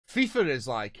FIFA is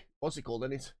like, what's it called,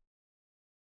 isn't it?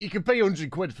 You can pay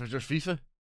 100 quid for just FIFA.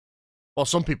 Well,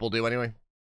 some people do anyway.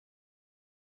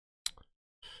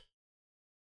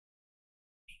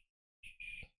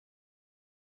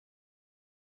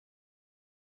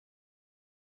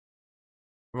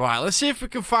 Right, let's see if we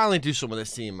can finally do some of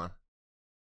this team, man.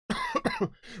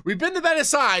 We've been the better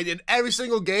side in every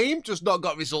single game, just not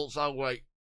got results our way.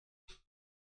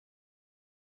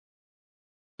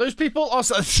 Those people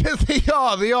also, they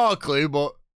are, Clue,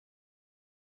 but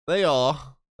they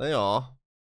are.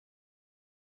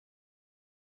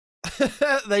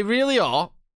 They really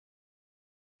are.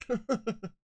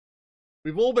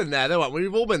 We've all been there, though, haven't we?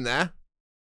 We've all been there.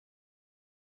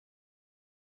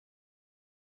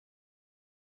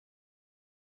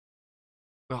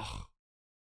 Oh.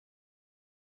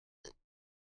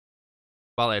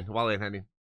 Well in, Henny.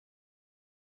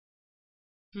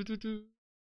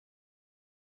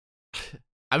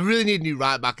 I really need a new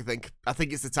right back, I think. I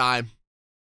think it's the time.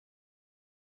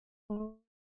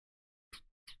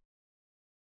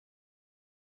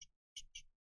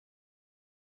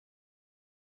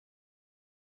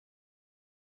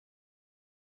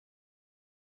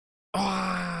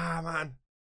 Ah, man.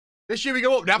 This year we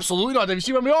go up. Absolutely not. Have you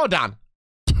seen where we are, Dan?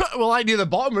 We're like near the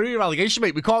bottom. We're in relegation,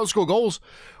 mate. We can't score goals.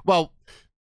 Well,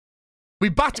 we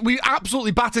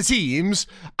absolutely batter teams,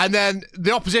 and then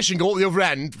the opposition go up the other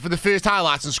end for the first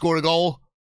highlights and score a goal.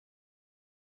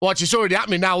 Watch, it's already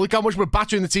happening now. Look how much we're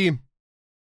battering the team.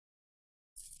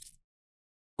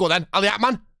 Go on then, Ali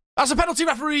Atman. That's a penalty,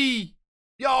 referee.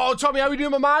 Yo, Tommy, how we doing,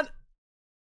 my man?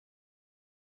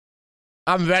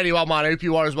 I'm very well, man. I hope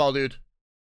you are as well, dude.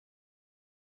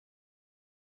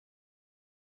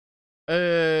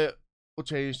 We'll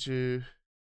change to...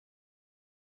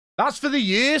 That's for the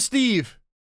year, Steve.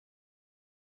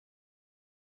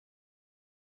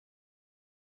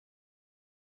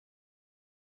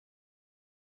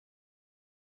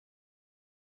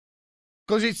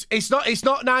 Because it's not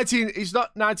 99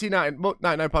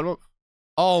 £99 a month.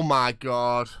 Oh my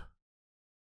god.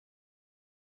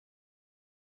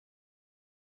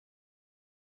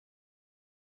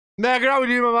 Megan, how are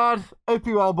you doing, my man? Hope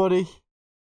you well, buddy.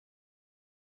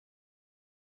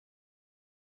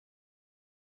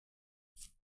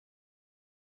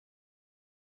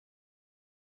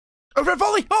 Over a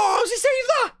volley! Oh, how's he saved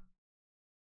that?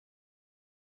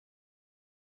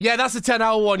 Yeah, that's a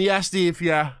 10-hour one, yeah, Steve,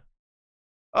 yeah.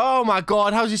 Oh my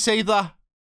god, how's he saved that?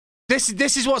 This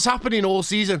is what's happening all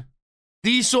season.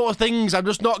 These sort of things, I'm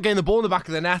just not getting the ball in the back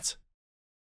of the net.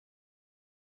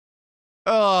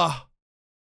 Oh.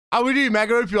 How we doing, Meg?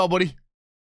 I hope you are, buddy.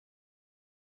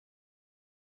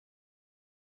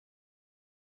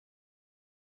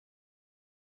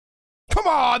 Come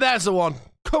on, there's the one.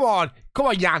 Come on,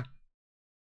 Jan.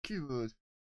 Good.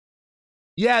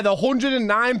 Yeah, the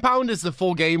 £109 is the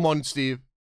full game one, Steve.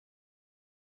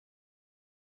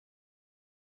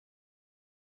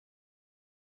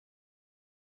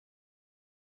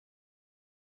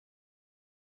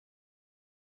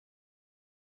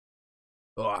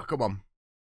 Oh, come on.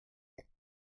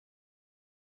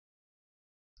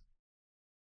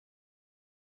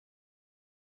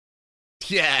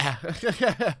 Yeah.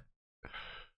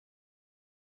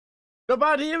 Not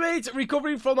bad here, mate.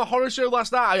 Recovering from the horror show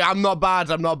last night. I'm not bad,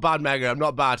 Mega. I'm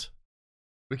not bad.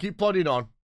 We keep plodding on.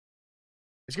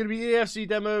 It's going to be EFC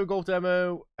demo, golf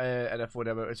demo, and F1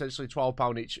 demo. Essentially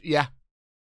 £12 each. Yeah.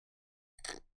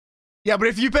 Yeah, but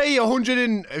if you pay the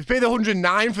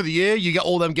 109 for the year, you get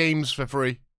all them games for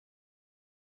free.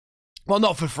 Well,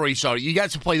 not for free, sorry. You get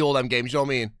to play all them games, you know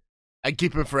what I mean? And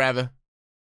keep them forever.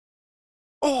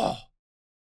 Oh!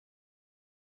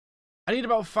 I need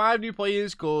about 5 new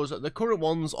players because the current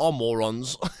ones are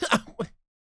morons.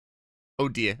 Oh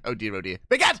dear, oh dear, oh dear.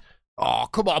 Big Ed! Oh,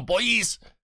 come on, boys!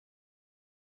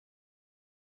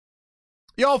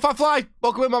 Yo, Fat Fly!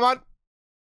 Welcome in, my man.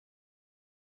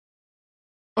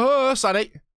 Oh,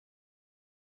 Sandy.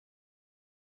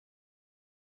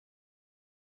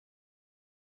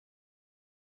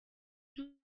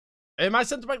 My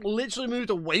centre back literally moved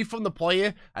away from the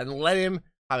player and let him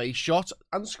have a shot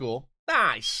and score.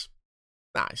 Nice.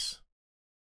 Nice.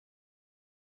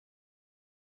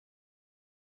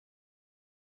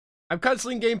 I'm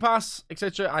cancelling Game Pass,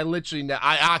 etc. I literally,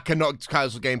 I cannot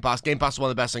cancel Game Pass. Game Pass is one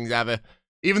of the best things ever.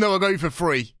 Even though we're going for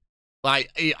free, like,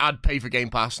 I'd pay for Game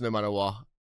Pass no matter what.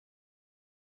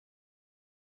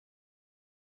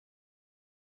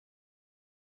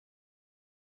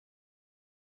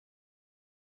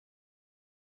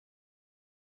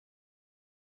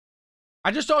 I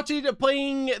just started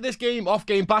playing this game off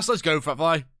Game Pass. Let's go,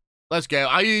 Fatfly. Let's go.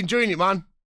 Are you enjoying it, man?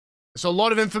 It's a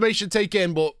lot of information to take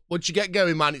in, but once you get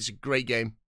going, man, it's a great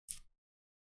game.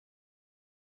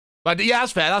 But yeah,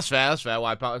 that's fair. That's fair. That's fair.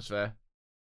 Wipeout. That's fair.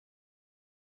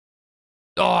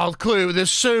 Oh, Clue.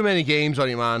 There's so many games on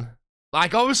it, man.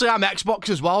 Like, obviously, I'm Xbox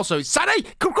as well, so it's Saturday.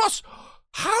 Come across.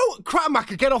 How?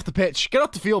 Cratmacher, get off the pitch. Get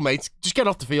off the field, mate. Just get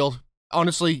off the field.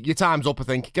 Honestly, your time's up, I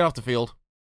think. Get off the field.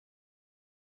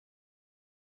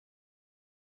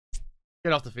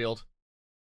 Get off the field.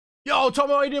 Yo,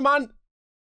 Tommy, how you doing, man?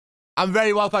 I'm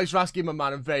very well, thanks for asking, my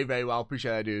man. I'm very, very well.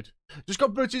 Appreciate that, dude. Just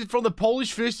got promoted from the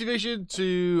Polish First Division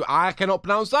to... I cannot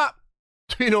pronounce that.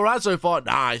 Doing all right so far.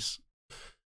 Nice.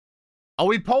 Are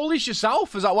we Polish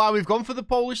yourself? Is that why we've gone for the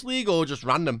Polish league, or just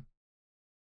random?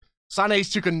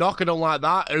 Sané's took a knock. I don't like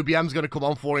that. OBM's going to come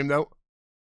on for him, though.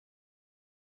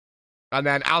 And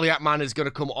then Aliak Man is going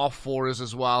to come off for us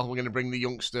as well. We're going to bring the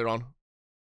youngster on.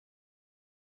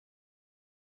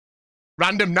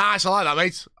 Random. Nice. I like that,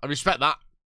 mate. I respect that.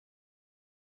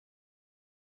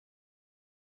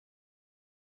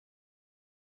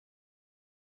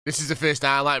 This is the first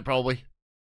highlight, probably.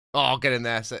 Oh, get in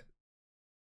there. Sit.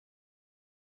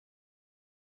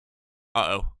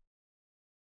 Uh-oh.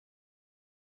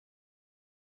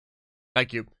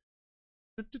 Thank you.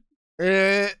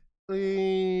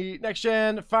 Next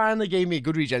gen finally gave me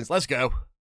good regens. Let's go.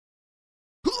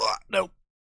 No.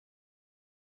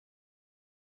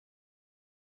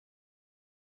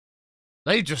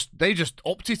 They just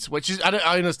upped it, which is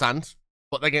I understand,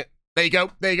 but they get there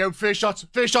you go. First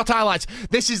shot highlights.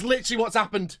 This is literally what's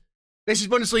happened. This is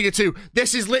Bundesliga 2.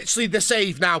 This is literally the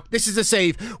save now. This is the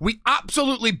save. We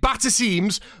absolutely batter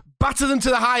teams, batter them to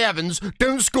the high heavens,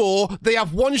 don't score. They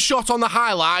have one shot on the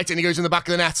highlight, and he goes in the back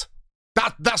of the net.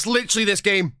 That's literally this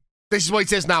game. This is what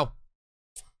it is now.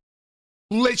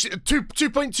 Literally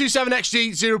 2.27 XG,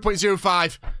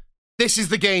 0.05. This is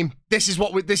the game. This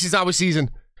is our season,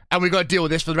 and we've got to deal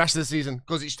with this for the rest of the season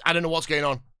because I don't know what's going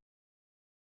on.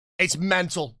 It's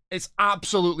mental. It's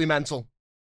absolutely mental.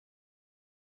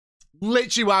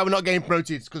 Literally why we're not getting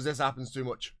promoted, because this happens too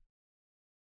much.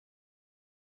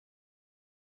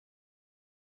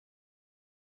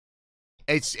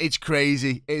 It's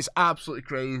crazy. It's absolutely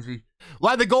crazy.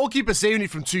 Like the goalkeeper saving it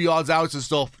from 2 yards out and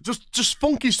stuff. Just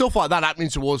funky stuff like that happening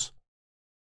to us.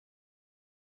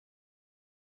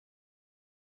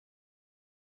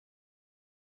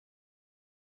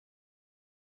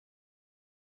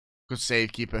 Good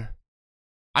save, keeper.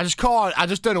 I just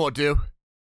don't know what to do.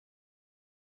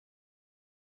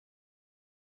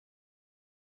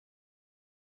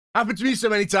 Happened to me so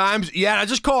many times. Yeah, I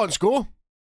just can't score.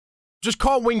 Just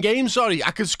can't win games, sorry.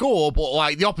 I can score, but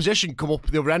like the opposition come up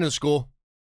the other end and score.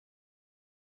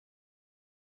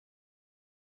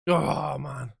 Oh,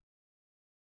 man.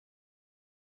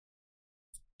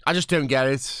 I just don't get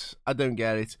it. I don't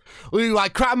get it.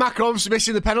 Like, Cratmacher obviously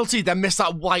missing the penalty, then missed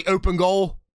that, like, open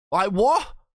goal. Like,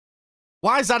 what?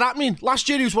 Why is that happening? Last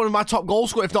year, he was one of my top goal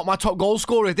scorers, if not my top goal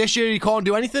scorer. This year, he can't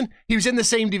do anything. He was in the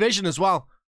same division as well.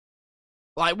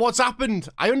 Like, what's happened?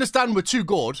 I understand we're too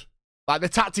good. Like, the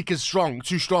tactic is strong,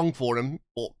 too strong for him.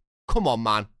 But, come on,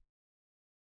 man.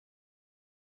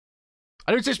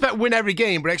 I don't expect to win every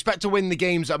game, but I expect to win the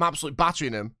games that I'm absolutely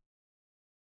battering him.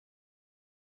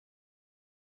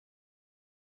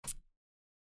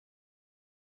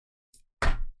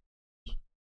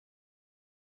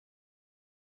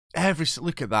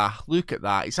 Look at that. Look at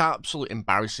that. It's absolutely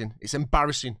embarrassing. It's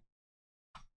embarrassing.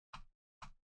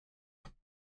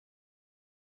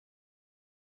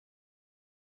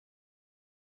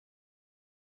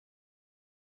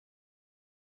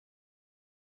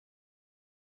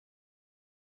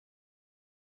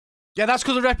 Yeah, that's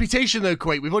because of reputation, though,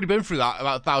 Kuwait. We've already been through that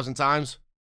about 1,000 times.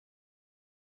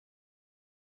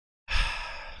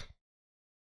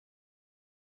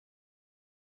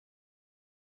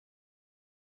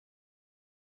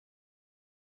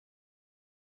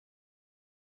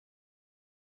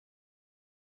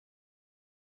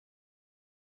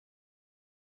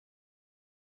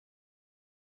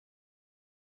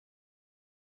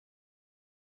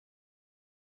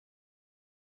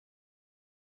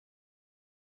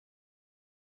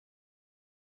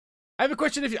 I have a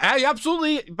question if you... Hey,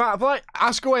 absolutely.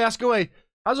 Ask away, ask away.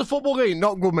 How's a football game?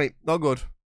 Not good, mate. Not good.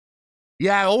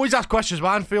 Yeah, always ask questions,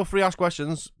 man. Feel free to ask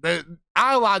questions.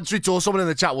 I'll answer it, or someone in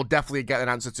the chat will definitely get an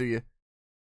answer to you.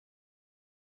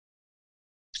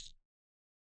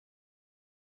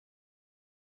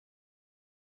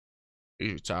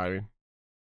 He's retiring.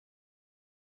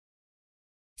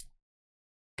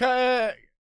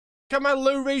 Can my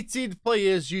low-rated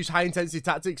players use high-intensity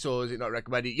tactics, or is it not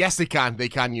recommended? Yes, they can. They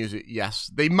can use it, yes.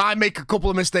 They might make a couple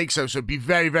of mistakes, though, so be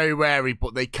very, very wary,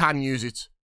 but they can use it.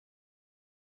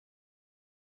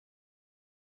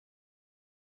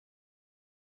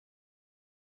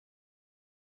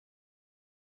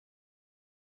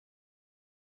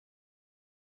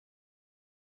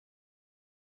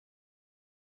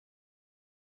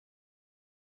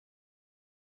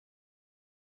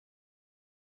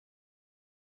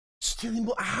 Stealing,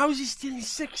 how is he stealing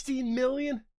 16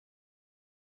 million?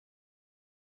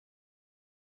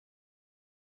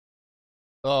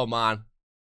 Oh man,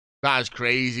 that is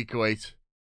crazy, Kuwait.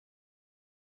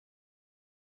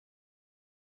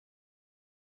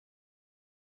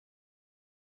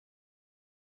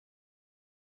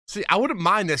 See, I wouldn't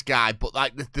mind this guy, but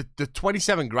like the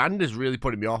 27 grand is really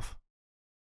putting me off.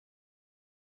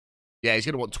 Yeah, he's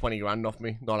gonna want 20 grand off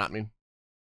me. Not happening.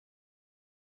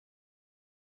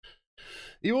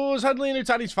 He was handling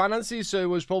Utani's finances, so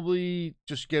was probably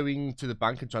just going to the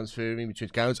bank and transferring between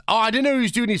accounts. Oh, I didn't know he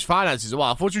was doing his finances as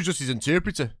well. I thought he was just his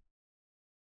interpreter.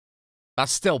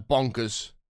 That's still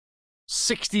bonkers.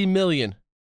 60 million.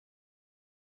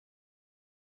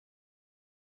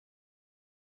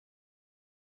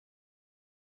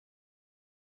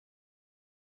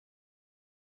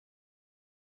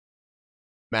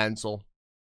 Mental.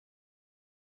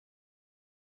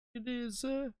 It is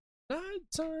a night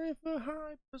time for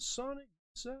hypersonic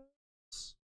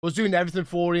sounds. Was doing everything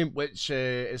for him, which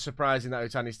is surprising that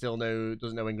Utani still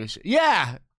doesn't know English.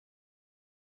 Yeah,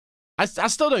 I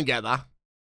still don't get that.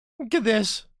 Look at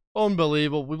this,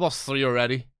 unbelievable. We've lost 3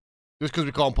 already, just because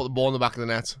we can't put the ball in the back of the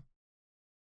net.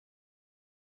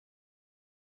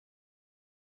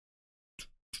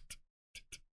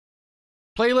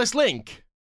 Playlist link?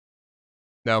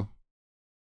 No.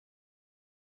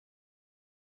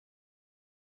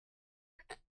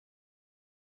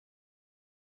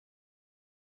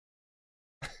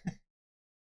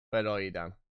 Where are you,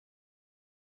 Dan?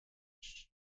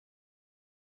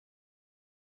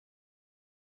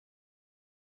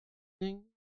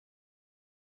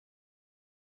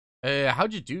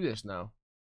 How'd you do this now?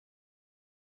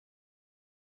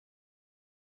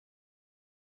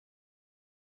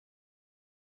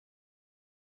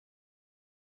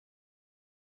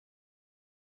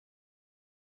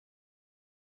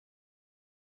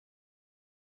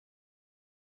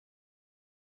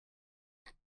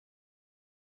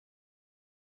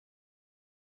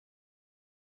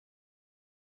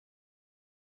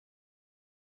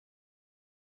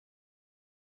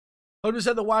 Oh, just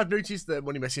said the wife noticed the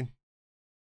money missing.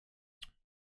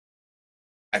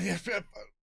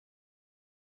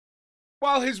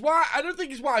 Well, his wife. I don't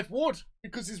think his wife would,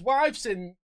 because his wife's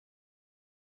in.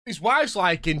 His wife's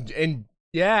like in.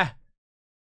 Yeah.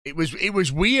 It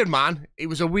was weird, man.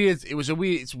 It's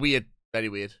weird, very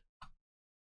weird.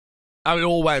 How it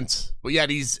all went. But yeah,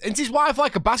 isn't his wife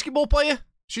like a basketball player?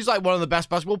 She's like one of the best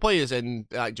basketball players in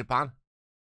like Japan.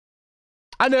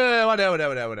 I know.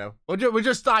 We're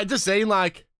just saying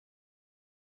like.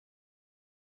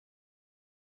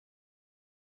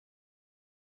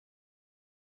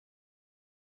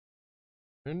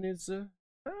 And it's a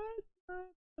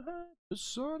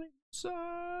sonic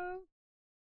sound.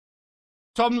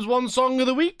 Tom's one song of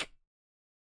the week.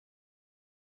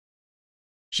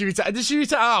 Did she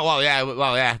retire? Oh,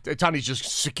 well, yeah. Tany's just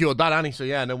secured that, hasn't he? So,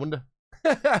 yeah, no wonder.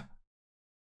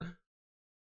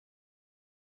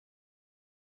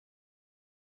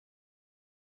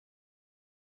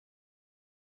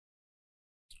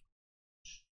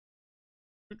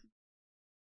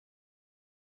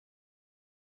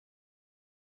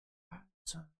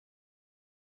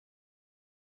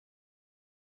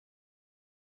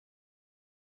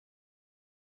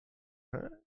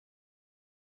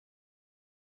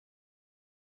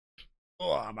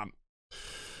 Oh, man.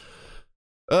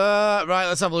 Right,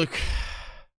 let's have a look.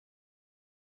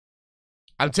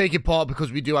 I'm taking part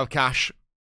because we do have cash.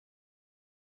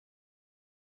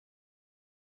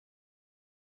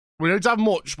 We don't have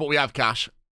much, but we have cash.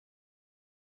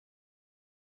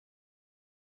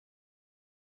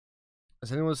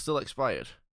 Has anyone still expired?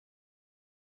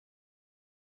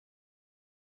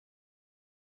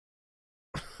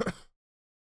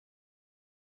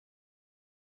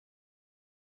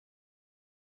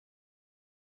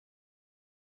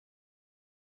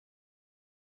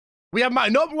 We have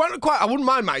no, we weren't quite. I wouldn't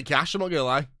mind my cash. I'm not gonna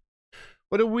lie.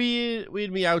 What a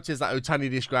weird me out is that Otani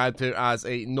described her as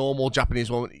a normal Japanese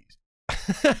woman.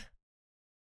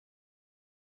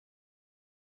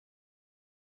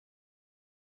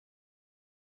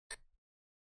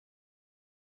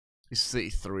 He's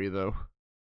 33 though.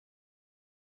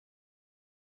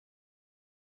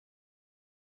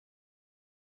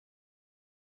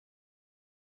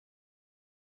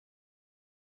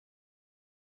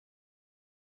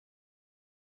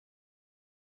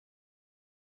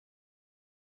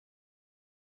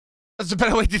 That's a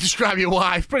better way to describe your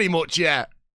wife, pretty much, yeah.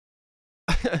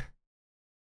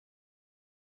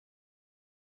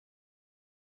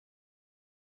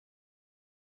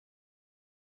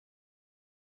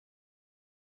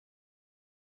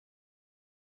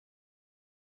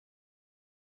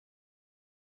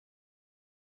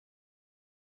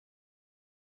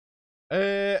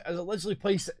 has allegedly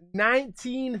placed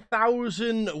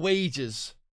 19,000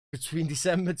 wagers between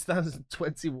December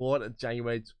 2021 and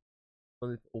January.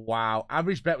 Wow.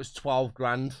 Average bet was 12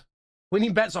 grand.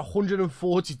 Winning bets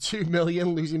 142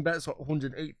 million. Losing bets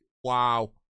 108.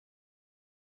 Wow.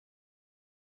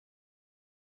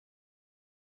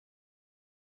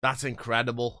 That's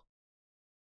incredible.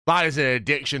 That is an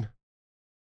addiction.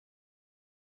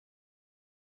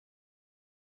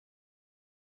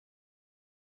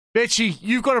 Bitchy,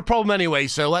 you've got a problem anyway,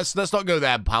 so let's not go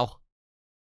there, pal.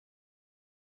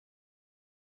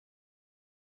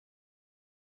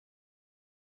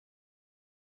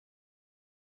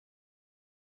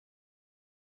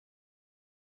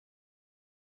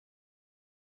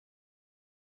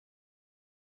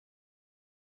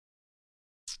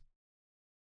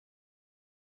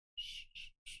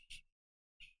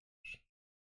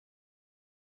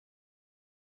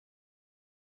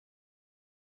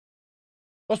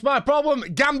 What's my problem?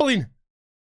 Gambling.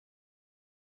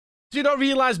 Do you not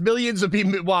realize millions of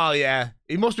people? Well, yeah,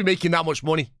 he must be making that much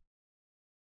money.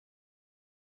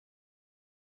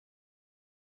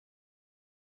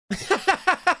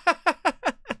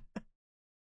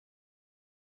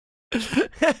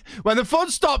 When the fun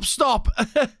stops, stop.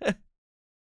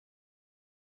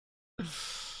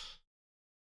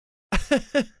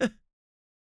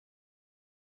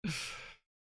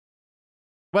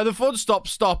 When the fun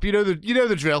stops, stop. You know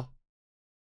the drill.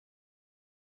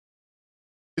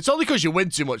 It's only because you win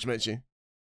too much, Mitchy.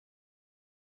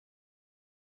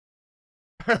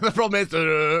 The problem is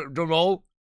drum roll.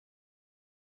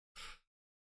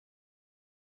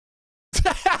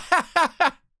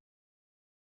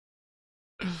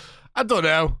 I don't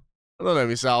know. I don't know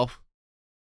myself.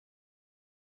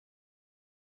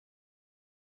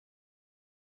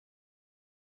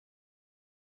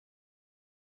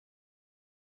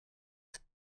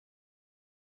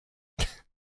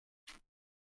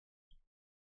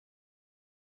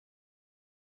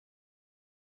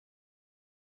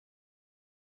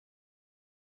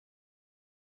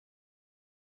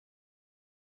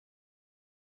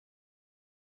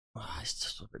 Oh, it's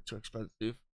just a bit too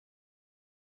expensive.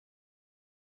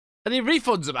 Any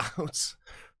refunds about?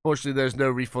 Fortunately, there's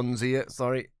no refunds here.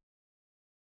 Sorry.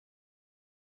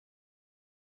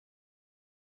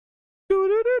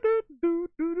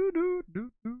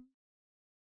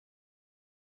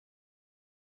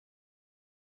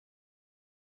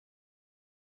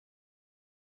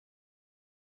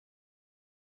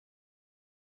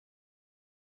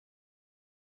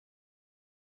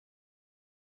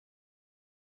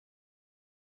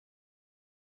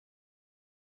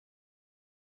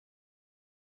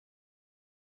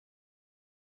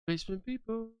 Basement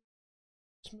people.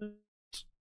 Basement.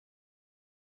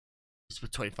 It's for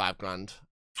 25 grand.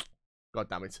 God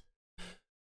damn it.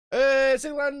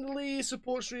 Single-handedly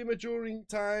support streamer during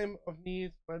time of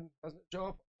need when has a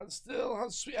job and still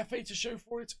has sweet FA to show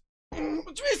for it. What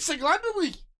do you mean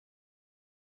single-handedly?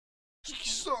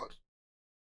 It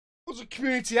was a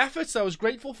community effort I was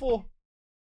grateful for.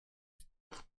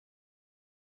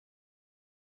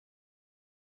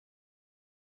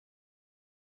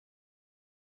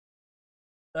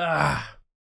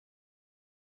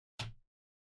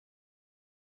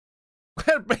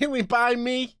 Mainly by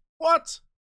me. What?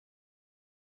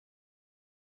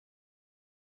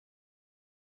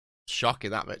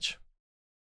 Shocking that much.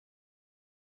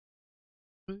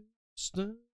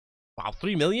 Wow,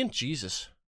 3 million? Jesus.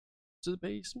 To the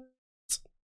basement.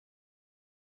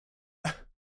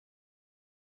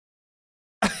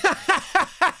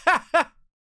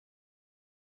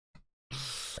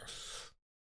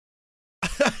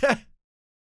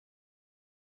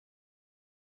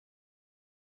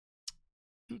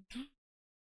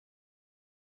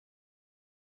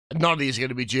 None of these are going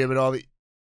to be German, are they?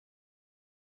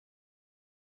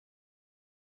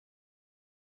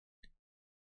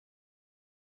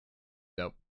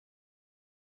 Nope.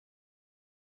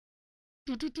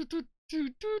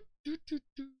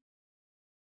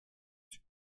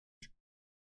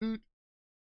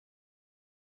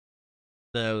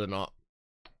 No, they're not.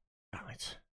 Damn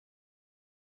it.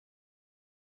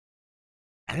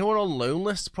 Anyone on loan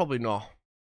list? Probably not.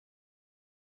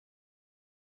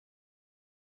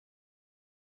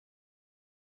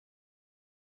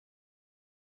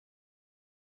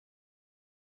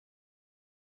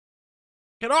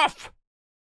 Get off!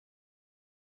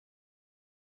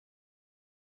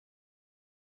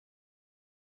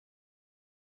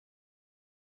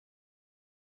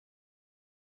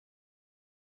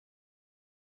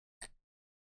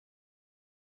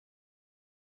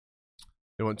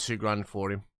 They want 2 grand for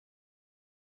him.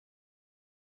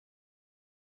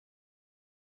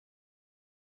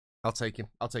 I'll take him.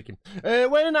 I'll take him.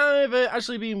 When I've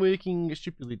actually been working,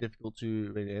 stupidly difficult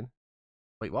to rein in.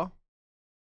 Wait, what?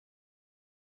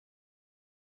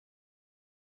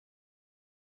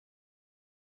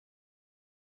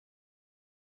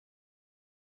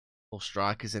 All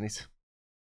strikers in it.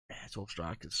 Yeah, it's all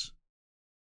strikers.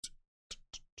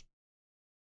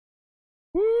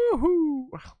 Woohoo!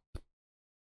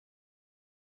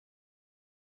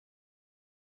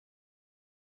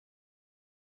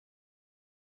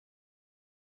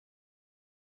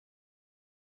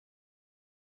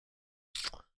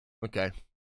 Okay.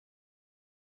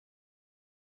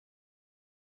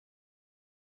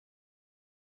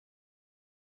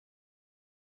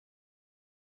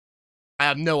 I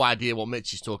have no idea what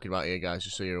Mitch is talking about here, guys,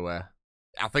 just so you're aware.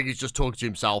 I think he's just talking to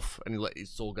himself and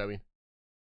it's all going.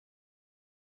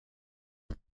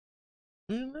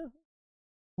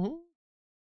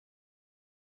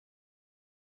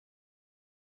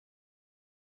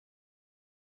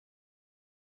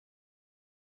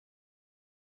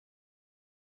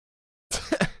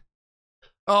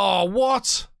 Oh,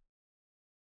 what?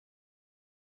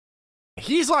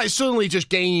 He's like suddenly just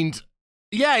gained.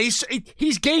 Yeah,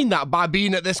 he's gained that by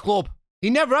being at this club. He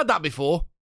never had that before.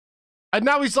 And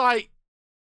now he's like,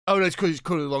 oh no, it's because he's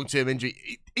currently long-term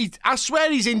injury. I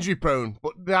swear he's injury prone,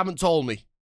 but they haven't told me.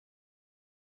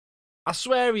 I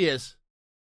swear he is.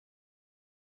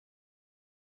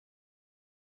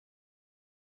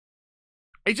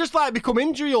 He just like become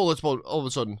injury all of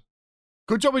a sudden.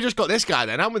 Good job we just got this guy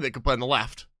then, haven't we, that could play on the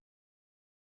left.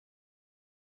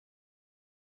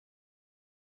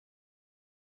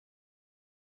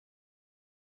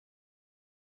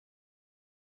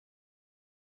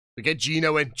 We get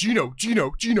Gino in. Gino.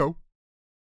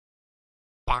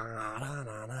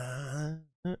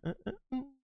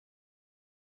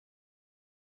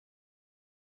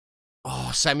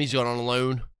 Oh, Semi's gone on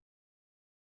loan.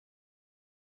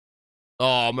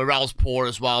 Oh, morale's poor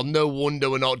as well. No wonder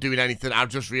we're not doing anything. I've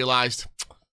just realised.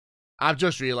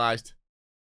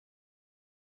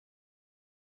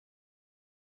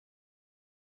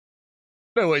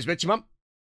 No worries, Mitchy, man.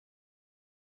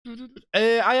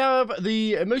 I have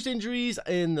the most injuries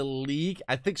in the league.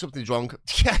 I think something's wrong.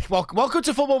 Yeah, welcome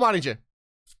to Football Manager.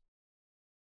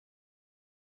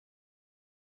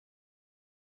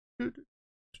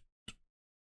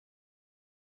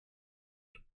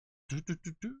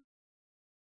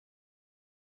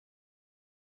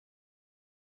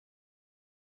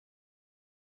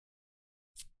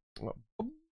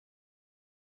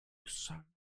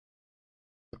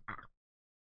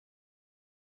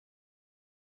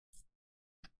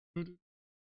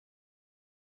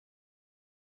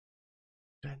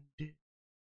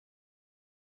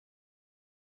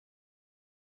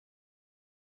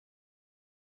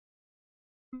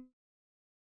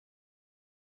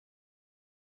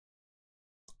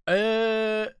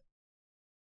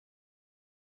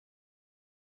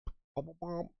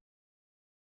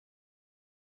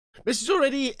 This is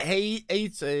already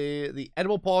ate the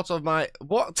edible part of my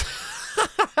what?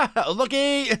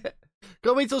 Lucky.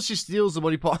 Can't wait till she steals the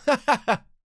money pot. I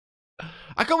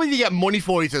can't believe you get money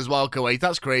for it as well, Kuwait.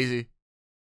 That's crazy.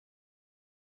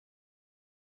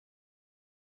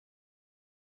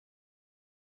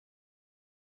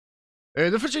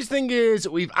 The frustrating thing is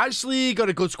we've actually got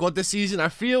a good squad this season. I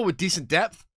feel with decent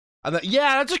depth, and that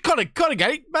yeah, I just can't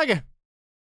get it, mega.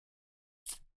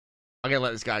 I'm gonna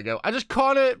let this guy go. I just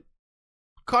can't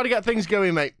get things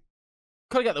going, mate.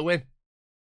 Can't get the win.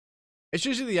 It's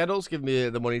usually the adults give me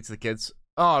the money to the kids.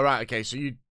 Oh right, okay. So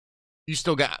you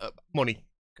still get money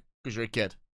because you're a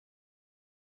kid.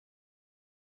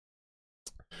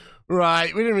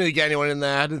 Right, we didn't really get anyone in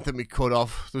there. I didn't think we could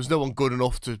have. There was no one good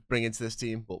enough to bring into this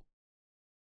team, but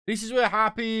at least we're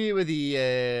happy with the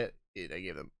they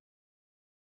gave them.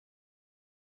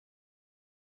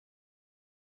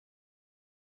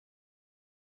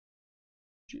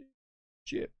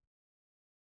 Chip.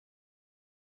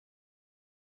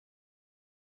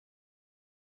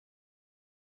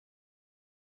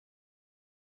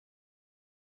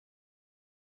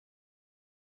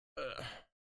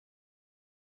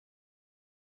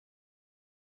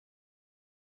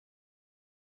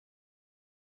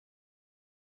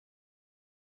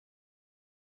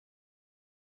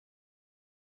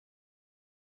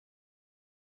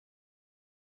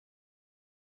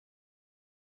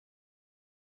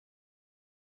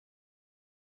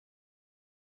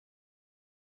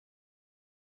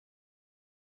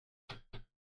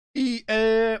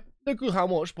 No clue how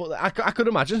much, but I could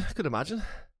imagine. I could imagine.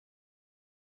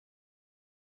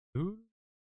 Ooh.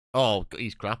 Oh,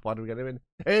 he's crap. Why do we get him in?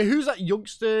 Who's that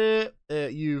youngster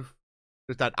you've...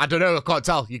 I don't know. I can't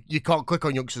tell. You can't click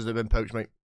on youngsters that have been poached, mate.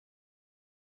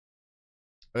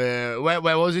 Where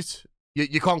was it?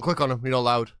 You can't click on them. You're not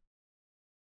allowed.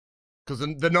 Because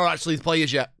they're not actually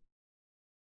players yet.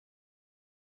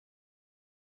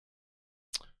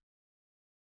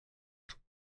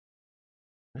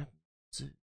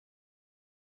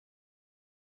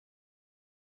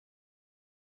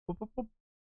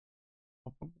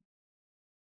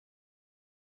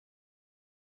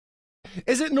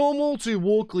 Is it normal to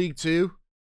walk League 2,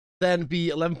 then be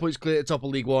 11 points clear at top of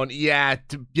League 1? Yeah,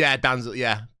 yeah, Dan's,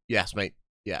 yeah. Yes, mate.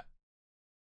 Yeah.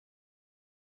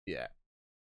 Yeah.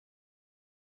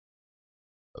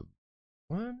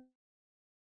 What?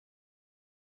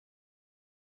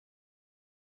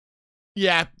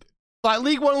 Yeah, like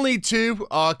League 1 and League 2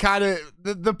 are kind of,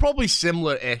 they're probably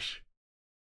similar-ish.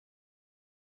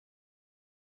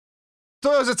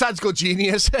 So as a tactical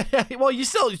genius, well,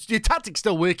 your tactic's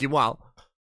still working well.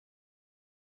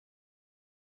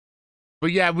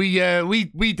 But yeah, we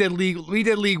did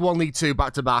League 1, League 2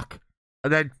 back to back,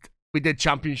 and then we did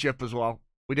Championship as well.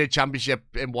 We did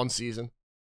Championship in one season.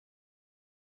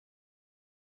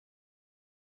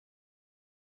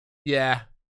 Yeah.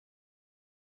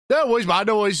 No worries, man.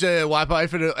 No worries,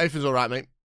 Wipeout. Everything's all right, mate.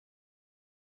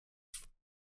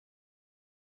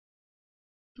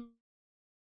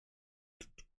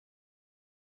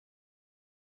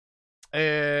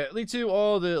 League 2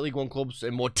 or the League 1 clubs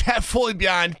in more depth, falling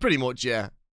behind, pretty much, yeah.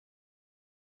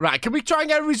 Right, can we try and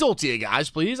get a result here, guys,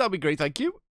 please? That'd be great, thank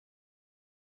you.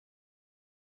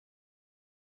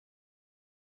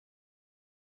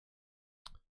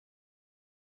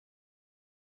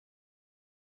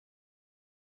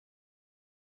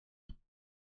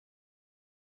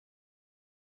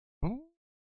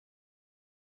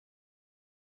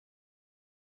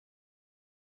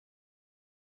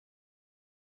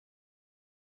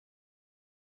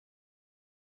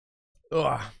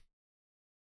 Ugh.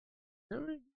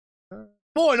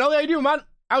 Boy, no, how you doing, man?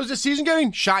 How's the season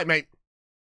going? Shite, mate.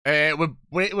 We're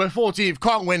 14th.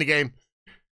 Can't win a game.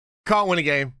 Can't win a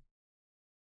game.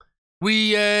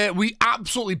 We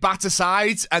absolutely batter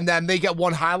sides, and then they get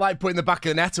one highlight put in the back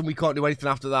of the net, and we can't do anything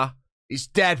after that. It's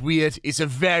dead weird. It's a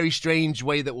very strange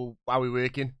way that how we're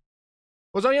working.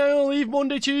 Was I going to leave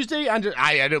Monday, Tuesday? And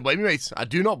I don't blame you, mate. I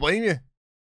do not blame you.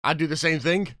 I'd do the same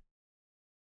thing.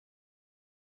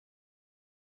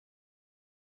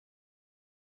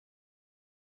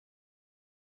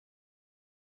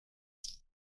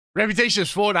 Reputation is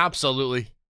forward, absolutely.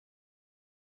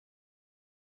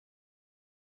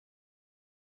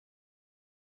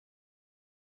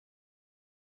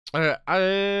 Do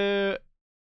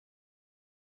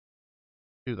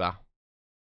that.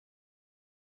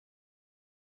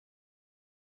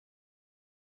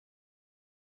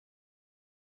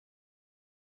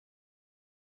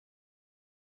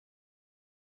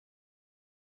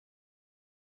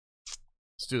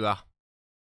 Let's do that.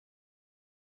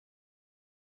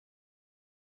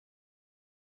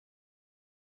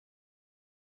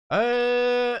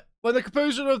 When the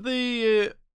composer of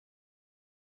the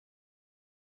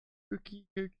cookie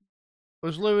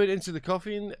was lowered into the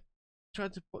coffee and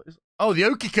tried to put his... Oh, the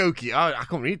okie kokie. I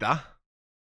can't read that.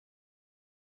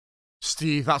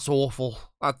 Steve, that's awful.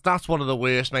 That's one of the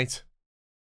worst, mate.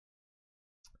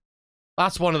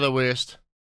 That's one of the worst.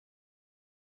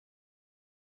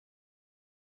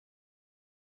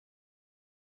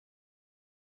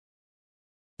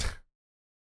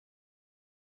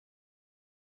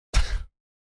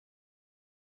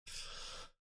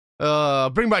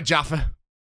 Bring back Jaffa.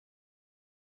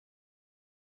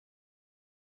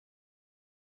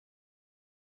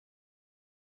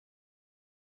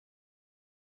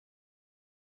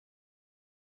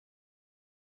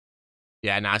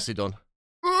 Yeah, nicely done.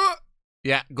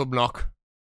 Yeah, good knock.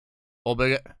 All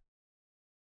bigger.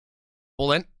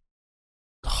 Pull in.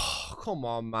 Oh, come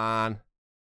on, man.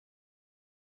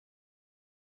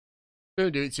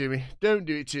 Don't do it to me. Don't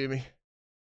do it to me.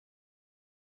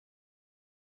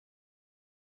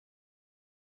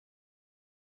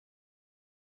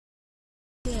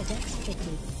 Dear Dex Tricky,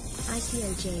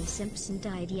 ICOJ Simpson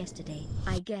died yesterday.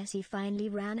 I guess he finally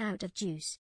ran out of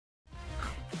juice.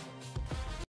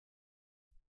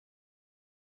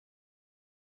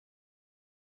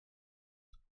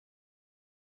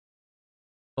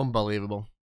 Unbelievable.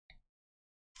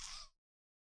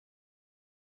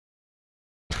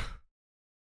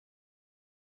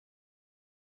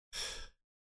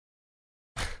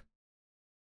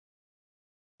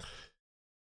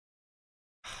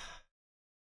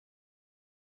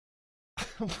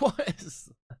 What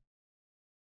is...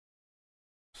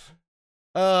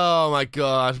 Oh my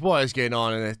gosh, what is going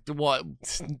on in it? What?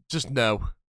 Just no.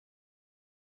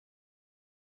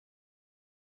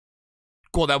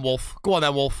 Go on then, Wolf. Go on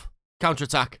then, Wolf.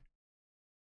 counter-attack.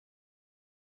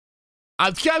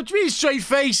 I've kept me straight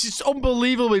face. It's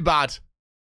unbelievably bad.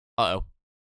 Uh-oh.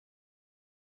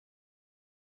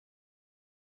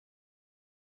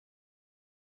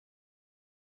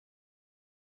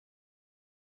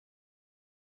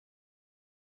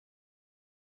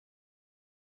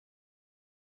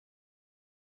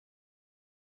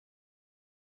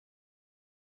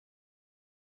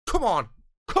 Come on.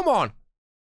 Come on.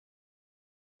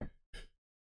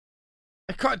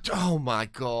 I can't. Oh, my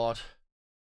God.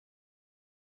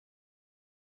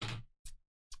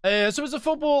 So it's a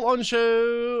football on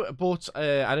show, but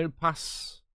I didn't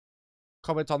pass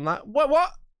comment on that.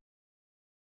 What?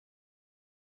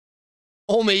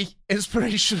 All me.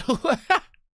 Inspirational.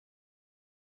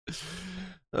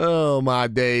 Oh, my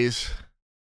days.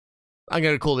 I'm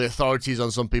going to call the authorities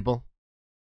on some people.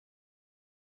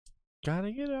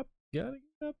 Gotta get up. Gotta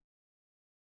get up.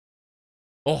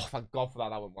 Oh, thank God for that.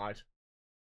 That went wide.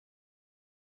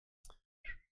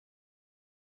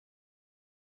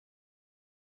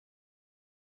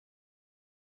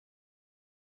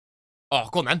 Oh,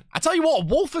 go on then. I tell you what,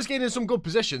 Wolf is getting in some good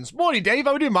positions. Morning, Dave.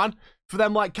 How are you doing, man? For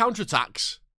them, like,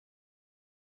 counterattacks.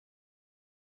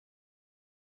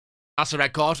 That's a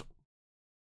red card.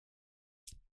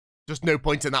 Just no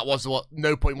point in that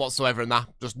no point whatsoever in that.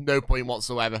 Just no point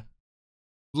whatsoever.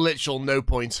 Literal no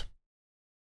point.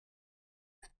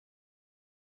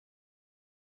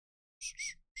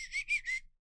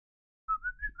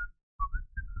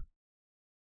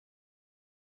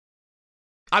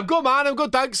 I'm good, man. I'm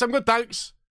good, thanks. I'm good,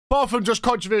 thanks. Apart from just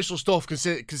controversial stuff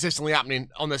consistently happening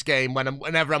on this game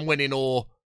whenever I'm winning or...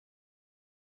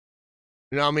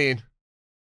 You know what I mean?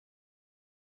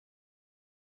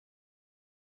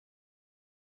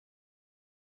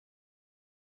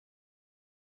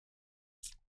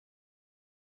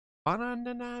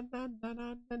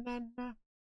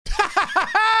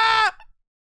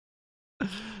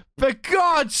 For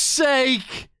God's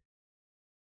sake!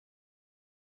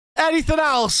 Anything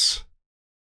else?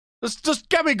 Just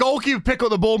get me goalkeeper, pick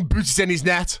up the ball and boot it in his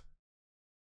net.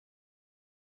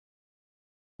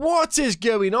 What is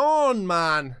going on,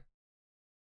 man?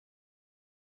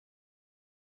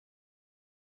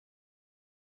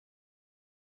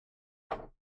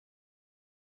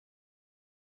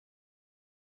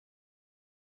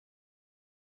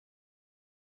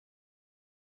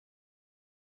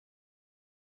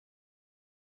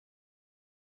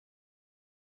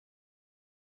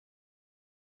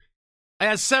 I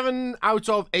had 7 out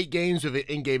of 8 games with an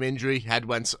in-game injury. Head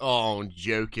went, oh, I'm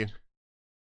joking.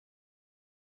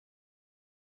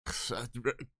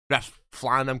 Ref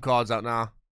flying them cards out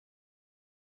now.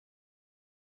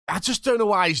 I just don't know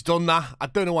why he's done that. I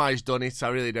don't know why he's done it. I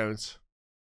really don't.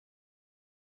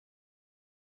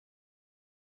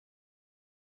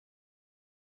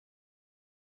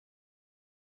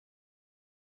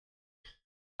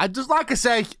 I just, like I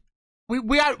say,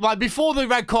 we had, like, before the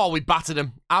red card, we battered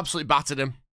him. Absolutely battered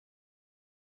him.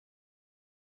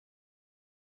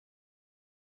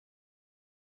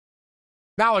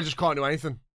 Now I just can't do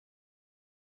anything.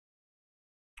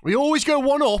 We always go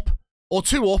 1 up or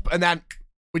 2 up, and then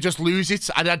we just lose it.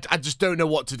 I just don't know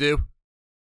what to do.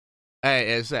 There it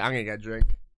is. I'm going to get a drink.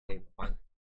 Okay, fine.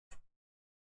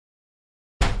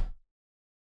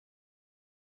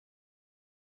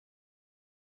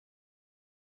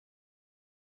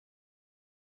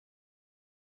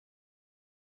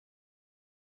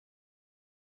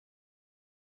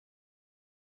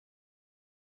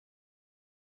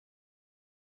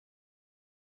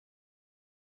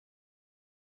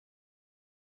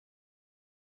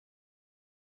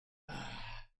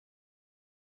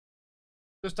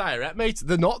 Just direct, mate.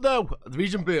 They're not, though. The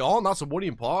reason being on, that's a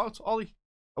worrying part, Ollie.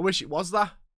 I wish it was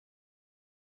that.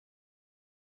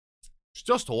 It's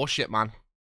just horseshit, man.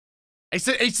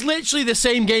 It's literally the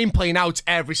same game playing out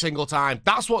every single time.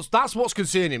 That's what's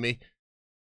concerning me.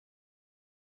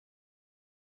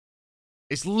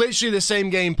 It's literally the same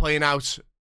game playing out.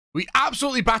 We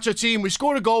absolutely batter a team. We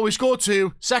score a goal. We score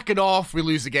 2. Second half, we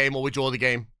lose the game or we draw the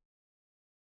game.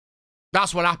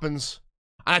 That's what happens.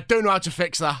 And I don't know how to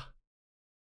fix that.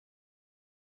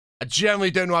 I generally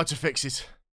don't know how to fix it.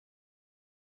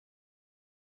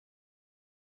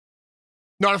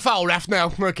 Not a foul, ref,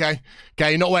 no. Okay.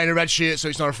 Okay, you're not wearing a red shirt, so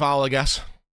it's not a foul, I guess.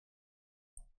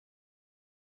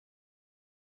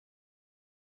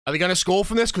 Are they going to score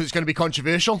from this? Because it's going to be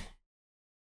controversial.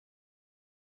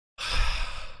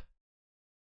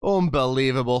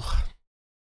 Unbelievable.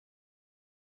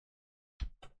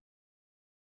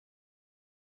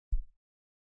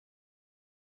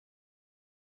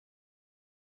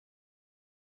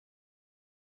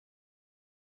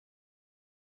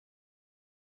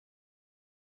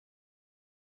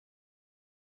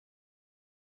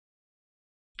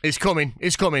 It's coming.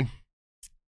 It's coming.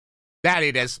 There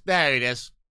it is. There it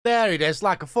is. There it is.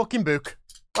 Like a fucking book.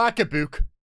 Like a book.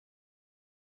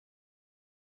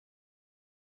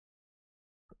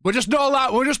 We're just not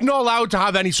allowed. We're just not allowed to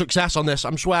have any success on this.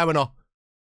 I'm swearing off.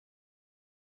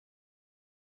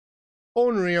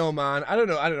 Unreal, man. I don't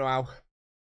know how.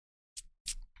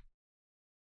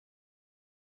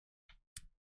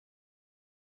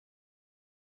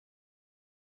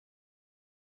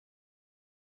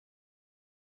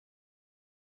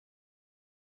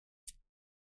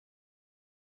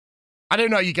 I don't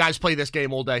know how you guys play this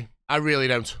game all day. I really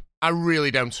don't. I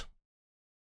really don't.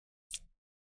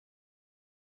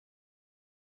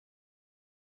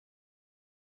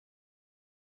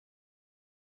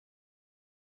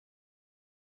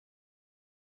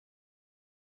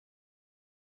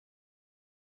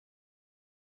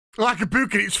 Like a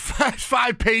book and it's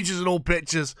 5 pages and all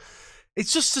pictures.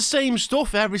 It's just the same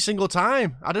stuff every single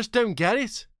time. I just don't get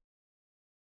it.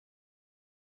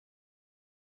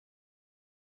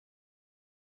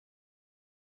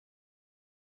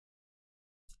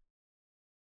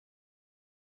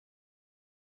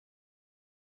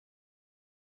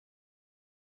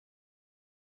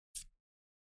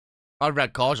 Our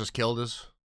red car just killed us.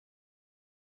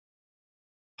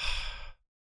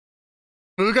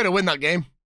 We were going to win that game.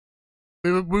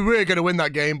 We were going to win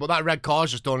that game, but that red car's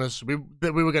just done us. We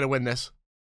were going to win this.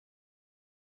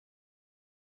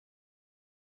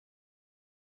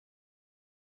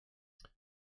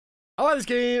 I like this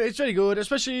game. It's very good,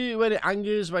 especially when it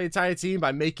angers my entire team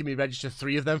by making me register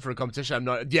 3 of them for a competition. I'm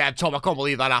not. Yeah, Tom, I can't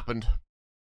believe that happened.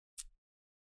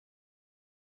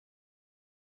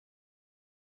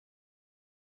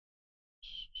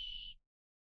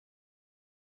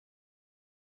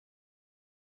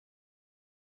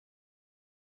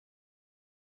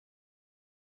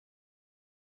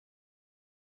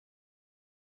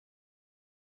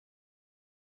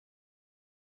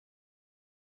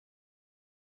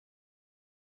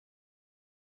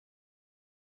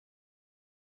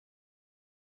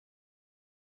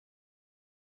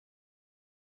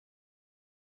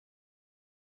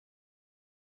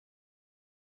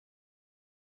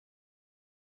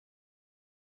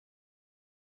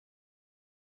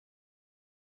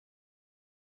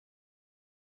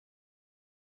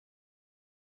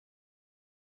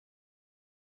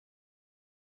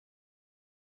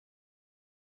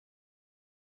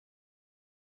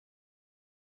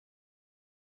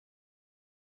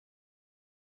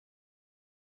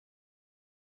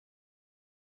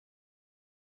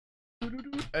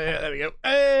 There we go.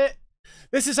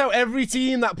 This is how every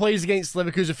team that plays against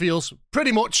Leverkusen feels.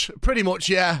 Pretty much,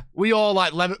 yeah. We all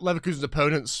like Leverkusen's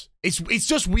opponents. It's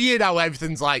just weird how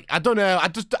everything's like. I don't know.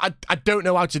 I don't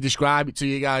know how to describe it to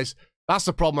you guys. That's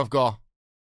the problem I've got.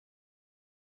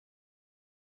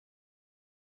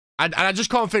 And I just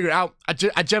can't figure it out.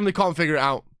 I generally can't figure it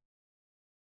out.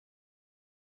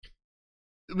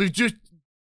 We've just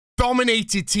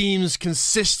dominated teams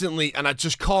consistently, and I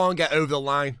just can't get over the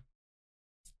line.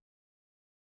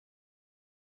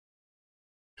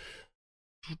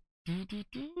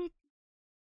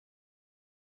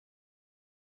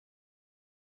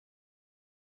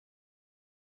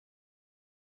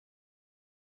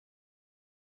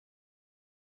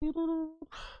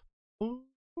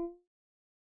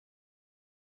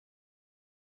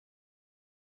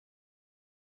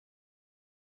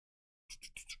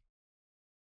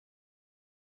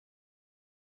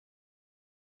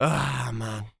 Ah,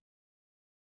 man.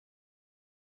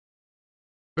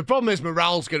 The problem is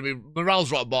morale's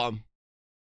rock bottom.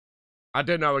 I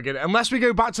don't know how we're gonna, unless we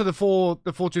go back to the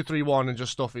 4-2-3-1 and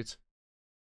just stuff it.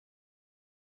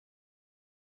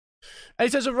 And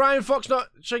he says of Ryan Fox not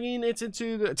changing it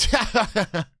into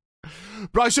the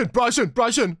Bryson.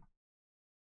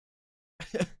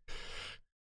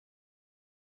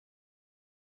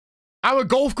 Our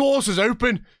golf course is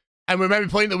open, and we're maybe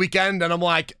playing the weekend, and I'm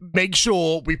like, make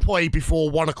sure we play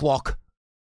before 1 o'clock.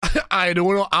 I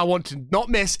want to not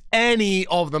miss any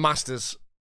of the Masters.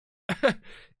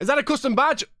 Is that a custom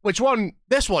badge? Which one?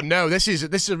 This one? No, this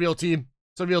is a real team.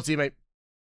 It's a real teammate.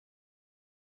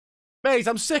 Mate,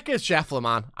 I'm sick of Scheffler,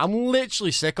 man. I'm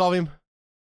literally sick of him.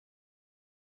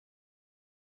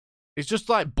 He's just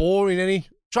like boring, isn't he?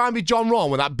 Try and be John Rahm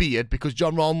with that beard because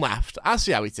John Rahm left. I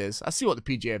see how it is. I see what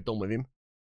the PGA have done with him.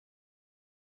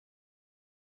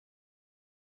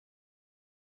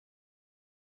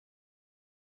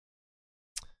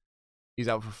 He's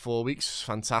out for 4 weeks.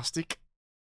 Fantastic.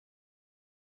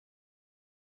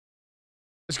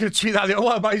 I was going to tweet that the other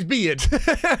one about his beard.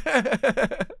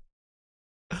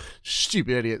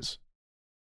 Stupid idiots.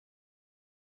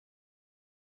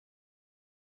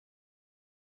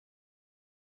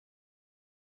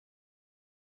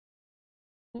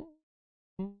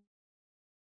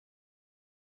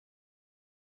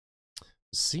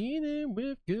 Seen him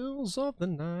with girls of the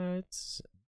night.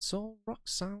 So rock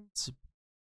sounds.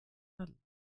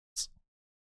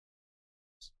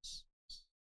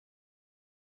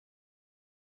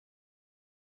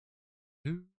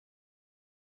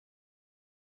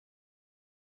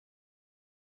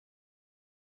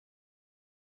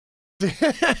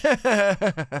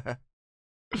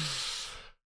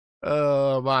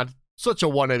 Oh man, such a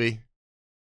wannabe.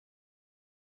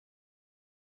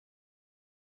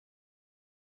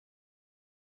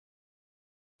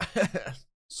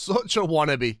 Such a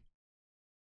wannabe.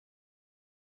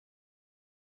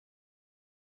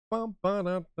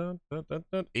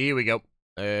 Here we go.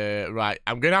 Right,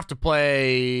 I'm gonna have to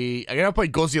play. I'm gonna play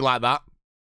Guzzy like that.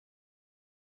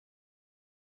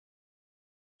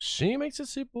 She makes a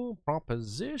simple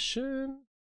proposition.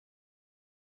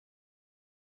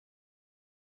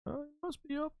 I must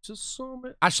be up to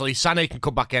something. Actually, Sane can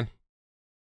come back in.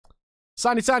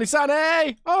 Sane!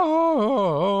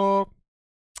 Oh!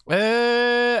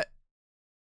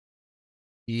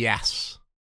 Yes.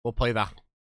 We'll play that.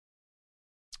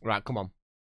 Right, come on.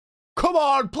 Come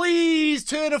on, please,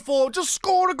 turn a four. Just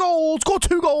score a goal. Score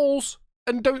 2 goals.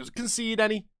 And don't concede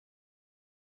any.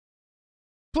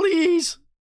 Please.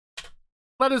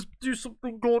 Let us do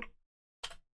something good.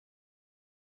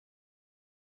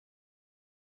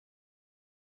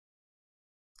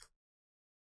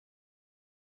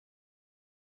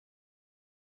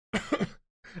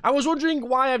 I was wondering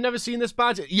why I've never seen this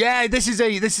badge. Yeah, this is a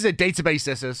database.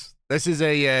 This is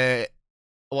a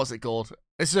what's it called?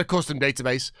 This is a custom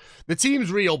database. The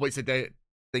team's real, but it's a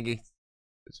thingy.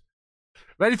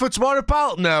 Ready for tomorrow,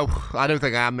 pal? No, I don't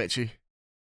think I am, Mitchy.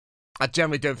 I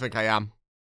generally don't think I am.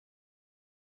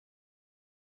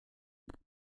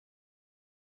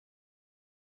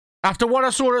 After what I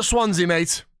saw at Swansea,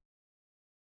 mate.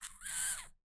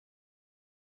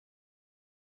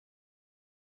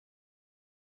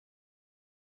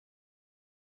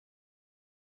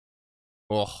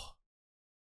 Oh.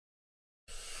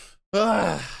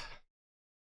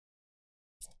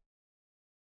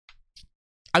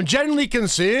 I'm generally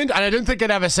concerned, and I don't think I'd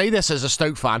ever say this as a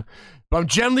Stoke fan, but I'm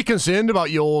generally concerned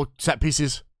about your set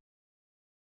pieces.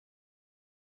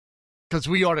 Because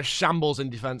we are a shambles in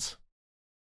defence.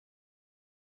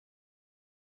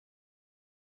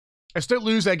 If Stoke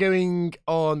lose, they're going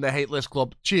on the hate list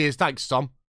club. Cheers, thanks,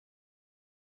 Tom.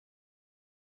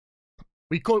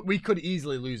 We could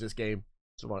easily lose this game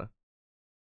tomorrow.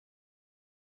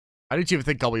 I don't even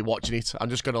think I'll be watching it. I'm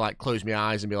just gonna like close my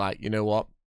eyes and be like, you know what?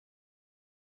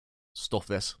 Stuff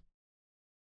this.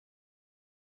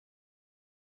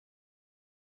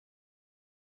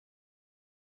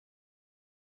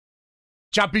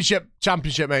 Championship,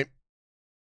 mate.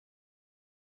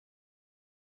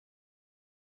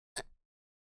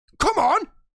 Come on.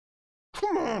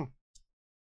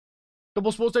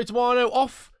 Double sports day tomorrow.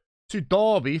 Off to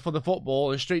Derby for the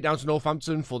football and straight down to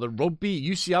Northampton for the rugby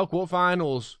UCL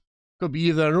quarterfinals. Could be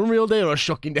either an unreal day or a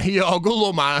shocking day. Oh, good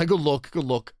luck, man. Good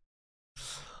luck.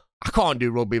 I can't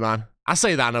do rugby, man. I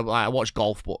say that and I watch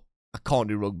golf, but I can't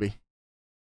do rugby.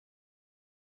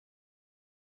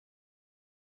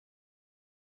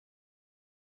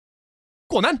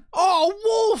 Go on then. Oh,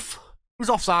 Wolf! He was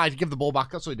offside. Give the ball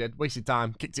back. That's what he did. Wasted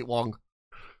time. Kicked it long.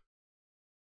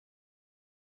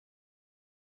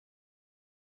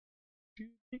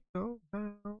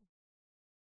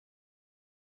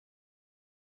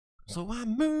 So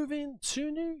I'm moving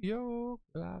to New York.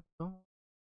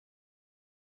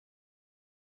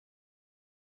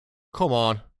 Come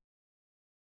on.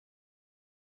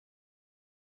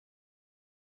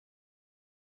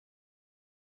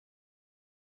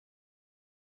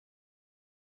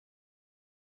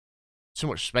 Too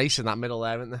much space in that middle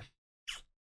there, isn't there?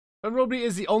 And rugby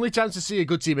is the only chance to see a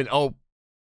good team in. Oh,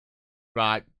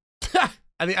 right.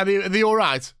 Are they all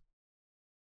right?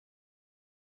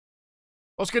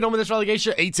 What's going on with this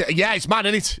relegation? Yeah, it's mad,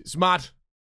 isn't it? It's mad.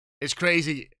 It's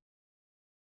crazy.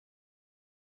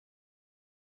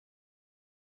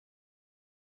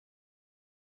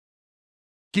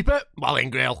 Keep it. Well,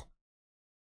 in grill.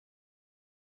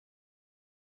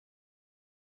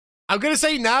 I'm gonna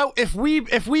say now, if we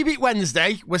beat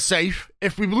Wednesday, we're safe.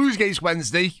 If we lose against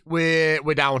Wednesday, we're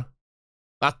down.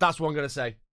 That's what I'm gonna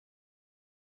say.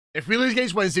 If we lose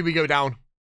against Wednesday, we go down.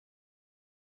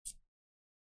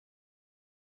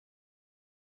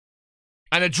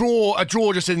 And a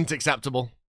draw just isn't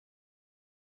acceptable.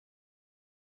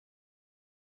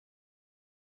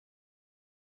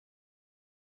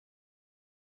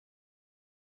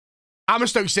 I'm a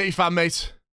Stoke City fan,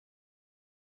 mate.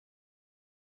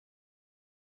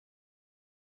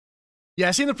 Yeah,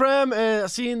 I've seen the Prem.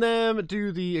 I've seen them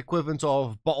do the equivalent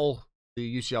of bottle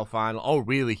the UCL final. Oh,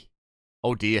 really?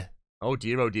 Oh, dear. Oh,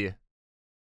 dear, oh, dear.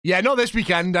 Yeah, not this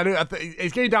weekend.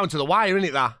 It's getting down to the wire, isn't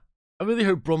it, that? I really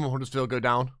hope Brum and Huddersfield go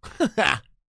down.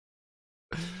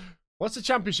 What's the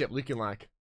championship looking like?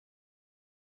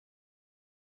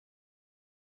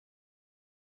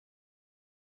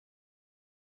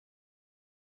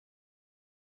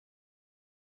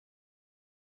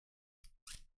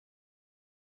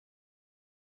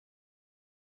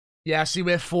 Yeah, see,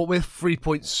 we're 3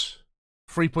 points.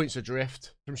 3 points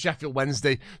adrift from Sheffield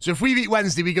Wednesday. So if we beat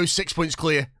Wednesday, we go 6 points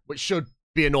clear, which should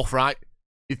be enough, right?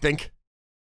 You'd think.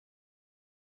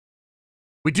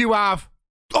 We do have...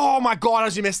 Oh my God,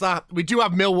 as you missed that. We do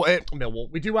have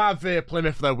Millwall. We do have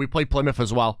Plymouth, though. We play Plymouth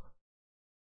as well.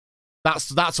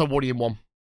 That's a worrying one.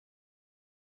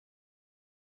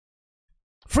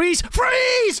 Freeze!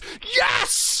 Freeze!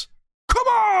 Yes! Come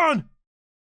on!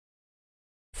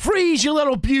 Freeze, you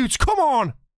little beaut! Come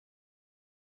on!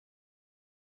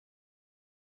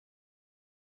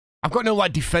 I've got no,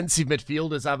 like, defensive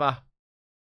midfielders, have I?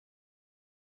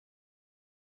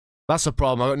 That's the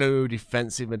problem. I've got no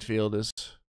defensive midfielders.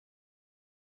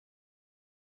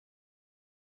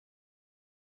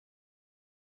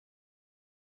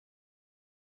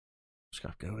 Just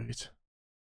gotta go with it.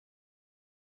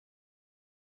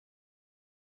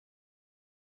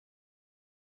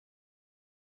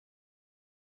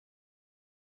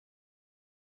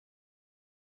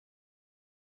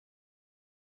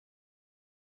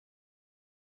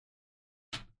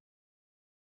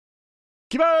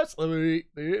 Keepers! What do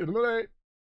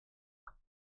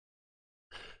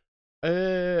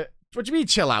you mean,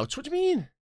 chill out? What do you mean?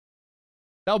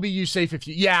 That'll be you safe if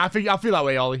you... Yeah, I feel that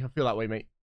way, Ollie. I feel that way, mate.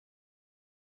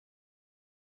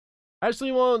 I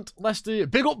actually want Leicester...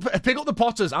 Pick up the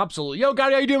Potters, absolutely. Yo,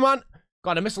 Gary, how you doing, man?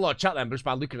 God, I missed a lot of chat then, just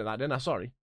by looking at that, didn't I?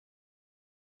 Sorry.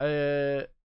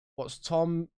 What's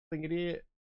Tom thinking here?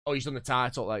 Oh, he's done the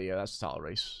title. There, yeah, that's the title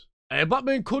race.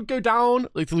 Blackburn could go down.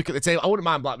 Like, to look at the table, I wouldn't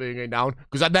mind Blackburn going down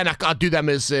because then I'd do them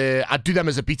as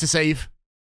a beta save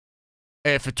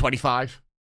for 25.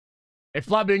 If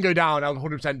Blackburn go down, I'll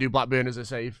 100% do Blackburn as a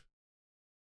save.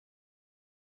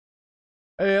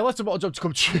 Let's have a job to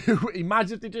come true.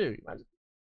 Imagine if they do. Imagine.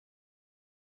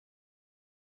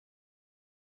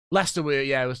 Leicester were,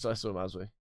 yeah, Leicester were, as we.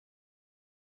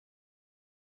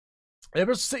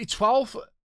 Bristol City 12th.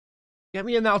 Get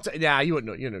me in now. Yeah, you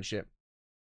wouldn't know. You know shit.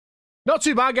 Not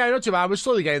too bad, guy. Not too bad. We're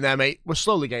slowly getting there, mate. We're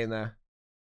slowly getting there.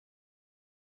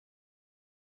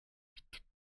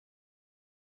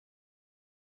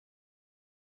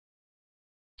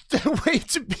 The way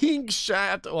to being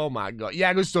shot. Oh my God.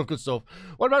 Yeah, good stuff. Good stuff.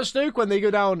 What about Stoke when they go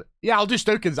down? Yeah, I'll do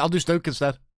Stoke. I'll do Stoke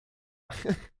instead.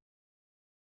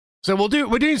 So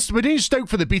we're doing Stoke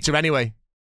for the beta anyway.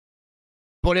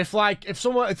 But if like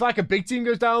a big team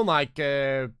goes down, like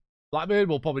Blackburn,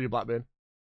 we'll probably do Blackburn.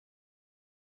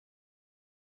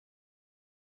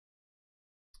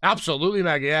 Absolutely,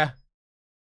 Meg, yeah.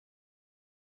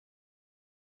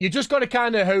 You just got to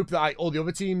kind of hope that like, all the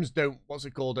other teams don't, what's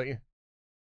it called, don't you?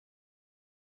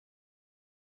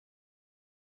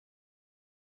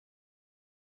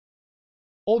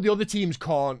 All the other teams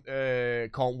can't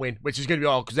win, which is going to be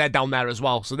all because they're down there as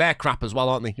well. So they're crap as well,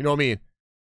 aren't they? You know what I mean?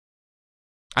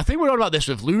 I think we're on about this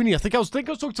with Looney. I think I was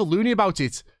talking to Looney about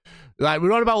it. Like,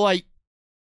 we're on about, like,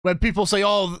 when people say,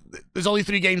 oh, there's only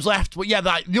 3 games left. But yeah,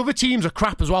 the other teams are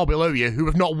crap as well below you who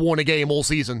have not won a game all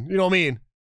season. You know what I mean?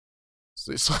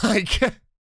 So it's like...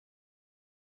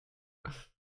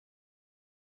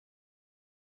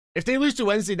 if they lose to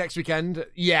Wednesday next weekend,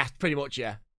 yeah, pretty much,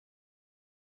 yeah.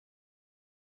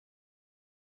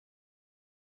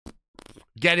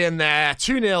 Get in there.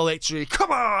 2-0 victory.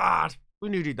 Come on! We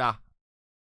needed that.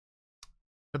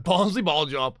 The Barnsley ball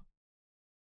job.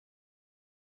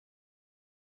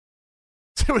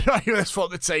 We're not even this foot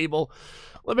on the table.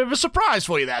 A little bit of a surprise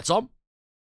for you there, Tom.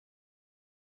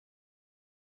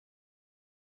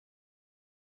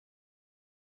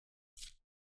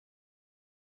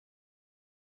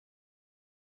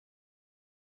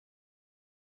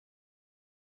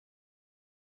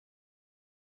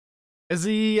 Is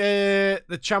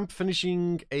the champ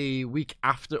finishing a week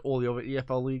after all the other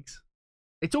EFL leagues?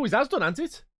 It always has done, hasn't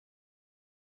it?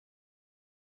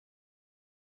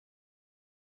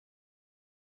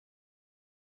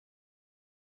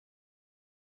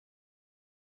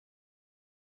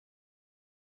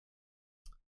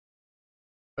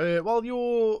 Well,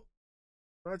 your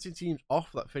ranking team's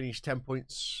off that finished 10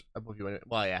 points above you.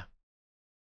 Well, yeah.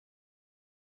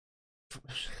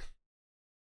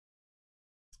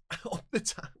 All the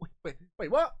time.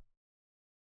 Wait, what?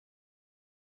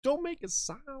 Don't make a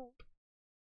sound.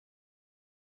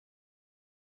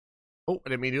 Oh, I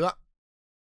didn't mean to do that.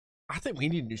 I think we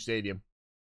need a new stadium.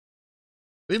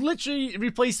 They've literally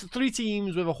replaced 3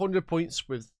 teams with 100 points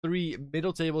with 3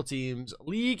 middle table teams.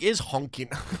 League is honking.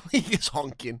 League is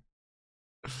honking.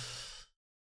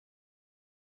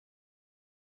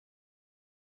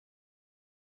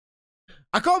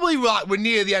 I can't believe we're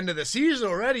near the end of the season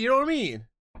already, you know what I mean?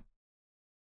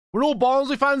 We're all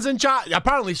Barnsley fans in chat? Yeah,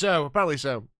 apparently so, apparently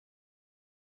so.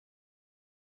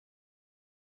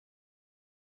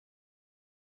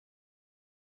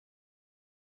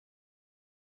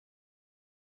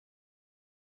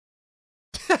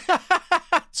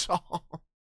 Tom.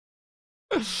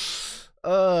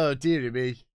 Oh, dearie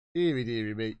me. Dearie,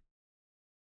 dearie me.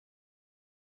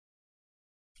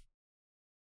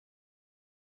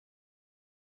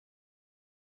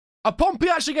 Are Pompey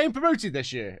actually getting promoted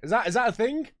this year? Is that a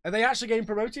thing? Are they actually getting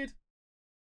promoted?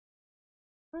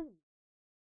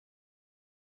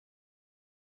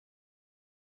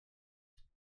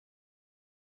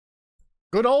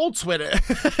 Good old Twitter.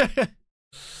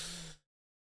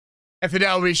 If they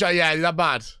don't reach out, yeah, that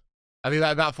bad. I think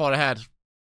that far ahead.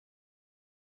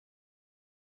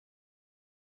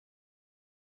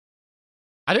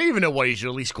 I don't even know what his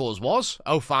release clause was.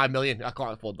 Oh, 5 million. I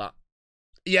can't afford that.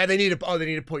 Yeah, they need a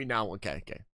point now. Okay,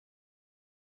 okay.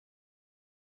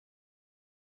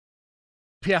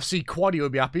 PFC Quaddy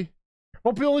would be happy.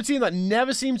 Won't be the only team that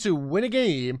never seems to win a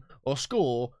game or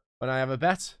score when I have a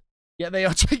bet. Yeah, they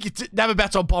are taking never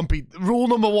bet on Pompey. Rule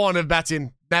number 1 of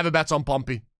betting: never bet on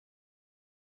Pompey.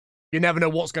 You never know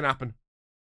what's going to happen.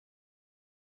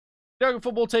 Dragon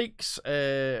Football takes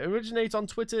originate on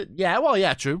Twitter. Yeah, well,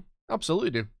 yeah, true.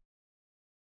 Absolutely do.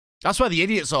 That's where the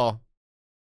idiots are.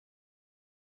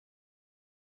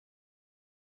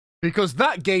 Because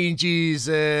that gauges,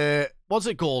 what's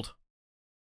it called?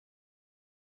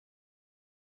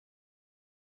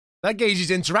 That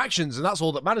gauges interactions, and that's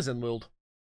all that matters in the world.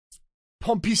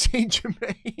 Pompey Saint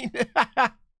Germain.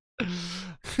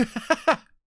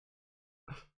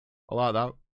 I like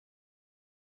that.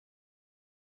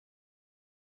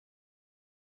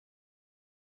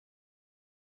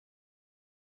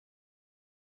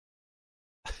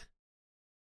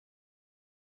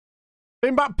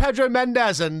 Bring back Pedro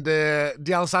Mendes and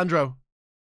D'Alessandro.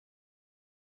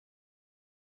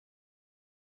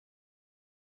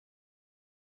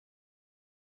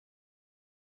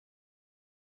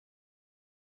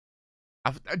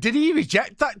 Did he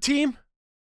reject that team?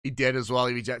 He did as well.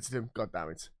 He rejected him. God damn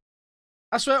it.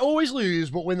 I swear, always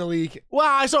lose but win the league.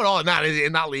 Well, it's not all in that, is it?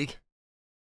 In that league.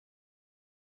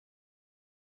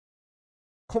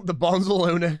 The Bonzel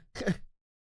owner.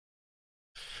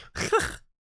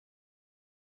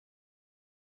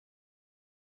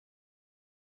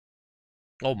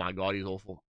 Oh my god, he's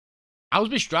awful.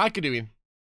 How's my striker doing?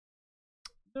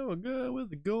 No, a girl with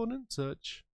the golden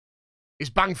touch. He's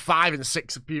banged 5 in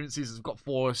 6 appearances. He's got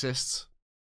 4 assists.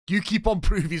 You keep on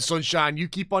proving, sunshine. You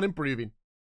keep on improving.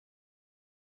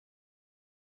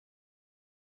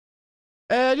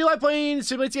 Do you like playing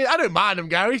simulated? I don't mind them,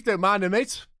 Gary. Don't mind them,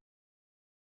 mate.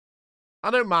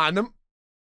 I don't mind them.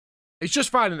 It's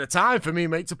just finding the time for me,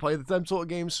 mate, to play them sort of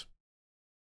games.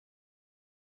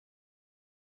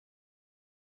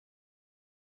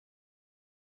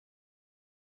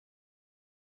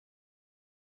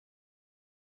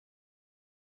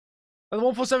 And the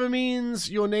 147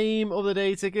 means your name of the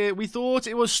day ticket. We thought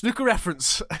it was snooker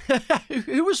reference.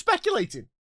 Who was speculating?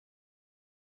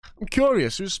 I'm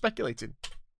curious. Who's speculating?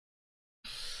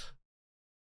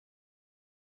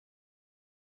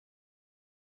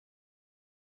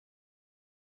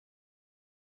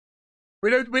 We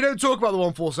don't talk about the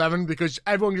 147 because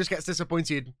everyone just gets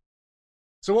disappointed.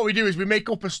 So what we do is we make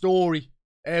up a story.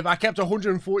 I kept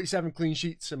 147 clean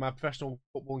sheets in my professional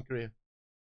footballing career.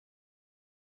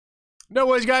 No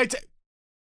worries, guys.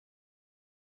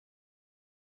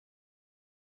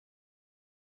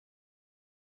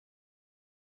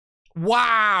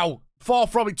 Wow. Far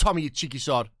from it, Tommy, you cheeky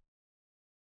sod.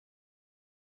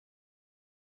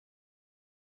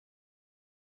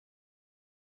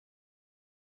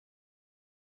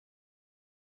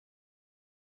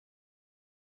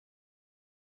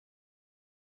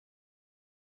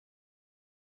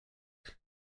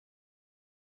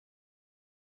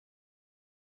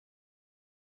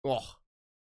 Oh.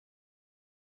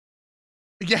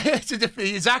 Yeah,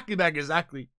 exactly, Meg,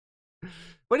 exactly.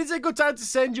 But it's a good time to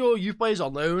send your youth players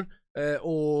on loan,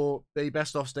 or they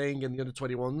best off staying in the under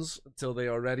 21s until they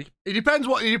are ready. It depends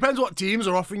what teams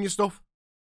are offering you stuff.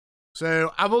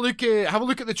 So have a look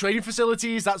at the training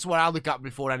facilities. That's what I look at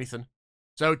before anything.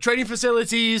 So training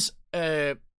facilities,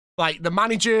 like the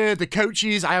manager, the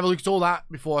coaches, I have a look at all that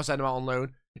before I send them out on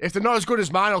loan. If they're not as good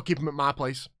as mine, I'll keep them at my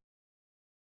place.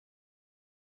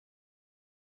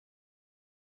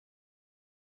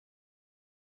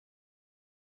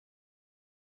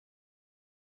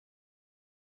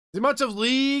 The amount of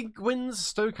league wins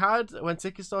Stoke had when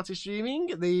tickets started streaming,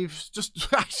 they've just...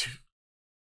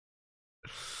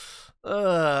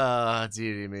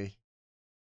 dearie me.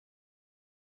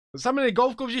 How many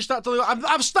golf clubs you snapped on the...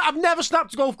 I've never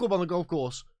snapped a golf club on the golf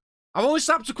course. I've only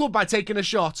snapped a club by taking a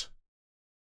shot.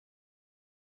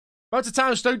 About the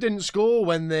time Stoke didn't score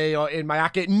when they are in my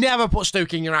acca. Never put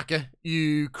Stoke in your acca,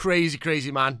 you crazy,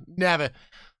 crazy man. Never.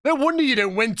 No wonder you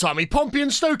don't win, Tommy. Pompey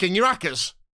and Stoke in your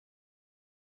accas.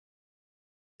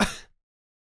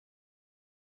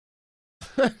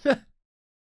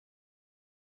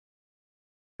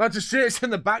 About to see it's in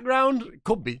the background?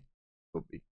 Could be. Could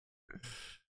be.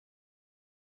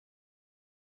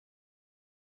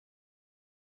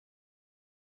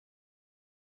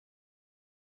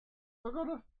 I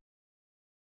gotta...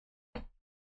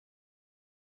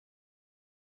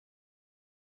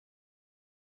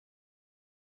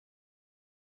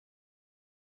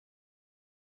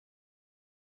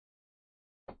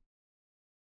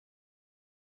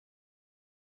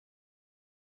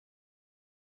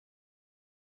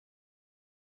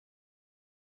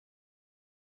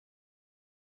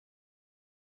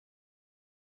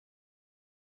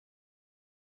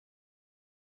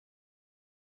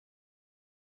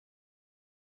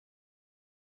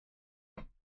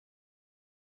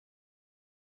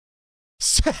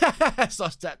 It's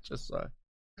not Tetris, sorry.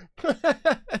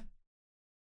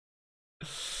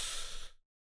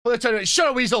 Shut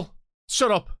up, Weasel.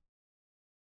 Shut up.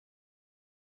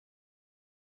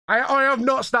 I have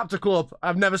not snapped a club.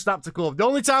 I've never snapped a club. The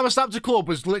only time I snapped a club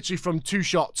was literally from 2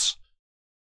 shots.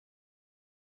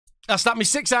 I snapped me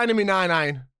 6-iron and me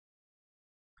 9-iron.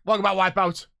 Welcome back,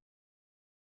 Wipeout.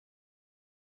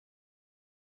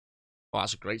 Oh,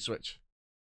 that's a great switch.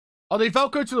 Are they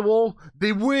Velcro to the wall?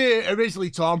 They were originally,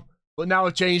 Tom, but now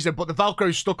I've changed them. But the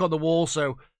Velcro's stuck on the wall,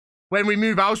 so when we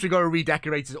move house, we got to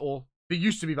redecorate it all. They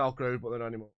used to be Velcro, but they're not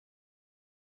anymore.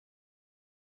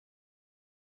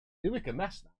 They look a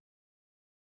mess now.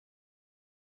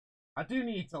 I do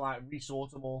need to, like,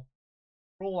 resort them all.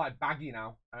 They're all, like, baggy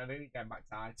now, and I need to get them back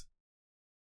tight.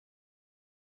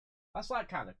 That's, like,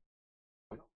 kind of...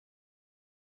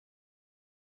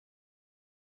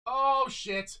 Oh,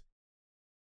 shit.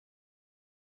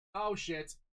 Oh,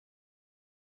 shit.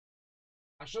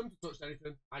 I shouldn't have touched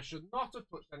anything. I should not have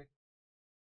touched anything.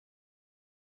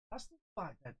 That's not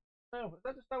like that. No, is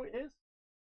that just how it is?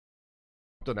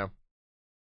 Don't know.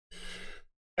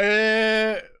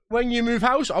 When you move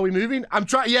house, are we moving? I'm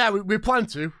trying. Yeah, we plan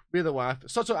to. We're the wife.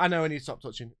 So I know I need to stop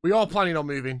touching. We are planning on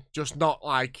moving, just not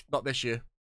this year.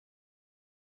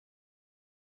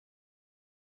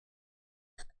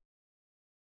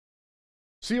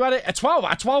 So you had it a 12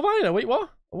 iron. Wait, what?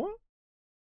 What?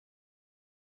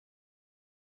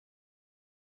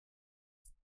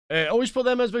 Always put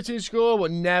them as between score,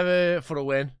 but never for a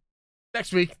win.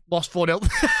 Next week, lost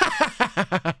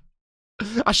 4-0.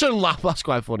 I shouldn't laugh. That's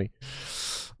quite funny.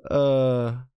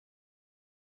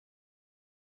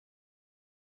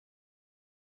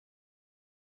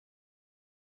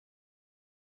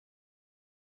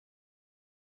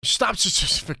 Stop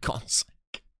just for God's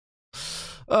sake.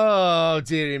 Oh,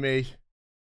 dearie me.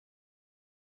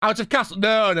 Out of castle?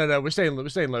 No. We're staying local. We're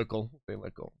staying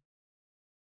local.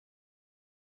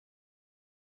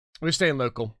 We're staying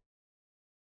local.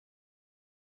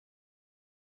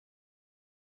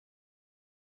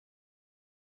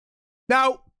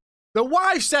 Now, the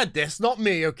wife said this, not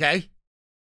me, okay?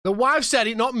 The wife said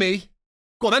it, not me.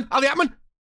 Go on then, Ali Atman.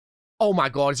 Oh my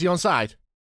God, is he on side?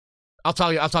 I'll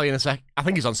tell you in a sec. I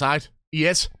think he's on side. He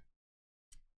is.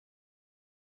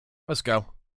 Let's go.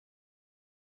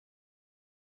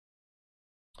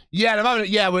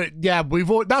 Yeah,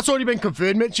 we've that's already been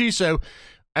confirmed, Mitchie. So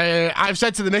I've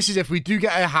said to the missus, if we do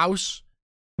get a house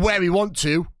where we want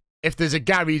to, if there's a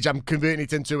garage, I'm converting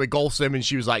it into a golf sim, and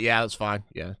she was like, yeah, that's fine.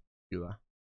 Yeah, do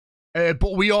that.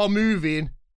 But we are moving.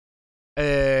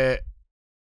 We're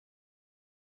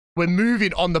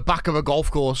moving on the back of a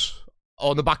golf course.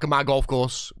 On the back of my golf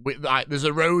course. There's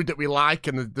a road that we like,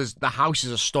 and the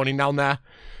houses are stunning down there.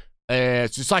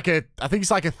 It's like I think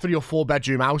it's like a 3 or 4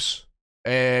 bedroom house.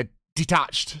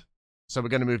 Detached. So we're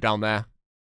going to move down there.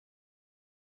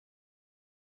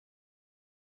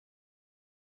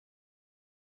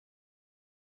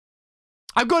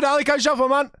 I'm good, Ali. Can you shuffle,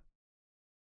 man?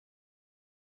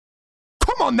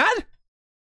 Come on, then.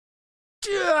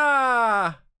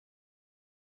 Yeah.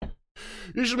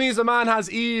 Usually means the man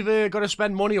has either got to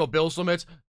spend money or bill summit.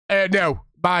 No,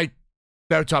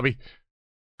 Tommy.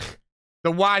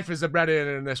 The wife is the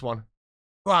breadwinner in this one.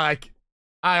 Like,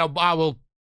 I will,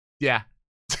 yeah.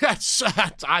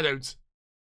 I don't.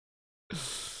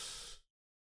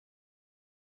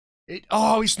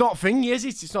 Oh, it's not thingy, is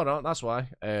it? It's not. That's why.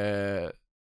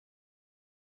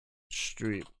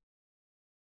 Street.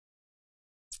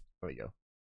 There we go.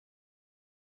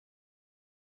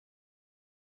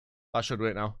 That should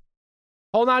work now.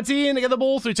 Hole 19 to get the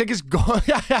ball through. Take his goal.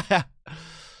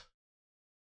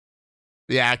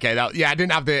 Yeah, okay. I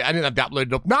didn't have the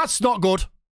uploaded up. That's not good.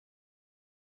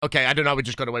 Okay, I don't know. We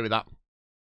just got away with that.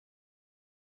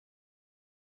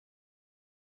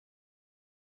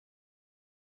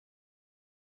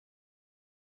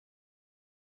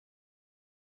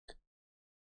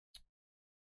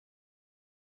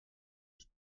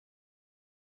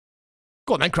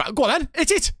 Go on then, crap. Go on then.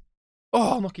 Hit it.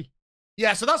 Oh, unlucky.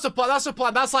 Yeah, so that's the plan. That's the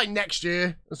plan. That's like next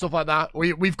year and stuff like that.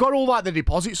 We've got all like the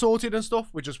deposit sorted and stuff.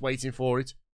 We're just waiting for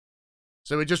it.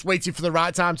 So we're just waiting for the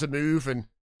right time to move and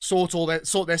sort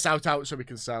this out so we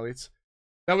can sell it.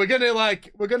 Now we're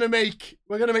gonna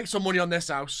make some money on this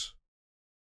house.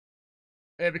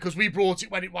 Because we brought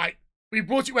it when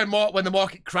when the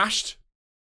market crashed.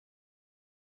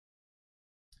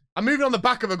 I'm moving on the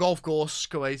back of a golf course,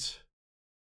 Kuwait.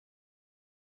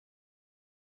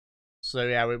 So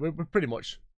yeah, we're pretty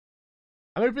much.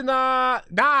 I'm hoping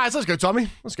that. Nice, let's go,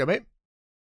 Tommy. Let's go, mate.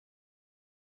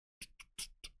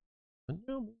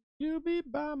 You'll be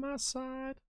by my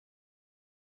side.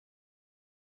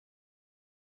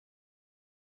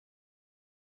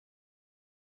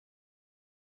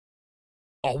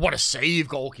 Oh, what a save,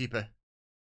 goalkeeper.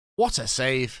 What a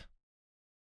save.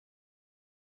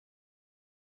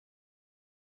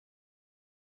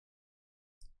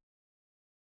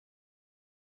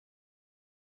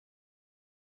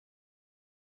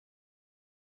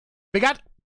 Big Ad.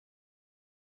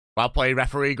 Well played,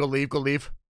 referee. Good leave, good leave.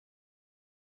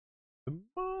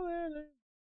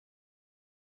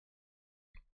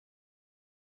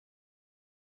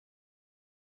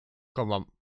 Come on.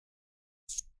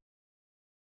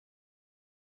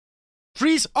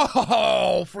 Freeze.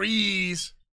 Oh,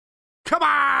 freeze. Come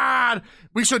on.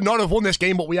 We should not have won this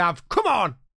game, but we have. Come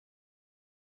on.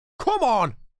 Come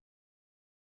on.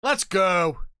 Let's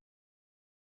go.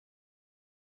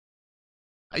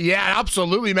 Yeah,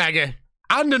 absolutely, Mega.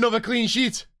 And another clean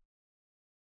sheet.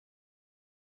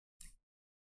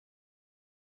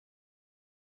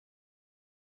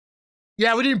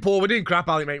 Yeah, we're doing poor. We're doing crap,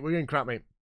 Ali, mate. We're doing crap, mate.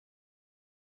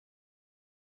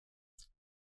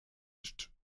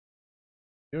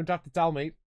 You don't have to tell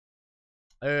me.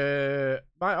 My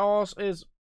arse is...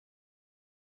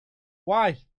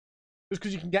 Why? Just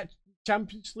because you can get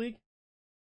Champions League?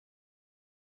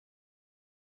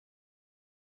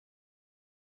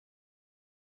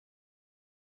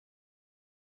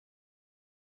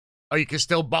 Oh, you can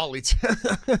still bottle it.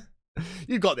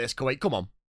 You've got this, Kuwait. Come on.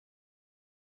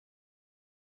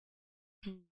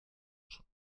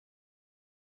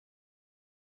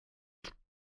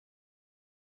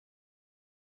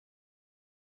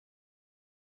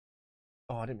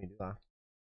 Oh, I didn't mean to do that.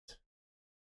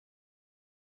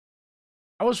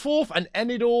 I was 4th and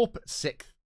ended up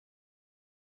 6th.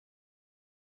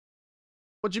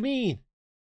 What do you mean?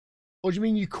 What do you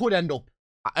mean you could end up?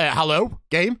 Hello?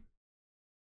 Game?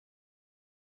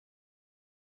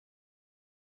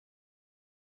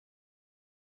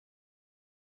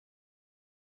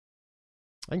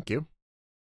 Thank you.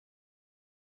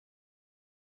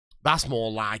 That's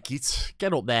more like it.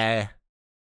 Get up there.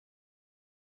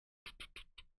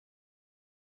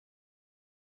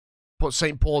 Put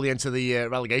St. Pauli into the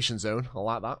relegation zone. I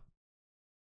like that.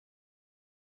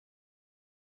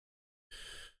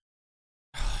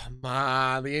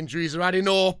 Man, the injuries are adding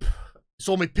up.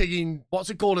 Saw me pigging, what's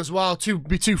it called as well? Two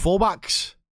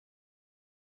fullbacks.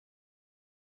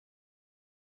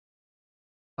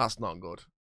 That's not good.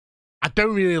 I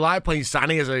don't really like playing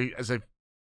Sani as a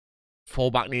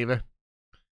fullback neither.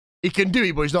 He can do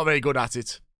it, but he's not very good at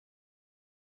it.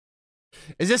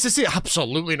 Is this a sit?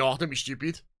 Absolutely not. Don't be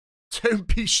stupid. Don't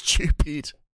be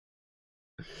stupid.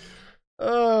 You're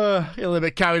a little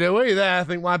bit carried away there, I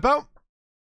think, Wipeout.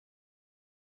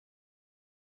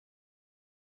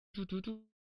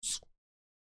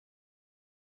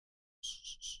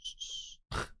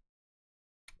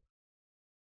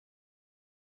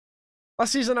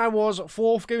 Last season I was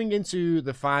 4th going into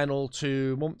the final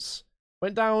 2 months.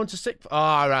 Went down to 6th.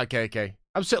 Oh, right, okay.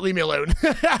 I'm still leave me alone.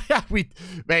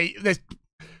 Mate,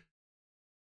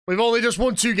 we've only just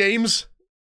won 2 games.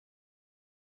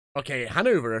 Okay,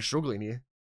 Hanover are struggling here.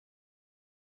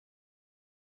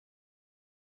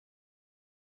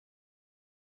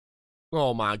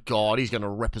 Oh my god, he's gonna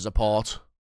rip us apart.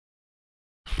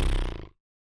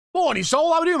 Morning,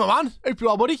 Soul. How are you doing, my man? Hope you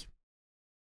are, buddy.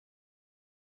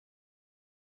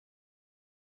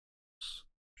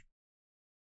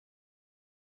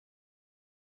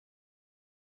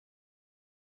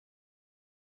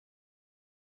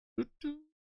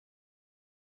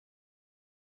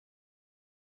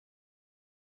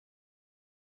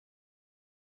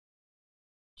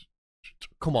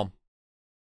 Come on.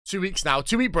 2 weeks now.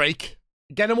 2-week break.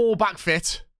 Get them all back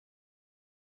fit.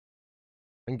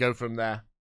 And go from there.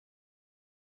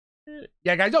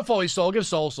 Yeah, guys, don't follow his Soul. Give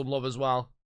Soul some love as well.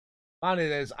 Man,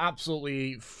 it is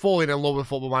absolutely falling in love with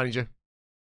Football Manager.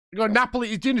 You got Napoli.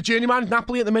 He's doing the journeyman,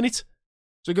 Napoli at the minute.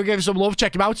 So go give him some love.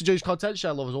 Check him out. Enjoy his content.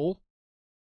 Share love us all.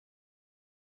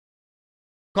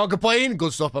 Can't complain.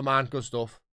 Good stuff, my man. Good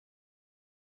stuff.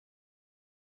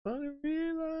 I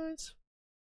realize.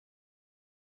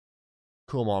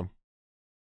 Come on.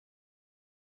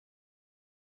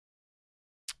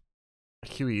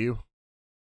 Who are you?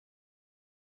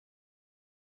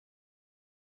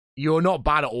 You're not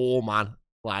bad at all, man.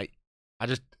 Like, I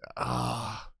just...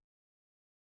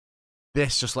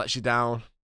 this just lets you down.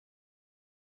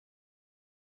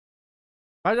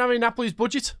 I don't have any Napoli's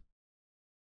budget.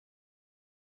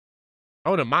 I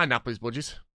wouldn't mind Napoli's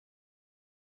budget.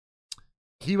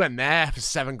 He went there for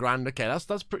 £7 grand. Okay,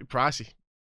 that's pretty pricey.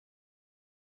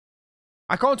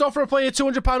 I can't offer a player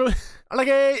 £200. Like,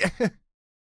 okay.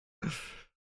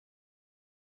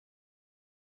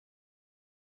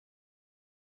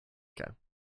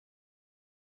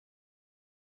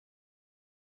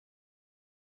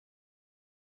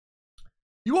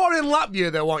 You are in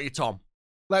Latvia, though, aren't you, Tom?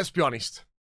 Let's be honest.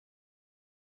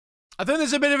 I think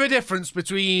there's a bit of a difference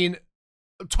between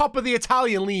top of the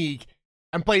Italian league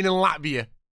and playing in Latvia.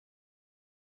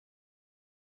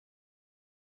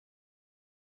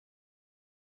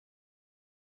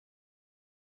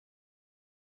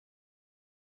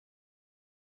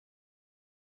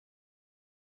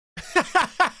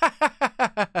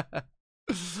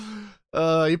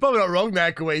 You're probably not wrong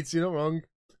there, Kuwait. You're not wrong.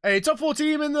 Hey, top 4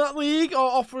 team in that league are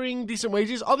offering decent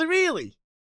wages. Are they really?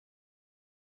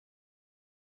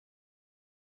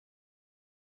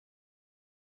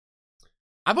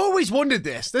 I've always wondered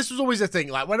this. This was always a thing.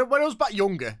 Like when I was back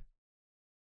younger,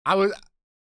 I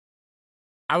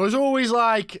was always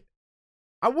like,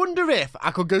 I wonder if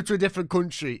I could go to a different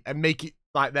country and make it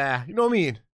like there. You know what I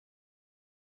mean?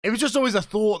 It was just always a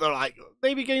thought that like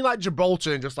maybe getting like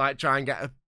Gibraltar and just like try and get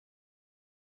a.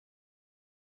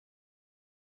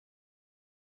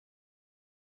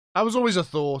 That was always a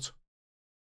thought.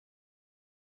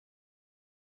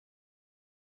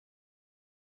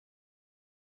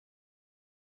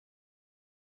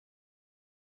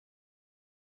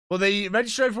 Well, they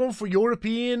register everyone for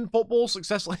European football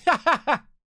successfully.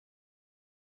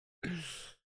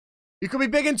 You could be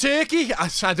big in Turkey. I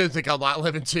don't think I'd like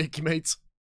live in Turkey, mate.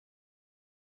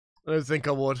 I don't think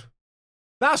I would.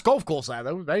 Nice golf course there,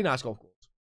 though. Very nice golf course.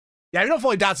 Yeah, if you're not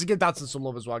following Dadson, give Dadson some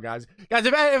love as well, guys. Guys,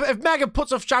 if Megan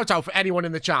puts a shout out for anyone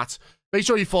in the chat, make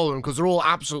sure you follow them because they're all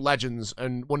absolute legends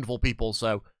and wonderful people.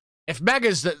 So if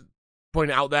Mega's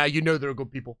pointing out there, you know they're good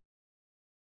people.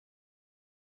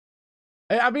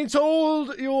 Hey, I've been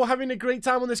told you're having a great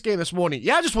time on this game this morning.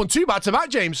 Yeah, I just won 2 back-to-back,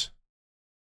 James.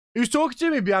 Who's talking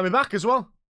to me behind my back as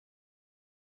well?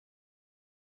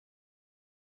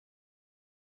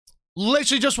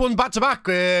 Literally just won back-to-back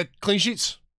clean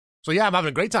sheets. So yeah, I'm having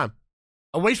a great time.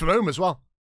 Away from home as well.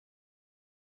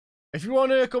 If you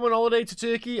want to come on holiday to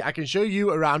Turkey, I can show you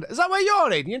around. Is that where you're,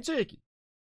 Aiden? In Turkey?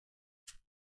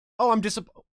 Oh, I'm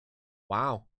disappointed.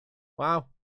 Wow. Wow.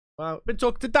 Wow. Been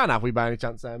talking to Dan, have we, by any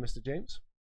chance there, Mr. James?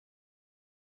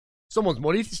 Someone's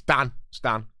money. It's Dan. It's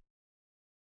Dan.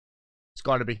 It's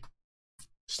got to be.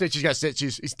 Stitches get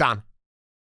stitches. It's Dan.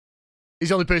 He's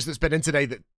the only person that's been in today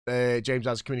that James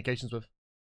has communications with.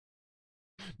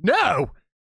 No!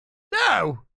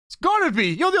 No! It's got to be.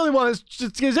 You're the only one that's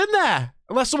just in there.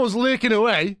 Unless someone's lurking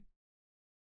away.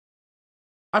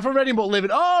 I'm from Reading but living.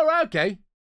 Oh, right, okay.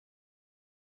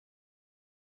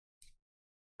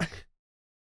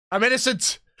 I'm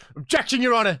innocent. Objection,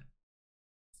 Your Honour.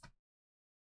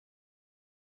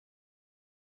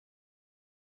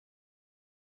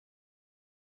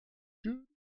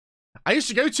 I used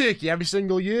to go to Turkey every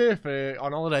single year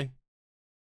on holiday.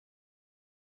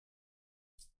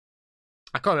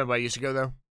 I can't remember where I used to go,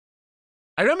 though.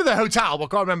 I remember the hotel, but I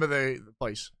can't remember the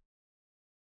place.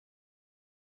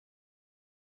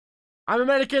 I'm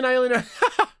American, I only know...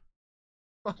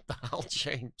 What the hell,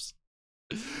 James?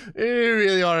 You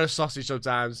really are a sausage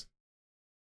sometimes.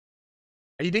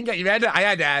 And you didn't get your head... I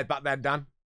had hair back then, Dan.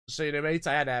 Just so you know, mate,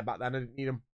 I had hair back then. I didn't need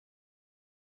them.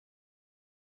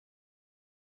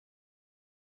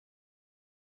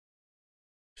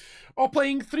 Or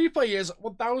playing 3 players,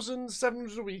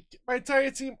 1,700 a week. My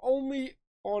entire team only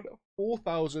on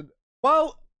 4,000.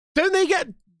 Well, don't they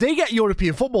get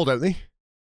European football, don't they?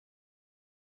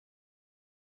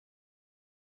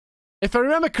 If I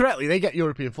remember correctly, they get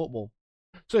European football.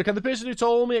 So can the person who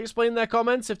told me explain their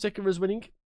comments if Ticker is winning?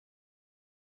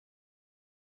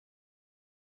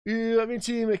 I mean,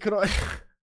 team, it cannot.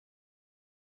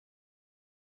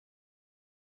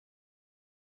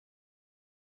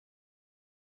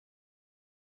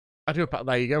 I do.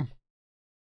 There you go.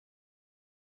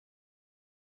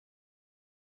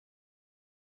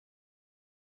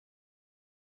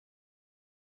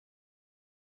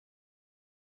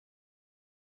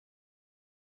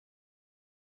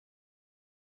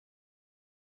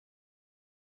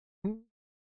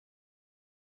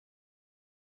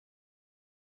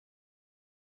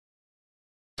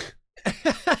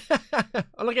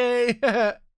 Okay.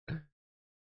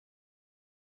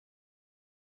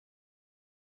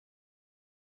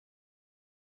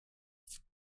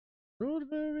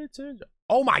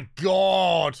 Oh my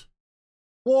god!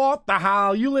 What the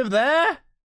hell? You live there?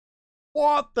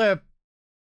 What the?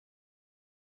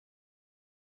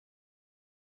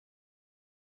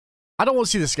 I don't want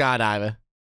to see the skydiver.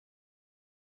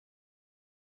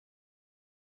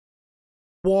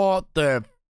 What the?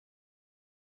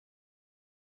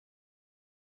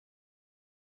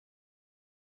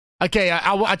 Okay,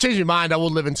 I changed my mind. I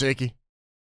would live in Turkey.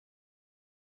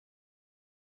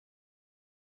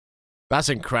 That's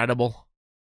incredible.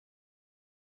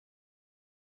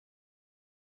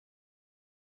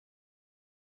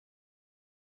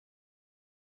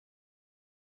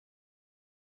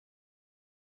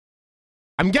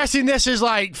 I'm guessing this is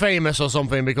like famous or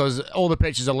something because all the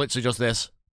pictures are literally just this.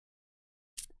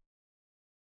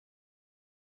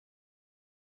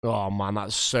 Oh man,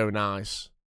 that's so nice.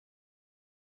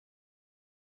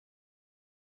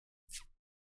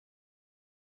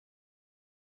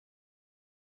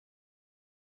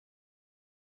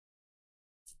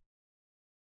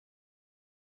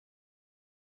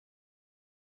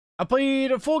 I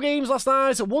played 4 games last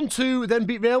night, 1-2, then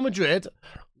beat Real Madrid,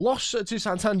 lost to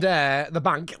Santander, the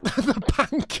bank, the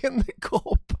bank in the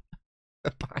cup,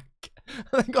 the bank, and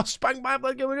then got spanked by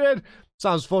Atletico Madrid.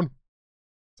 Sounds fun.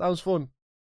 Sounds fun.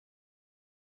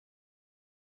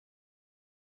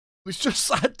 It's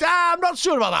just like, damn, I'm not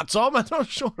sure about that, Tom. I'm not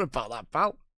sure about that,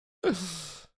 pal.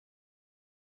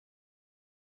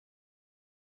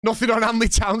 Nothing on Hanley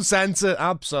Town Centre.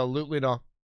 Absolutely not.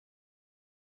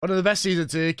 One of the best seas in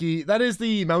Turkey. That is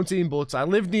the mountain, but I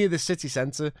live near the city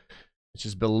centre, which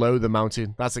is below the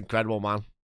mountain. That's incredible, man.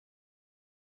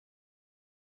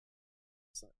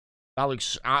 That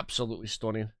looks absolutely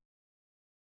stunning.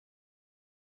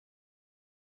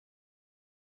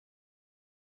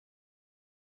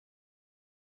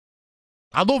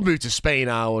 I'd love to move to Spain,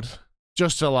 I would.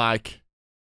 Just to like,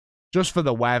 just for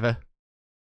the weather.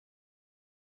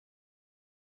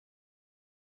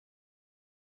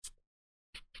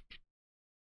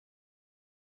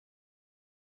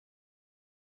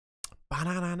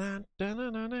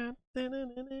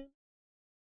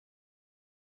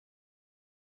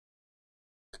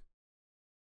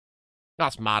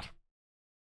 That's mad.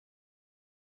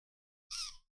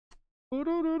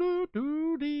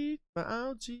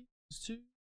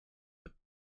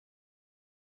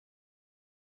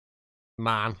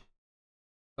 Man.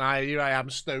 Here I am,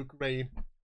 Stoke rain.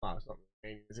 Oh, it's not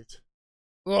raining, is it?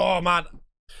 Oh, man.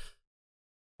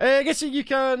 I guess you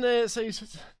can say...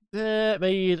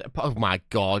 made... Oh, my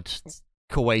God.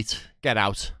 Kuwait. Get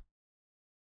out.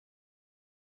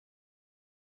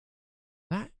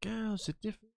 That girl's a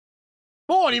different...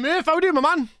 Morning, Murph. How are you doing,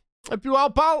 my man? Hope you're well,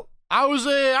 pal.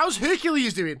 How's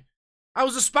Hercules doing?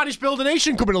 How's the Spanish Builder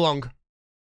Nation coming along?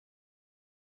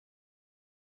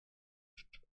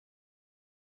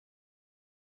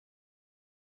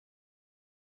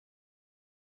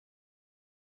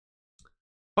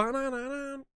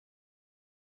 Banana.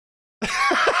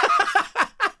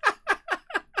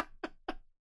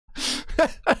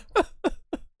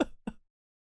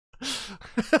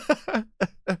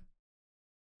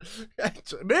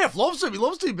 Murph loves him. He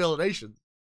loves to build nations.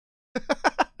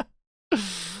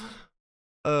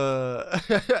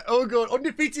 Oh god,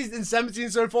 undefeated in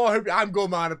 17 so far. I'm good,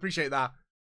 man. I appreciate that.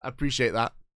 I appreciate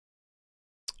that.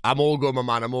 I'm all good, my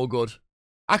man. I'm all good.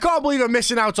 I can't believe I'm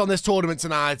missing out on this tournament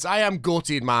tonight. I am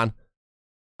gutted, man.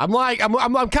 I'm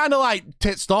kind of like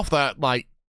titsed off that, like.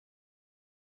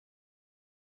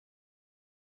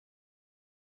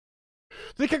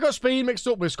 I think I got Spain mixed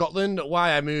up with Scotland.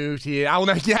 Why I moved here? I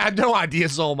have no idea,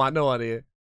 Soul, man. No idea.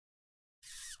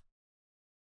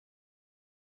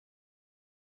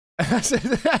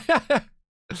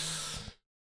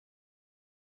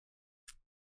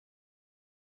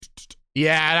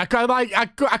 Yeah, I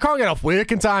can't get off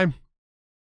work in time.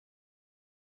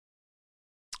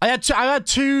 I had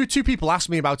two people ask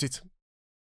me about it,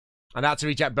 and I had to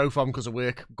reject both of them because of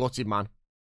work. Gutted, man.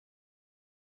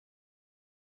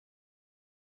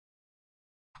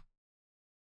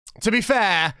 To be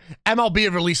fair, MLB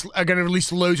are going to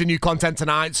release loads of new content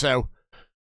tonight, so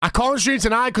I can't stream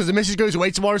tonight because the missus goes away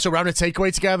tomorrow, so we're having a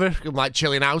takeaway together. I'm like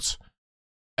chilling out.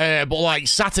 But like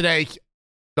Saturday,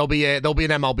 there'll be an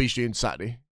MLB stream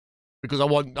Saturday because I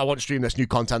want to stream this new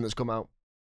content that's come out.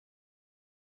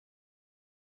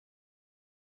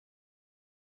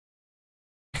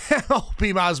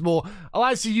 MLB matters more. I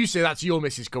like to see you say that to your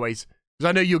missus, Kuwait, because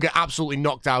I know you'll get absolutely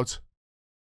knocked out.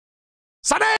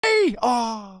 Sunny!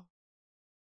 Oh.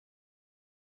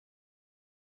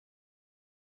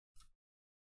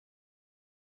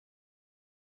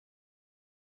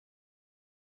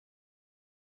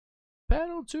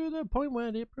 Pedal to the point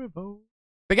where it provokes.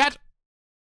 Big Ed!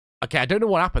 Okay, I don't know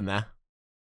what happened there.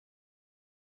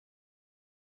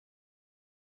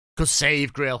 Good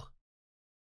save, Grill.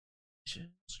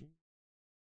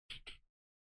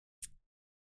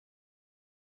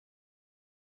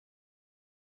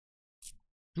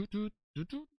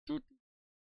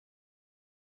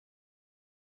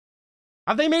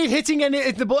 Have they made hitting any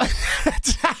the ball?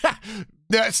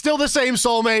 Yeah, it's still the same,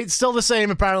 soulmate. It's still the same,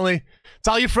 apparently.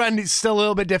 Tell your friend it's still a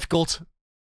little bit difficult.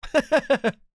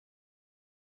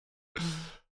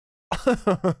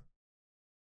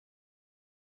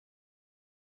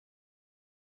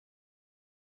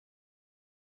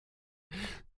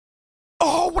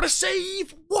 Oh, what a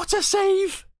save! What a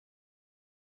save!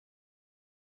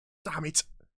 Damn it.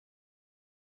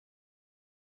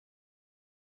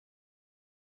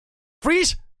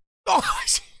 Freeze! Oh,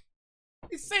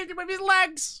 he saved him with his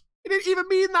legs! He didn't even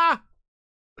mean that!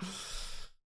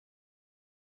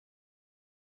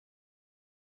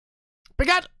 Big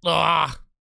Ed! Ah.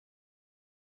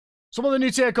 Some of the new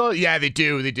tier code? Yeah, they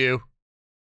do, they do.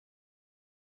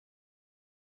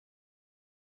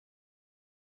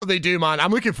 They do, man.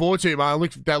 I'm looking forward to it, man. I'm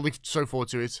looking so forward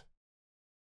to it.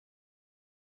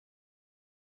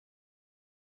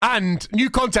 And new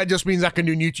content just means I can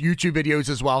do new YouTube videos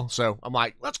as well. So I'm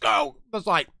like, let's go. That's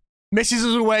like, missus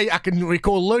is away. I can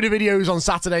record a load of videos on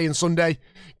Saturday and Sunday.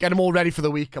 Get them all ready for the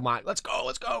week. I'm like, let's go,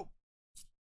 let's go.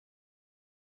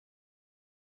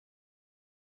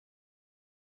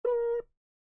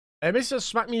 Missus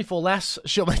smack me for less.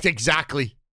 She'll make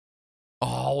exactly.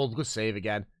 Oh, good save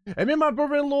again. And me and my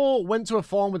brother-in-law went to a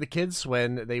farm with the kids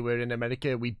when they were in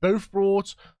America. We both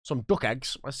brought some duck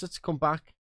eggs. My sister come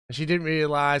back. And she didn't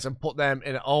realise and put them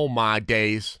in. Oh my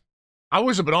days. I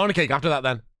was a banana cake after that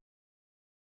then.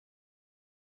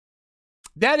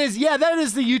 That is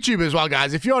the YouTube as well,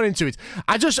 guys. If you're into it.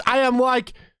 I am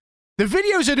like, the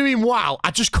videos are doing well.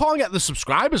 I just can't get the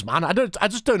subscribers, man. I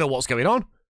just don't know what's going on.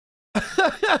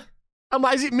 I'm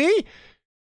like, is it me?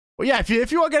 Well, yeah, if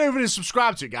you want to get over and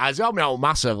subscribe to it, guys, help me out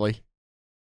massively.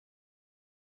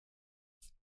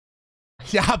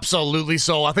 Yeah, absolutely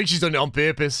so. I think she's done it on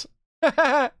purpose.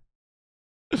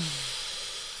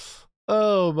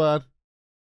 Oh, man.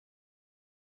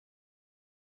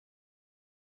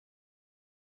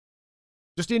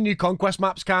 Just in new conquest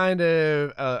maps, kind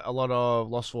of a lot of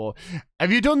Lost 4.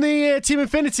 Have you done the Team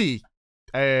Infinity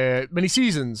mini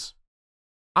seasons?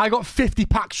 I got 50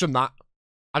 packs from that.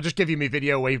 I'll just give you my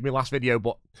video away from my last video,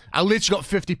 but I literally got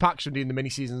 50 packs from doing the mini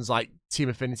seasons, like Team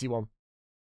Infinity one.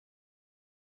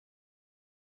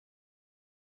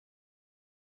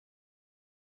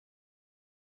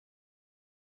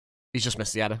 He's just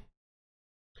missed the header.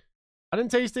 I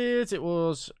didn't taste it. It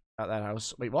was at that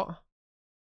house. Wait, what?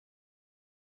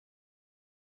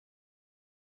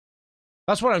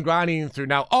 That's what I'm grinding through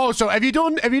now. Oh, so have you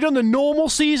done the normal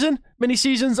season, mini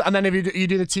seasons, and then you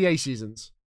do the TA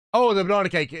seasons? Oh, the banana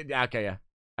cake. Yeah, okay, yeah.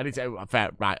 I need to.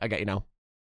 Fair, right? I get you now.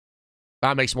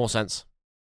 That makes more sense.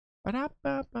 Don't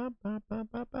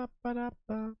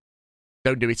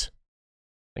do it.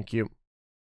 Thank you.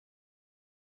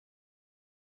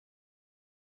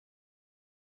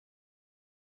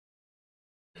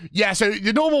 Yeah, so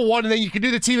the normal one, and then you can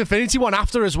do the Team Infinity one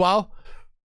after as well.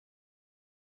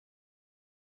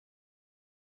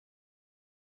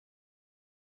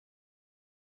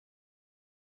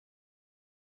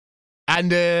 And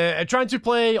trying to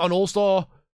play on All-Star,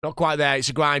 not quite there. It's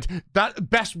a grind. That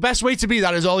best way to be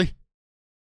that is Ollie.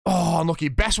 Oh, unlucky.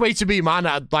 Best way to be, man.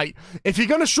 Like, if you're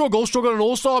gonna struggle on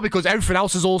All-Star because everything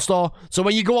else is All-Star. So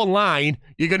when you go online,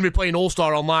 you're gonna be playing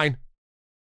All-Star online.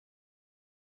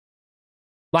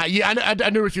 Like, yeah, I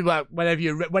know if you like whenever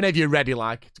you're ready,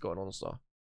 like to go on All-Star.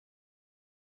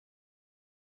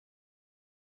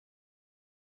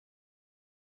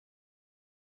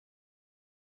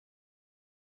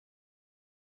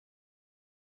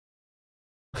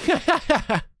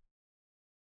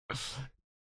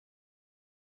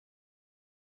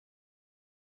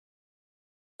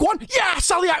 Go on, yeah,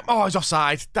 Sally. Oh, he's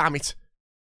offside. Damn it.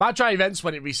 Might try events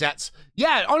when it resets.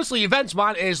 Yeah, honestly, events,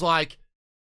 man, is like,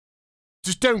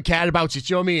 just don't care about it,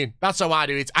 you know what I mean? That's how I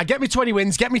do it. I get me 20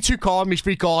 wins, get me 2 cards, me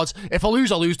 3 cards. If I lose,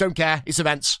 don't care. It's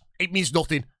events. It means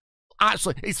nothing.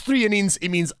 Actually, it's 3 innings. It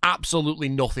means absolutely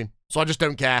nothing. So I just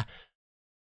don't care.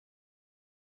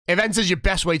 Events is your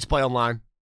best way to play online.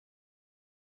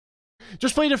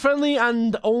 Just played a friendly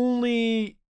and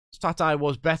only stat I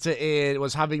was better in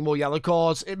was having more yellow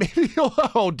cards. It made me,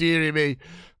 oh dearie me.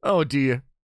 Oh dear.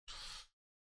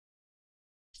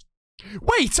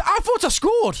 Wait, I thought I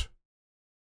scored.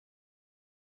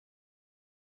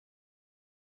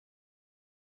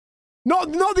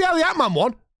 Not the Ali Atman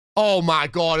one. Oh my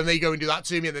god, and they go and do that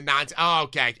to me in the 90s. Oh,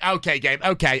 okay. Okay, game.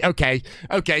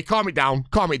 Okay. Calm it down.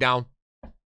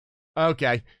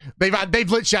 Okay. They've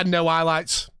literally had no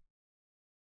highlights.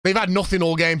 They've had nothing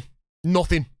all game.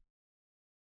 Nothing.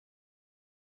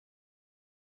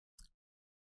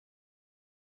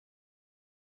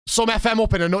 Some FM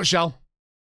up in a nutshell.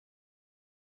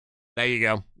 There you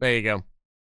go.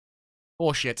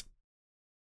 Oh shit.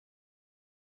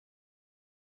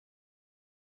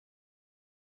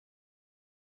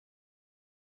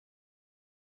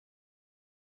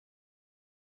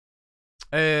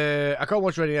 I can't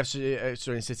watch Reading FC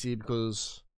Reading City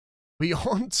because we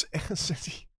aren't a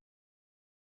city.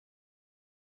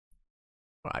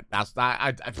 Right, that's that.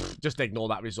 I just ignore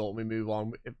that result and we move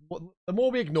on. The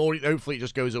more we ignore it, hopefully it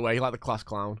just goes away like the class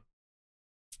clown.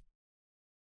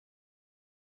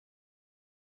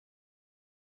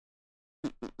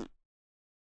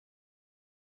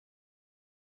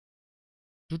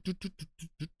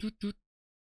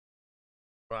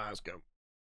 Right, let's go.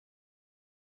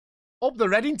 Up the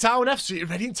Reading Town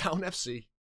FC.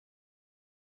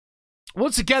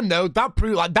 Once again, though, that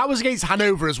proved like that was against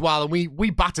Hanover as well, and we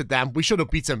battered them. We should have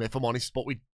beat them, if I'm honest, but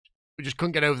we just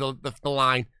couldn't get over the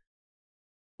line.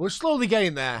 We're slowly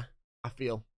getting there, I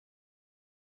feel.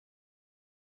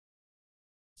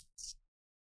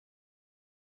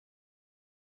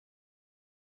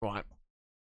 Right.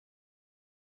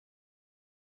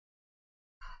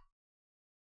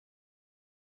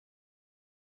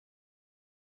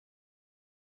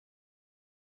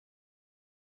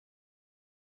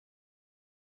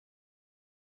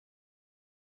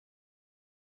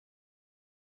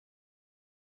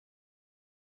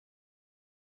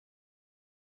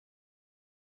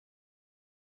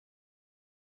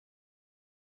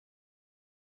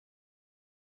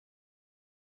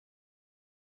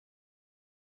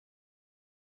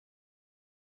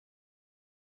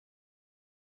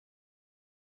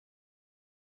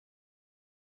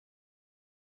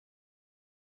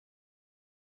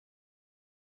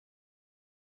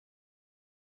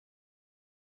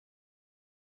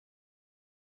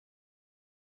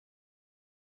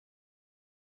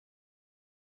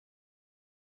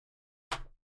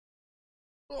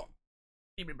 Oh,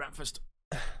 eat me breakfast.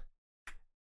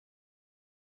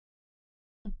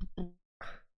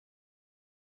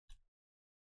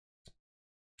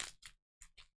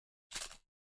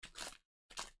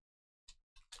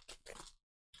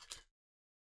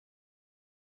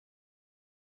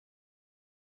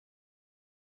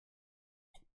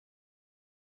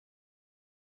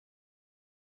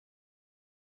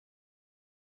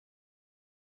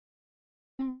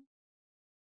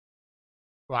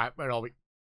 Right, where are we?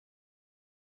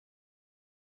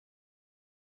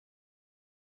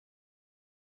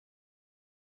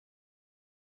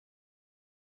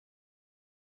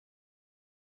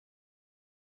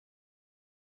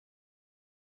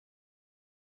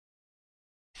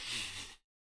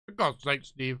 For God's sake,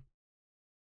 Steve.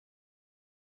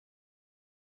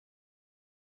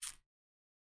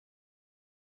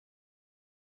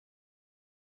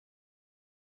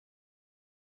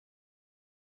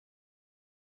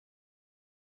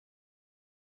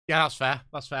 Yeah, that's fair.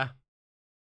 That's fair.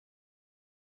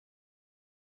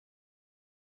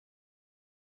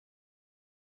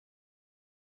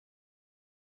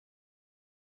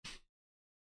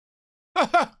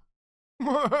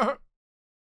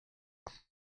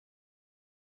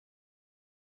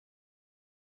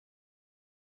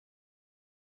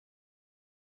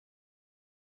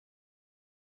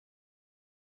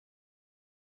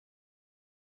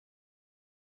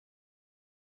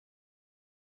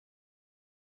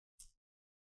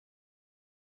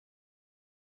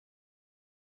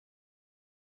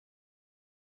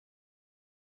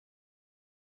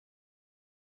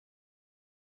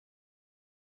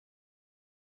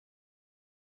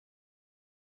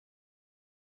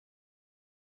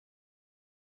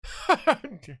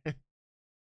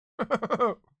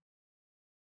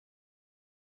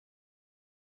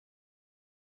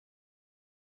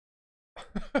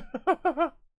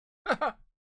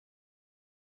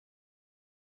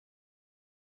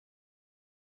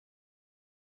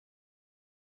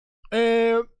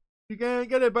 You can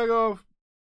get a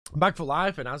bag for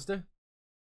life in Asda.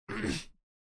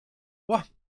 What?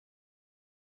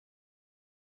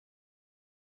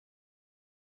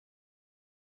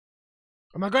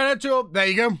 Am I going to up? There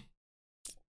you go.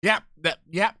 Yep,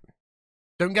 yep.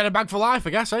 Don't get a bag for life, I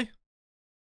guess, eh?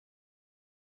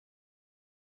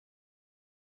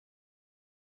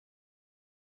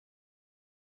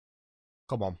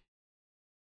 Come on.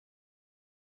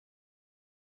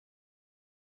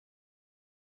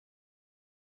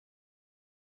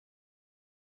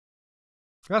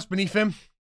 That's beneath him.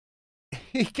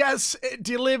 He gets it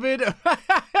delivered.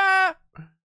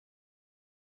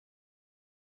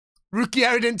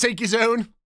 Rukiero didn't take his own.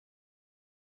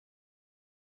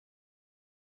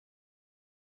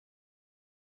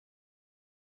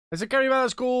 There's a carry bag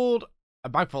that's called a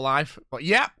bag for life. But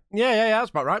yeah, that's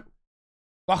about right.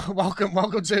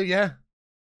 Welcome to, yeah.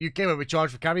 UK where we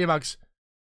charge for carrier bags.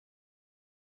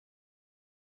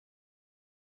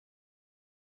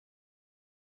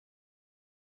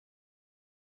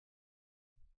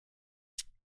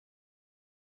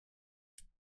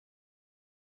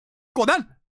 Go on then.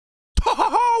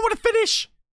 Oh, what a finish.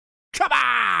 Come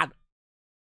on.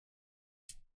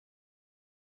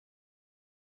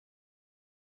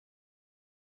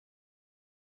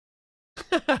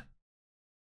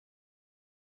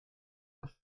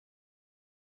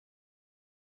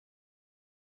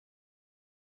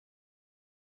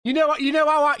 You know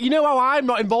how I'm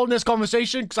not involved in this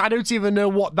conversation because I don't even know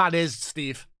what that is,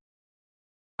 Steve.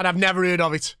 And I've never heard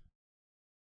of it.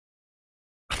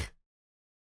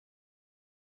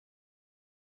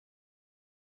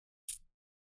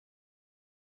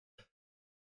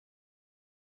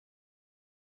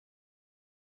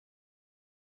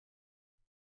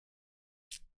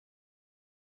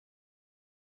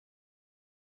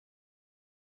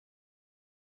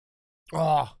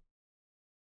 Oh.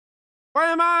 Why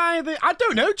am I I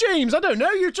don't know, James. I don't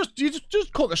know. You just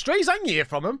caught the strays, ain't you,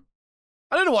 from him?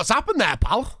 I don't know what's happened there,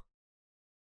 pal.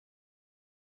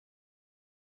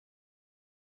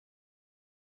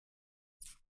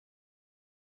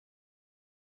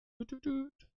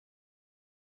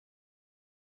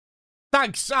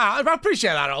 Thanks. I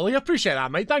appreciate that, Ollie. I appreciate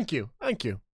that, mate. Thank you. Thank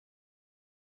you.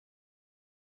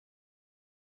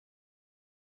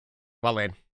 Well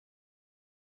then.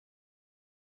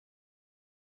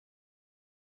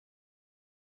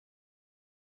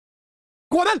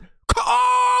 Go on then.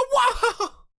 Oh, wow.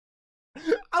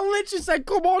 I literally said,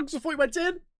 come on, before he went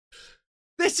in.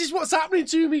 This is what's happening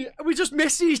to me. We just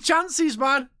miss these chances,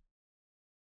 man.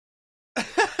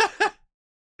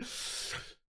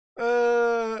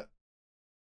 Not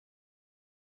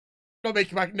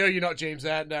making back. No, you're not, James.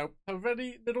 There, no. A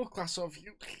very middle class of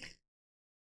you.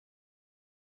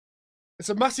 It's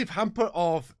a massive hamper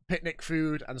of picnic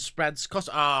food and spreads. Cost.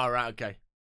 Ah, right, okay.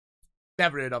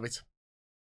 Never heard of it.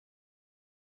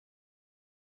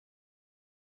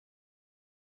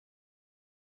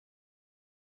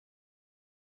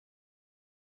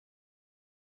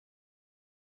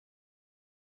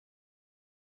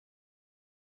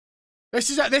 This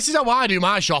is how I do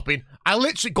my shopping. I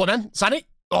literally go on then, Sandy.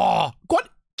 Oh, go on.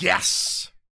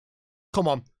 Yes. Come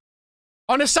on.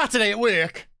 On a Saturday at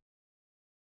work,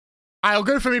 I'll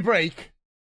go for my break,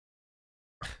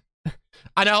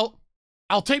 and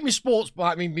I'll take my sports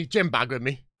bag, my gym bag with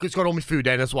me, because it's got all my food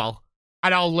in as well,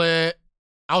 and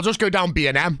I'll just go down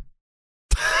B&M.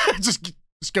 just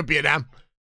go B&M.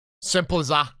 Simple as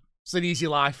that. It's an easy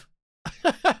life.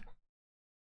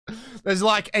 There's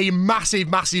like a massive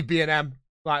B&M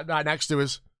like right next to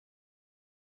us.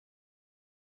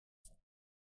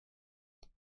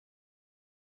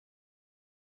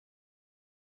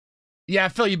 Yeah,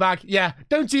 fill your bag. Yeah,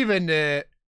 don't even... is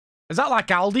that like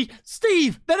Aldi?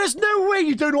 Steve, there is no way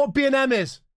you don't know what B&M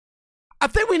is. I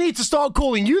think we need to start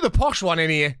calling you the posh one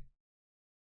in here.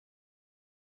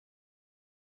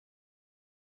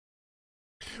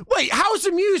 Wait, how's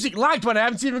the music lagged when I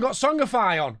haven't even got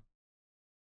Songify on?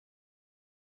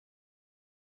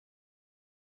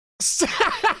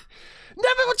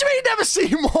 Never, what do you mean never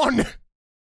seen one?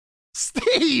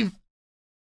 Steve!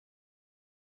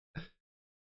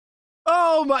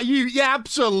 Oh my, yeah,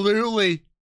 absolutely.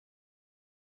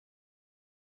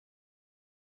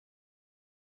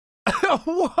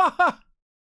 What?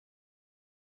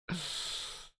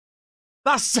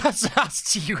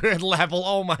 That's T-word level,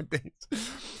 oh my days.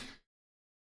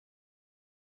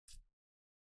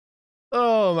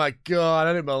 Oh my god,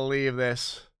 I don't believe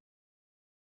this.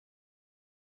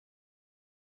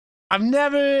 I've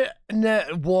never,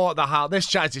 what the hell? This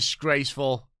chat is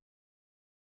disgraceful.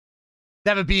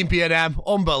 Never been B&M.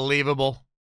 Unbelievable.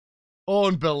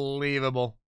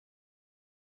 Unbelievable.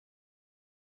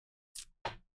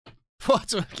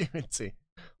 What am I giving to?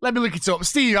 Let me look it up.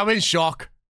 Steve, I'm in shock.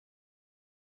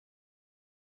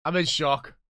 I'm in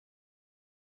shock.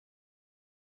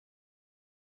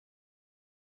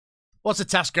 What's a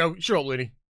Tesco? Shut up,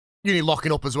 Looney. You need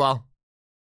locking up as well.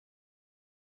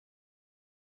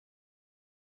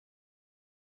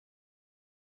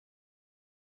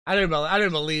 I don't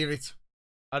believe it.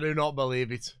 I do not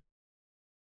believe it.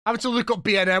 I'm having to look up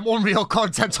B&M Unreal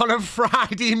content on a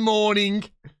Friday morning.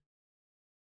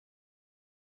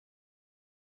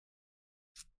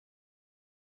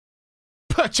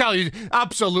 Charlie,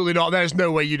 absolutely not. There's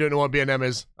no way you don't know what B&M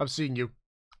is. I've seen you.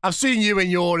 I've seen you in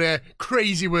your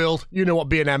crazy world. You know what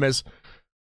B&M is.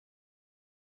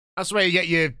 That's where you get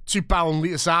your £2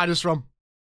 litre ciders from.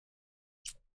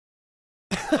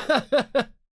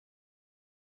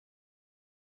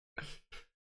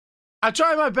 I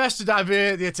try my best to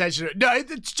divert the attention. No,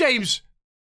 it's James.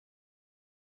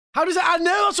 How does it? I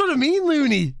know that's what I mean,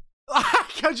 Looney.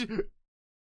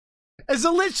 Is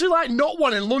there literally like not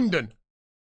one in London?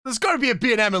 There's got to be a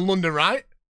B&M in London, right?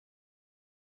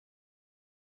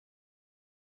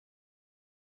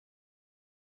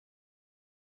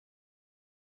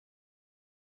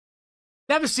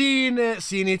 Never seen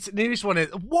it. Nearest one is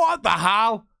what the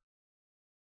hell?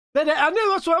 I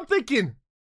know that's what I'm thinking.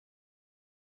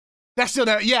 That's still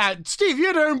there. Yeah, Steve, you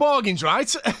had your own bargains,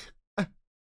 right?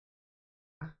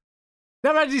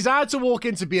 Never had a desire to walk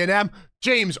into B&M.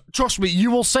 James, trust me,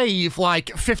 you will save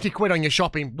like 50 quid on your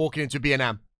shopping walking into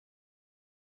B&M.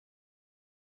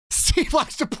 Steve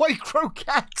likes to play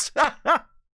croquet.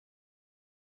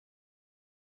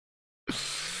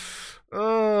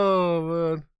 Oh,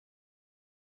 man.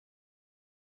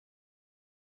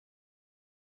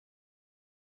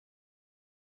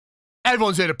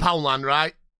 Everyone's heard of Poundland,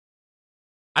 right?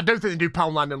 I don't think they do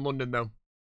Poundland in London, though.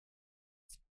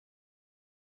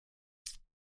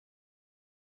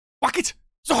 Whack it!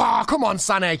 Oh, come on,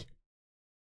 Sané.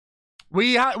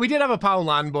 We did have a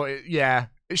Poundland, but yeah.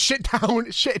 Shit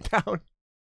down, shit down.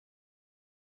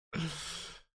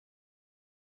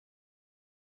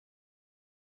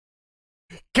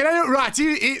 Can I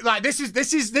right? Like this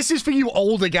is for you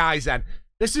older guys. Then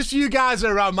this is for you guys that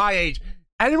are around my age.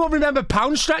 Anyone remember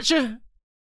Pound Stretcher?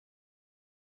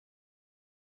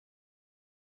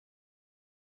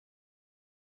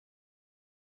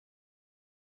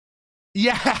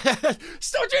 Yeah.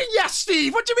 Still doing yes,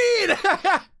 Steve. What do you mean?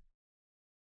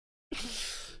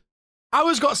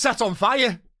 Ours got set on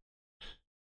fire.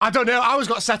 I don't know. Ours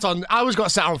got set on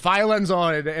fire, lens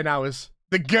on in ours.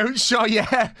 The goat shot,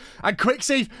 yeah. And quick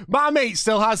save. My mate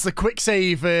still has the quick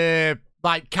save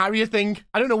like carrier thing.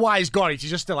 I don't know why he's got it. He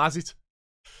just still has it.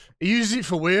 He uses it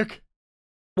for work.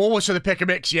 Always for the pick and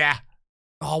mix, yeah.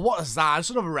 Oh, what is that? It's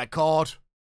another red card.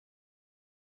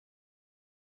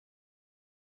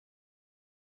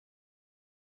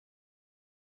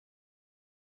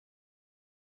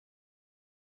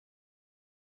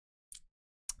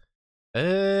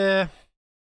 Let's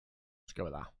go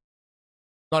with that.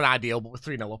 Not ideal, but we're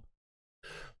 3-0 up.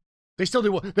 They still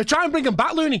do. They're trying to bring him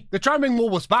back, Looney. They're trying to bring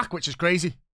Woolworths back, which is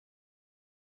crazy.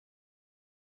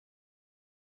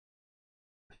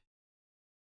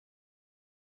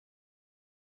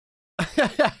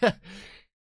 To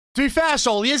be fair,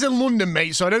 Sol, he is in London,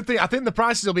 mate. So I think the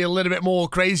prices will be a little bit more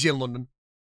crazy in London.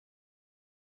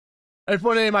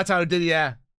 Everyone in my town did,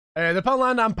 yeah. The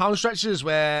Poundland and Pound Stretchers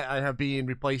where I have been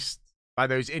replaced by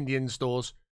those Indian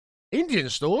stores. Indian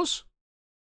stores?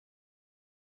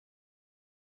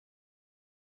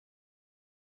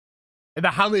 In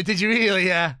the Hamlet, did you really?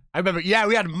 Yeah. I remember, yeah,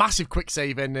 we had a massive quick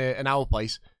save in our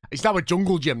place. It's now a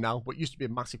jungle gym now, but it used to be a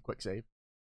massive quick save.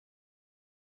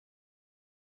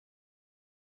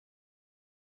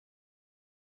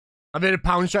 I've been a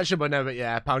Pound Stretcher, but never,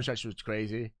 yeah, Pound Stretcher was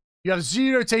crazy. You have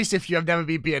zero taste if you have never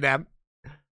been B&M.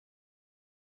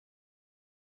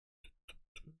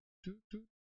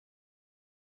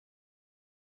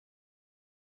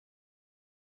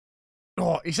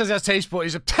 Oh, he says he has taste, but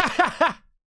he's a...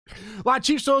 Like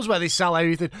cheap stores where they sell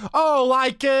everything. Oh,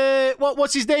 like,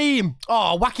 what's his name?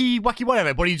 Oh, wacky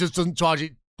whatever, but he just doesn't charge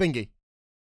it thingy.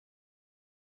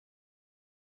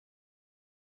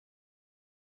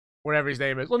 Whatever his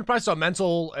name is. London prices are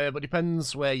mental, but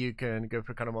depends where you can go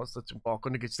for kind of monster to park.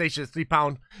 On a good station,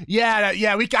 £3. Yeah,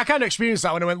 yeah. I kind of experienced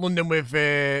that when I went to London with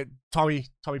Tommy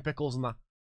Pickles and that.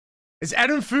 Is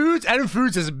Erin Foods? Erin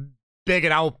Foods is big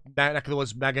in our neck of the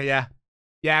woods, mega. Yeah,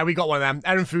 yeah. We got one of them.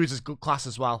 Erin Foods is good class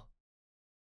as well.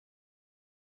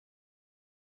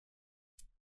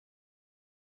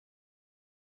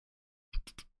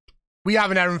 We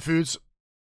have an Erin Foods.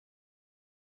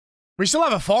 We still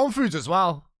have a Farm Foods as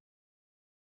well.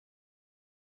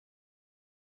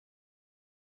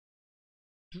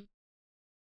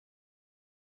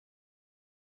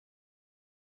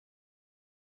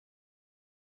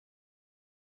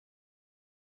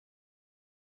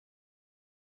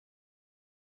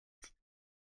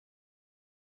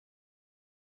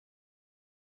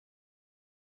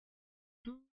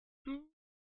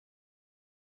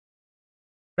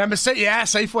 Remember, yeah,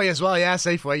 Safeway as well. Yeah,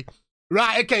 Safeway.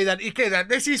 Right, okay then. Okay then.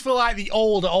 This is for like the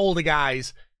older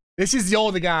guys. This is the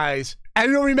older guys.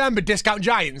 Anyone remember Discount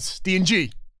Giants?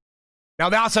 D&G. Now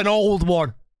that's an old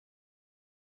one.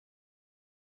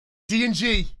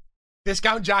 D&G.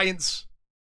 Discount Giants.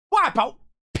 Wipeout.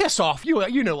 Piss off.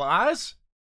 You know what that is.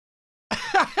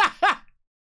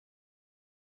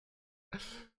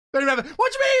 Don't remember.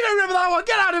 What do you mean you don't remember that one?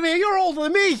 Get out of here. You're older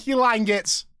than me, you lying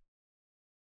gits.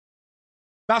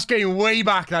 That's going way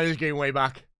back. That is going way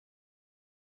back.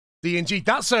 D&G.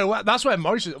 That's where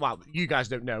Morrison. Well, you guys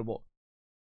don't know, but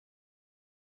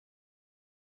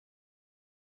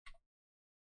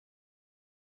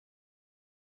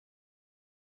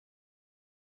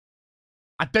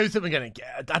I don't think we're gonna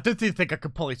get. I don't think I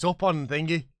could pull it up on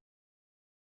thingy.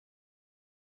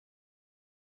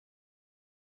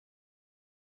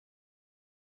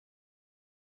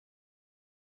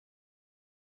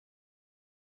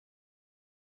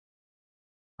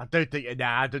 I don't think.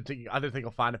 Nah, I don't think I'll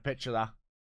find a picture of that.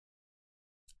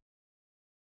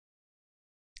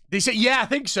 They said, yeah, I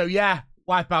think so. Yeah,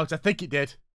 Wipeout. I think it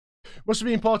did. Must have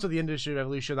been part of the industry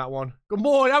revolution. That one. Good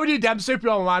morning. How are you, Dem? Super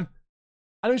on, man.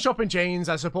 I don't shop in chains.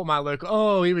 I support my local.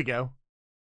 Oh, here we go.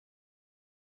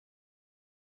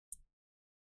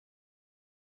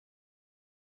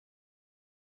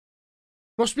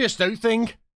 Must be a Stoke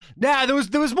thing. Nah, there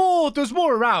was more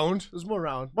around. There's more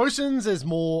around. Morrison's is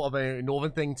more of a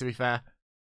northern thing, to be fair.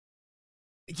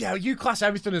 Yeah, you class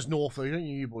everything as north, though, don't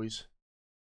you boys?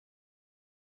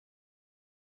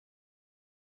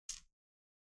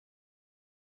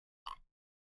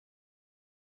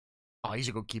 Oh, he's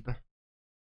a good keeper.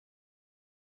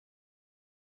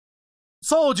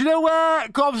 So, do you know where?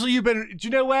 Obviously, you've been. Do you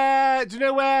know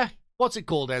where? What's it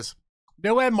called? Is you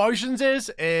know where Morrison's is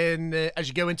in as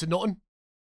you go into Nutton?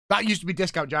 That used to be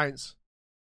Discount Giants.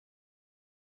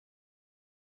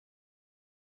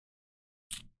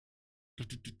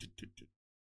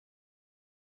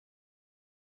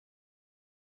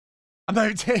 I'm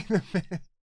not taking them.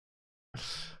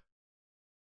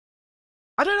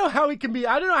 I don't know how it can be.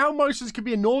 I don't know how Morrison's can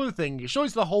be a northern thing. It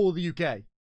shows the whole of the UK.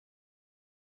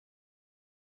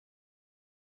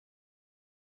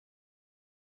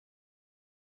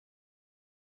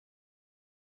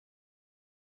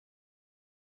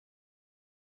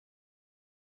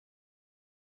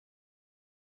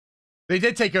 They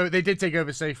did take over. They did take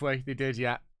over Safeway. They did.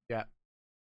 Yeah. Yeah.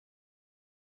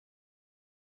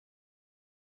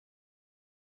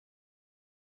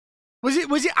 Was it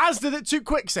Asda that took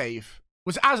quick save?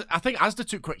 Was it I think Asda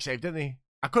took quick save, didn't he?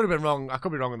 I could have been wrong. I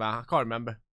could be wrong on that. I can't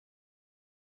remember.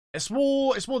 It's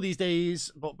more these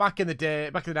days, but back in the day,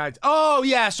 back in the night. Oh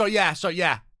yeah, so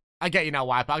yeah. I get you now,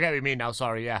 Wipe. I get what you mean now.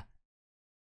 Sorry, yeah.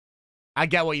 I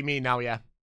get what you mean now, yeah.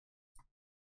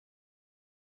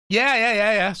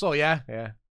 Yeah. So yeah.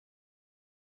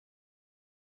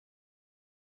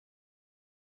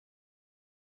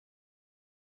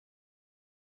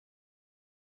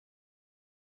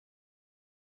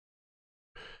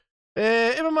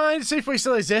 In my mind, Safeway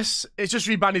still exists. It's just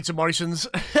rebranded to Morrison's.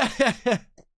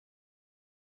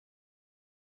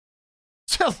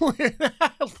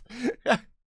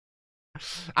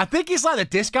 I think it's like the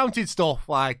discounted stuff,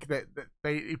 like that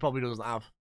he probably doesn't have.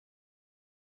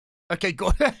 Okay,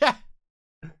 good.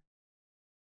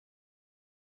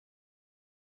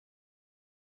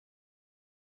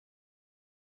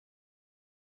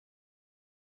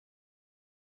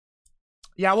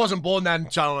 Yeah, I wasn't born then,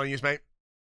 channel on you, mate.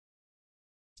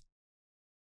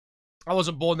 I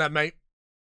wasn't born then, mate.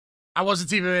 I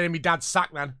wasn't even in my dad's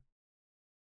sack then.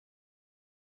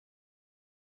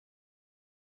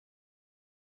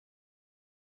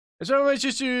 Is there always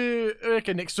just to work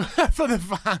next to for the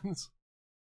fans?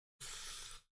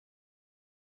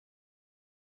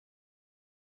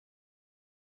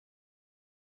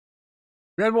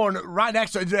 We had one right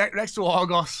next to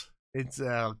Argos. It's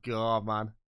oh god,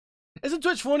 man. Isn't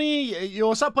Twitch funny?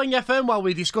 You sat playing FM while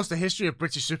we discuss the history of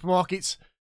British supermarkets.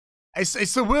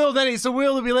 It's the world, then. It's the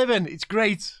world that we live in. It's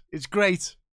great. It's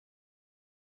great.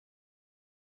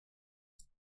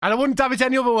 And I wouldn't have it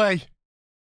any other way.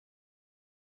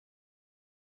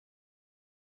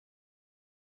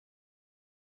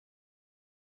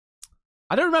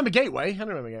 I don't remember Gateway.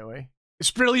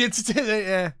 It's brilliant.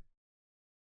 Yeah.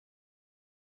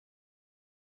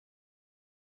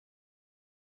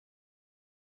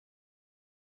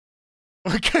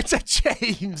 We're going to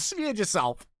James. Feed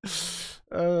yourself.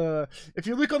 If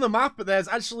you look on the map, there's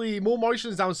actually more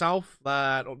Morrisons down south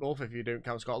than up north if you don't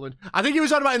count Scotland. I think he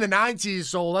was on about in the 90s,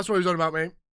 so that's what he was on about,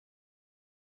 mate.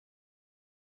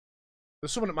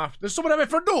 There's someone at my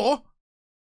front door.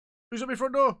 Who's at my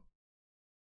front door?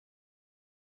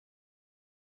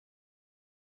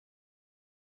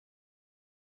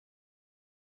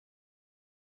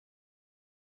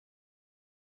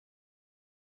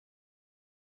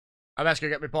 I best go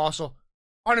get my parcel.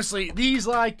 Honestly, these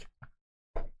like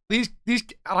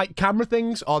camera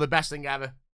things are the best thing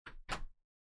ever.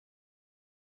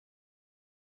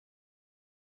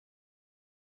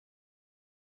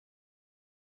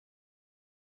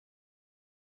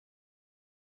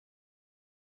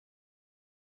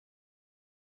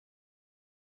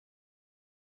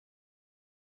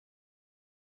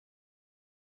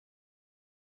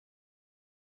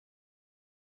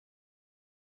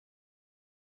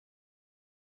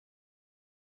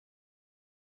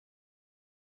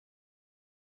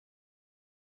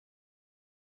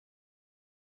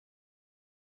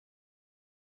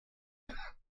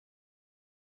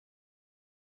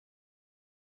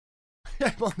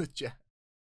 I'm on the jet.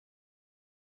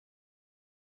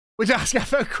 Would you ask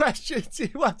for a question?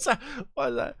 What's that?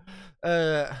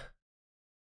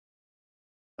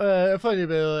 Funny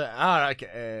bill. Alright,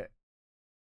 okay.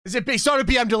 Is it it's not a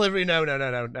PM delivery? No.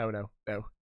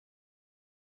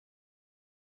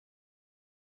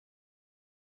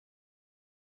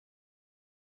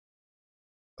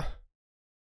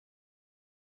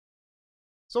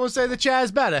 Someone say the chair's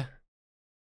better.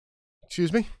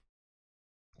 Excuse me?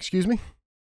 Excuse me?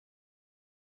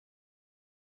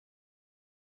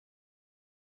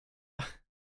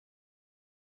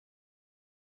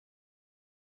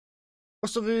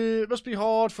 Must be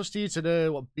hard for Steve to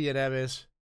know what B&M is.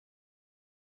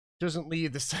 Doesn't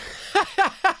leave the...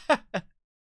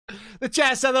 The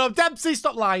chair said that up. Dempsey,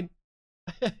 stop lying.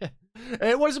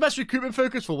 What is the best recruitment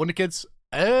focus for Wonder Kids?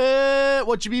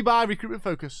 What do you mean by recruitment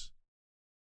focus?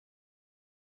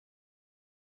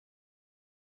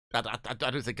 I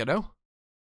don't think I know.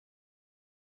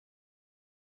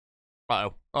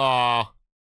 Uh-oh. Oh.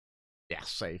 Yeah,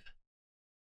 safe.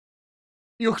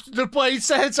 The blade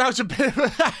sends out a bit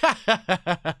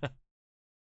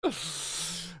of...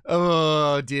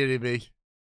 Oh, dearie me.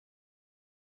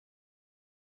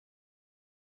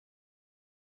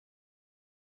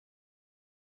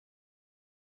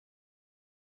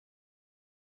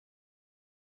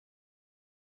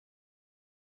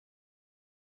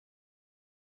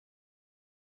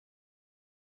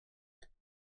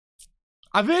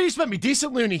 I've really spent me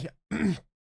decent, Looney.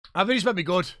 I've really spent me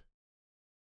good.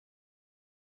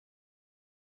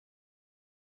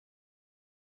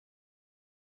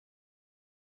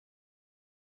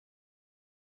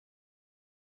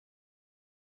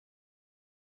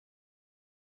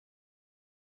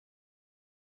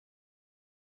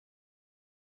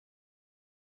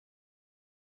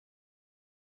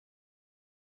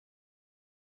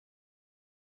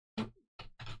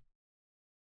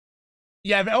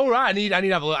 Yeah, but all right. I need to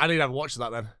have a watch of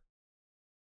that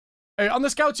then. On the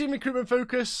scout team recruitment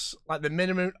focus, like the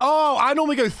minimum. Oh, I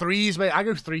normally go 3s, mate. I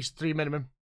go three minimum.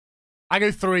 I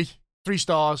go 3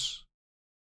 stars.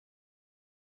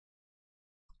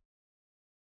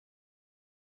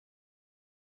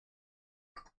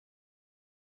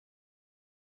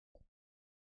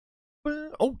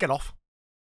 Oh, get off.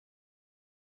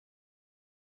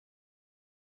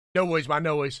 No worries, man.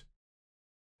 No worries.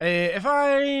 If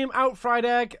I'm out fried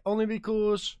egg, only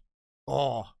because...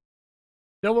 Oh.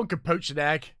 No one can poach an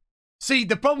egg. See,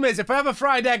 the problem is, if I have a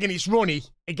fried egg and it's runny,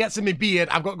 it gets in my beard,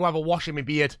 I've got to go have a wash in my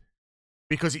beard.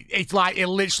 Because it's like, it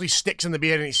literally sticks in the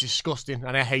beard and it's disgusting,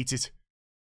 and I hate it.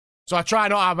 So I try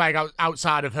not to have egg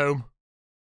outside of home.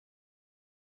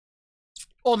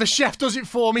 Or the chef does it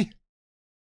for me.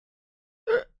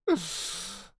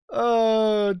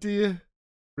 Oh, dear.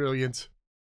 Brilliant.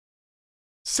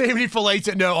 Saving it for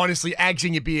later. No, honestly, eggs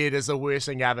in your beard is the worst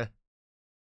thing ever.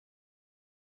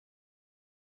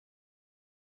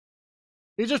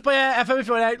 You just play FM if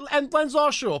you want, and Len's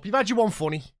all show up. You've had your one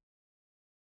funny.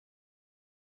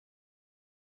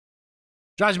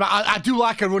 I do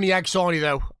like a runny egg sawney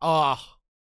though. Oh.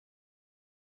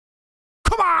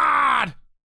 Come on!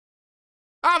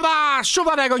 Have that! Shove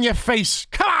that egg on your face.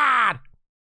 Come on!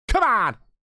 Come on!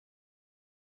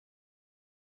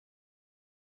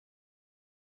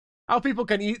 How people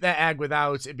can eat their egg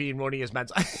without it being runny is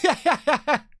mental.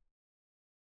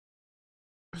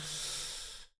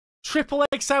 Triple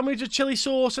egg sandwich with chili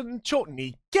sauce and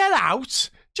chutney. Get out!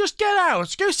 Just get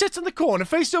out! Go sit in the corner,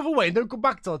 face the other way, and don't come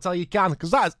back till I tell you can,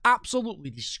 because that is absolutely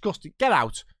disgusting. Get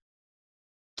out.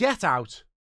 Get out.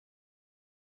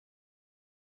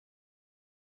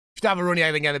 If you have a runny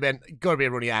egg, then get a bin. Gotta be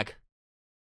a runny egg.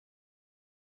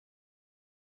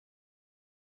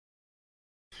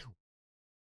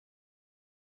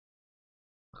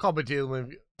 I can't be dealing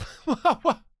with you.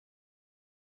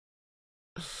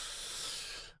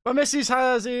 My missus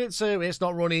has it, so it's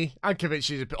not runny. I'm convinced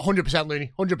she's 100%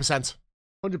 loony. 100%.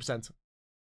 100%.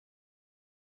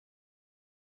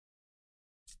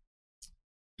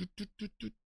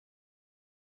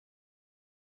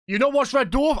 You not watched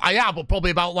Red Dwarf? I have, but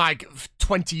probably about like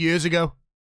 20 years ago.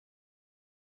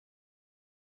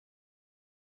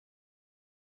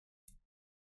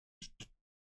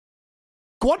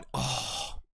 Go on.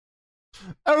 Oh.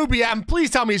 OBM, please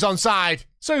tell me he's on side.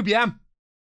 It's OBM.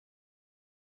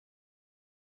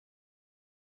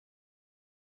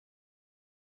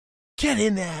 Get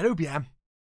in there, OBM.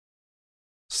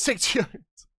 6 years.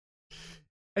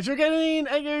 If you're getting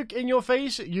egg yolk in your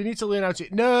face, you need to learn how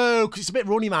to... No, because it's a bit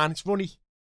runny, man. It's runny.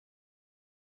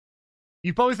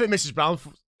 You probably think Mrs. Brown...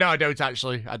 No, I don't,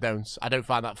 actually. I don't. I don't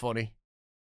find that funny.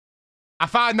 I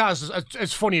find that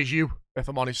as funny as you, if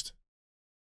I'm honest.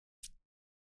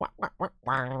 What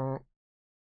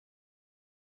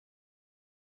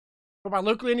about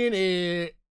local Indian?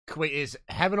 Kuwait is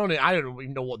heaven on it. I don't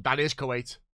even know what that is,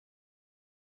 Kuwait.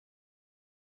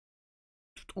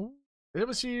 Ooh. The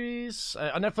other series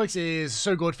on Netflix is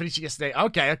so good. Finished it yesterday.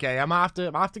 Okay. I might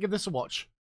have to give this a watch.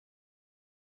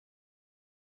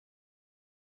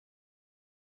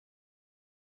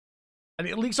 And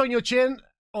it leaks on your chin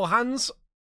or hands.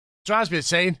 Drives me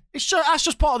insane. That's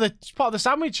just part of the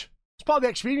sandwich. It's part of the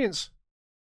experience.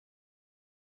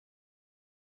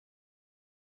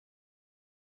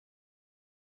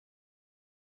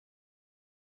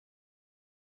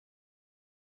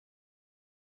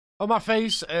 On my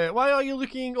face, why are you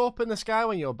looking up in the sky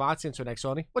when you're biting to an egg,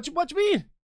 Sony? What do you mean?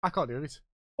 I can't do it.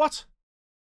 What?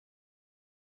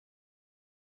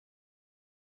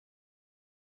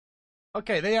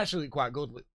 Okay, they actually look quite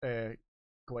good.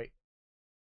 Wait.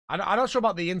 I'm not sure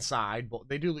about the inside, but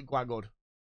they do look quite good.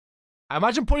 I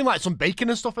imagine putting like some bacon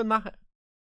and stuff in that.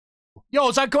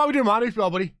 Yo, Zach, come on, we doing man,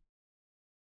 buddy.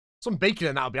 Some bacon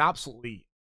in that would be absolutely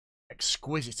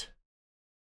exquisite.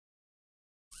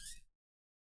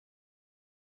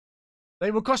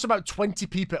 They will cost about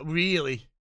 20p per, really.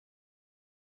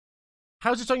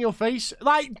 How's it on your face?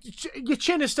 Like, your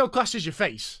chin is still classed as your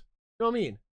face. You know what I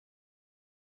mean?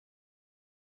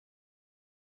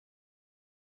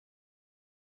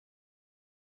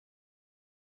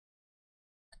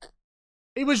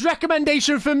 It was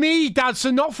recommendation for me, Dad,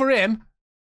 so not for him.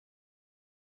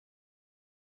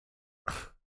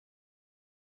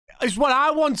 It's what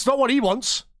I want, it's not what he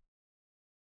wants.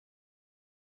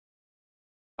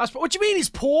 What do you mean it's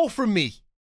poor from me?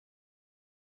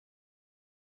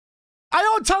 I'm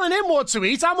not telling him what to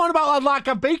eat. I'm on about like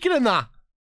a bacon and that.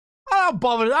 I'm not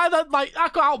bothered. I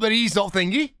can't help that he's not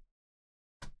thingy.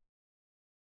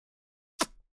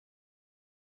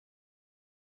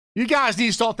 You guys need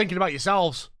to start thinking about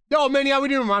yourselves. Yo, Minnie, how we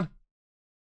doing, man?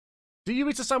 Do you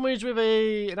eat a sandwich with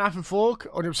a knife and fork?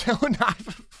 Or do you sell a knife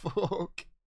and fork?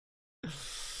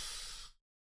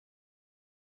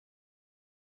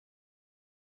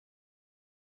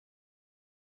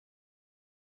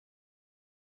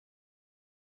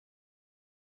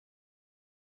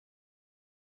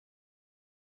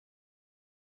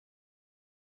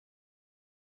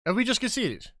 Have we just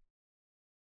conceded?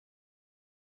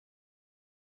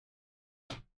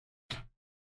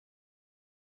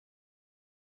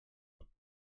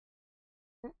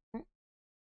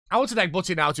 I want an egg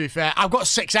butty now, to be fair. I've got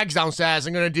 6 eggs downstairs.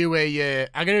 I'm gonna do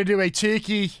a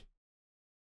turkey.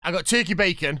 I got turkey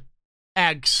bacon,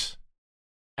 eggs,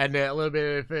 and a little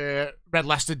bit of red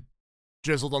Leicester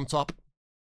drizzled on top.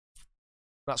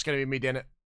 That's gonna be me dinner.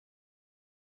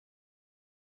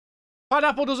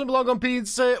 Pineapple doesn't belong on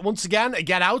pizza. Once again,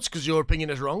 get out, because your opinion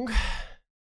is wrong.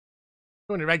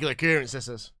 Only regular occurrence, this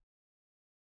is.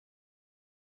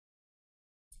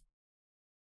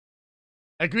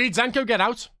 Agreed, Zanko, get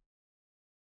out.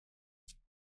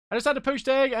 I just had a poached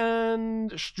egg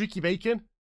and streaky bacon.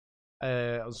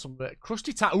 On some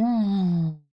crusty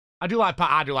ooh. I do like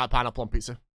pineapple on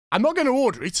pizza. I'm not going to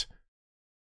order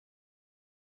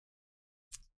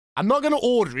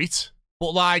it.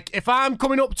 But like, if I'm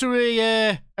coming up to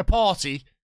a party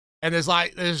and there's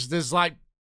like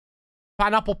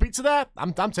pineapple pizza there,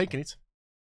 I'm taking it.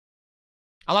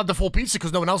 I'll have the full pizza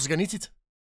because no one else is gonna eat it.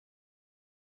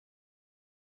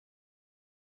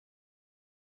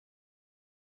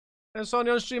 And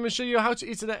Sonny on stream and show you how to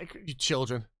eat an egg. You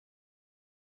children.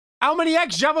 How many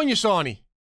eggs do you have on you, Sonny?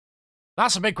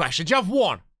 That's a big question. Do you have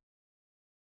one?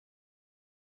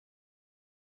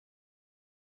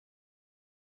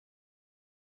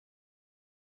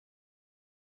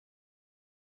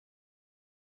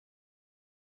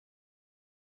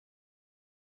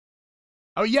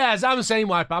 Oh, yeah, I'm the same,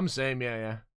 wipe. I'm the same,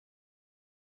 yeah.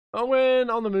 Owen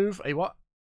on the move. Hey, what?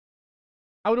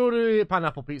 I would order a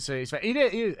pineapple pizza. It's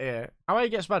fair. How I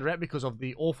get bad rep because of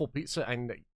the awful pizza and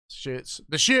the shirts.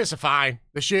 The shirts are fine.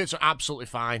 The shirts are absolutely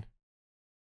fine.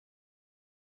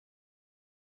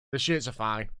 The shirts are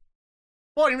fine.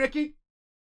 Morning, Ricky.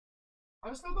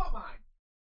 I've still got mine.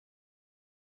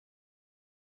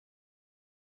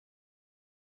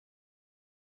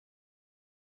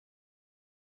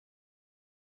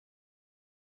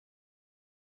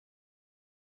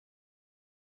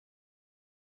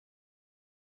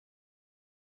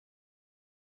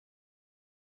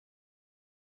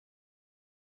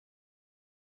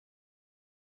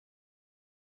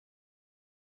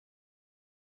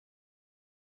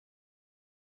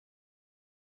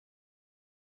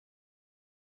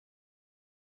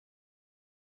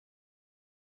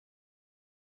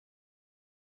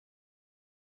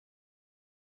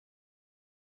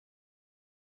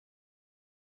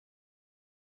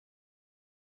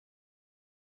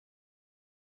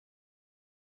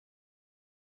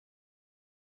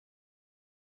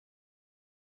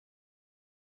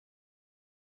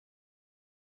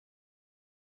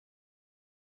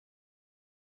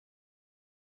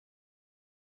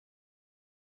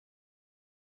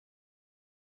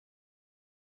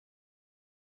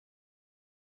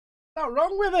 What's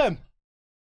wrong with him?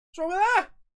 What's wrong with that?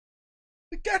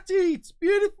 Look at it. It's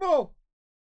beautiful.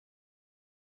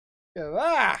 Look at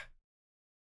that.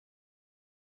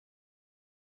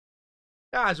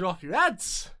 Guys are off your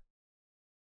heads.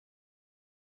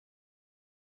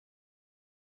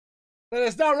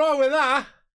 There's nothing wrong with that.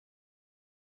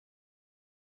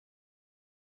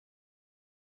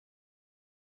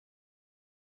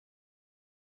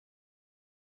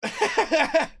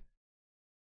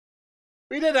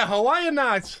 We did a Hawaiian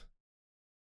night.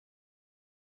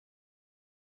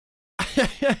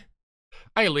 I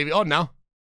can leave it on now.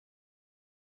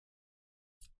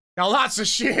 Now that's a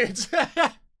shit.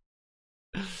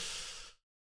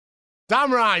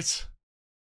 Damn right.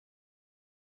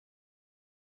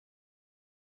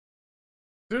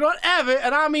 Do not ever,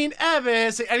 and I mean ever,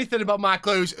 say anything about my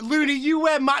clothes. Looney, you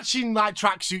wear matching like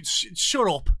tracksuits. Shut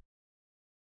up.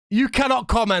 You cannot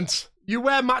comment. You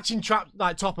wear matching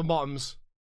like top and bottoms.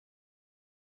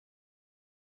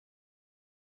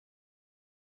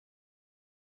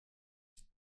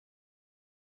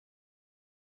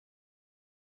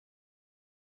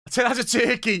 I say that's a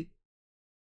turkey.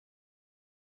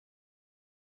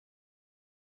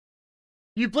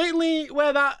 You blatantly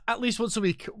wear that at least once a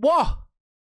week. What?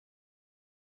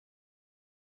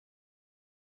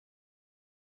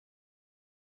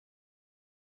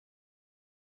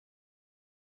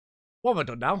 What have I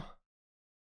done now?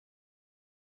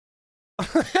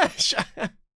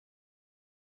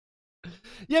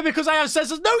 Yeah, because I have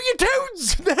sensors. No, you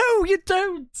don't. No, you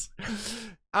don't.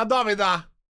 I'm not with that.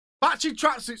 Matching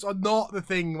tracksuits are not the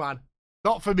thing, man.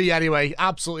 Not for me, anyway.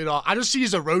 Absolutely not. I just see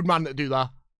as a roadman that do that.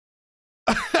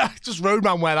 Just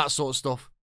roadman wear that sort of stuff.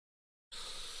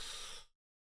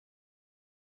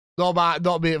 Not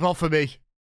me. Not for me.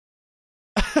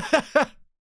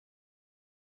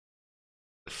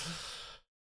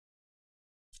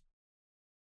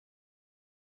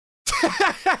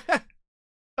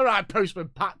 All right, Postman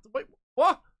Pat. Wait,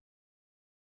 what?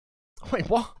 Wait,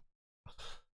 what?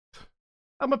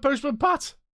 I'm a Postman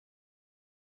Pat.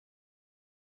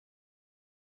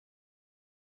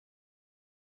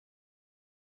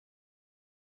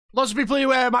 Lots of people who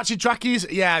wear matching trackies.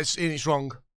 Yeah, it's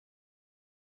wrong.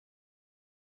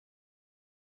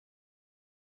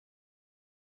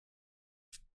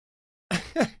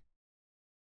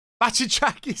 Matching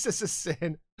trackies is a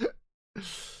sin.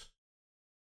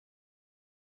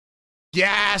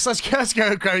 Yes, let's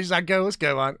go, Crows. Let's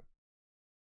go, man.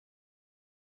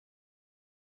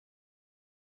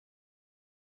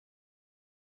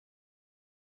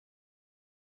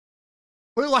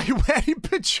 We're like wearing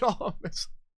pajamas.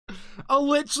 Oh,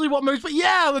 literally what most, but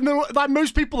yeah, like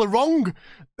most people are wrong.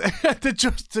 they're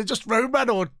just roadmen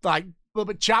or like a little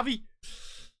bit chavvy.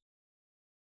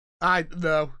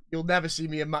 No, you'll never see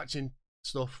me in matching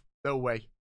stuff. No way.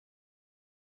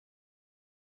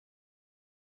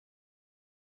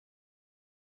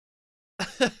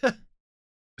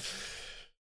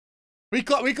 we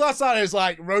class that as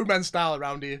like roadman style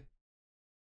around here.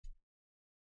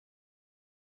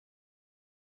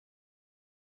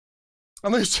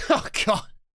 And there's, oh god.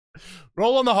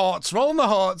 Roll on the hearts, roll on the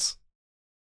hearts.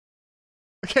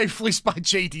 Okay, fleeced by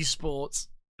JD Sports.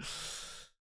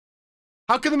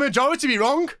 How can the majority be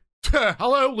wrong?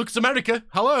 Hello, look at America.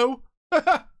 Hello.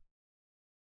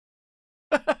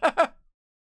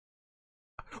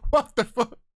 What the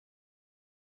fuck?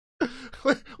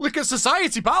 Look at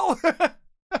society, pal.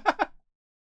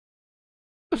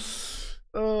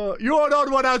 You're an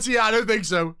odd one out here. I don't think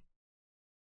so.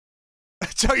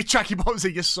 Tell your tracky bombs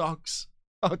in your socks.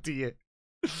 Oh dear.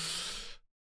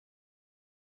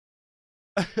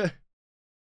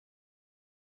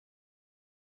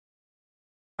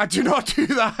 I do not do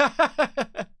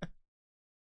that.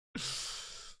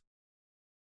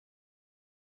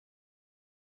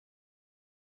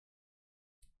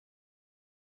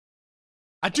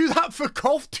 I do that for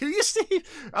golf too, you see?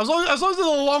 As long as they're the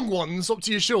long ones up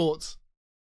to your shorts.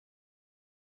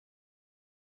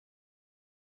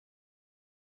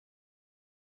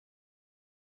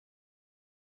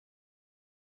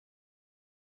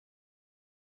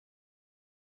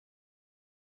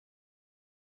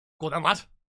 Go on then, lad.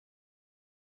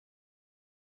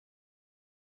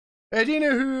 Do you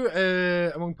know who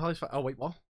among Palace? Oh wait,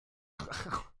 what?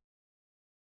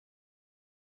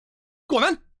 Go on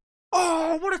then.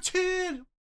 Oh, what a turn!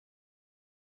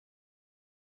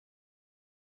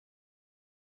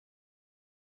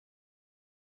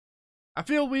 I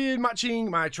feel weird matching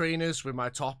my trainers with my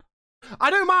top. I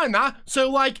don't mind that. So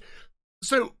like,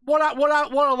 what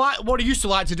I used to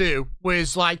like to do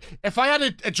was like, if I had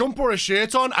a jumper or a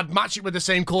shirt on, I'd match it with the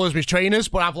same colour as my trainers,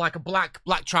 but have like a black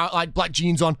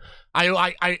jeans on.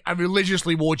 I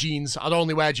religiously wore jeans. I'd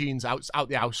only wear jeans out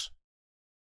the house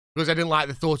because I didn't like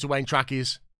the thought of wearing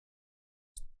trackies.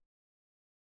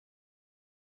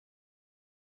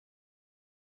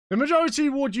 The majority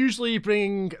would usually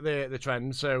bring the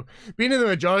trend, so being in the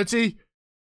majority,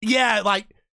 yeah,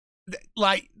 like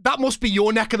that must be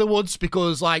your neck of the woods,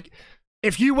 because like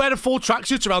if you wear a full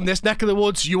tracksuit around this neck of the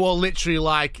woods, you are literally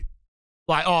like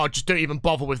oh, just don't even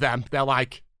bother with them. They're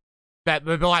like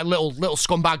little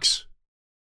scumbags.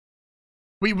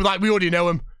 We already know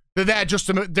them. They're there just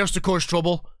to cause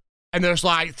trouble, and they're just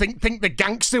like think they're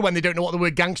gangster when they don't know what the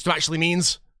word gangster actually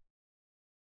means.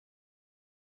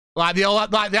 Like they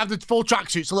have the full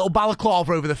tracksuits, a little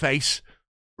balaclava over the face,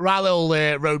 right? Little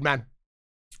roadmen.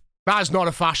 That is not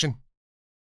a fashion.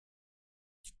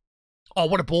 Oh,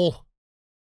 what a ball!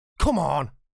 Come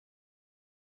on.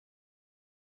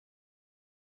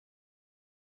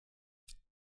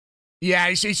 Yeah,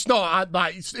 it's not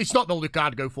like it's not the look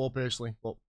I'd go for personally.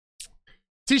 But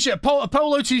t-shirt, a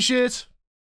polo t-shirt,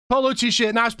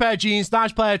 nice pair of jeans,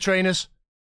 nice pair of trainers.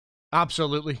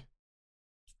 Absolutely.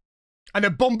 And a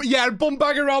bum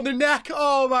bag around the neck.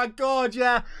 Oh my god,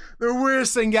 yeah. The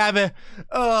worst thing ever.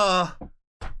 Oh,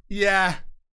 yeah.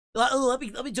 Like, oh,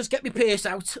 let me just get my purse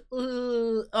out.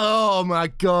 Oh my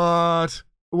god.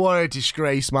 What a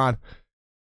disgrace, man.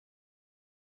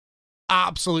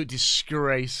 Absolute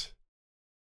disgrace.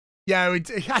 Yeah,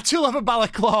 I do love a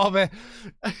balaclava.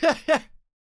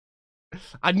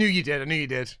 I knew you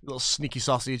did. Little sneaky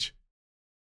sausage.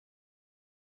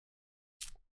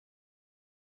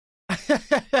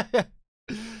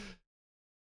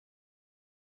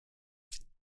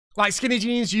 Like skinny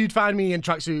jeans, you'd find me in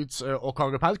tracksuits or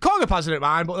cargo pants. Cargo pants I don't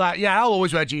mind, but like, yeah, I'll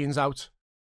always wear jeans out.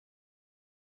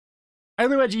 I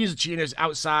only wear jeans and chinos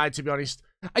outside, to be honest.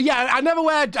 Yeah, I never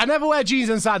wear jeans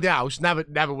inside the house.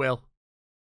 Never will.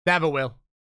 Never will.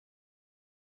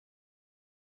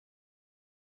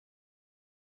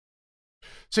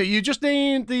 So you just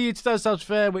named the 2000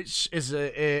 Fair, which is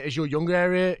your younger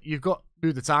area. You've got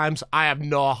through the times. I have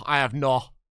not.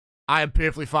 I am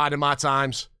perfectly fine in my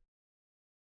times.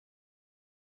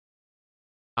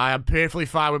 I am perfectly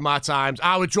fine with my times.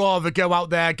 I would rather go out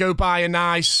there, go buy a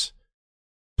nice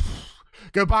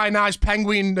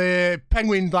penguin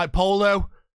like polo,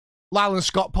 Lyle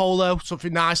Scott polo,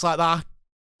 something nice like that,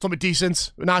 something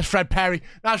decent. A nice Fred Perry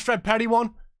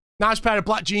one, nice pair of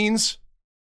black jeans,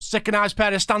 stick a nice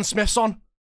pair of Stan Smiths on.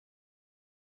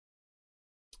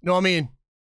 Know what I mean?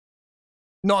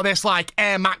 Not this like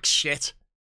Air Max shit,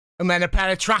 and then a pair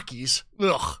of trackies.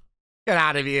 Ugh, get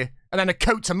out of here. And then a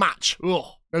coat to match. Ugh,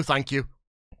 no thank you.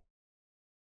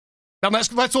 Then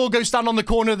let's all go stand on the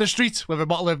corner of the street with a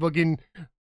bottle of fucking,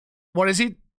 what is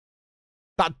it?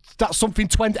 That's something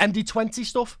MD20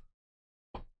 stuff.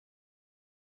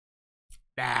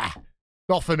 Nah,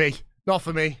 not for me. Not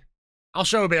for me. I'll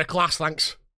show a bit of class,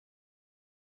 thanks.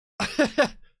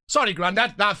 Sorry,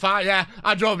 Grandad. That's fine. Yeah,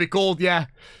 I'd rather be called. Yeah,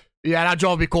 I'd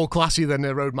rather be called classy than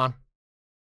a roadman.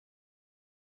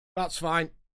 That's fine.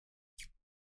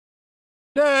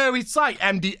 No, it's like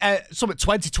MD, something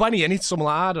 2020, and it's something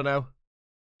like, I don't know.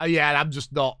 Yeah, I'm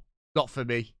just not for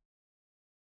me.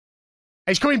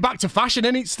 It's coming back to fashion,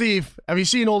 isn't it, Steve? Have you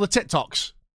seen all the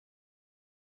TikToks?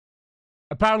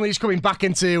 Apparently, it's coming back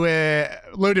into a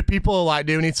load of people like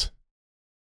doing it.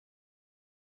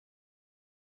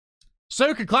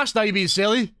 So can clash now, you being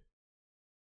silly.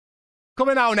 Come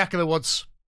in our neck of the woods.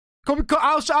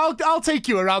 I'll take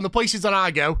you around the places that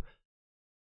I go.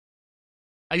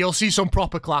 And you'll see some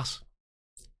proper class.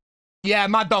 Yeah,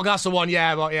 Mad Dog, that's the one.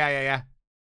 Yeah, but yeah.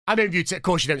 I don't view it. Of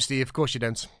course you don't, Steve. Of course you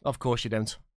don't. Of course you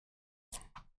don't.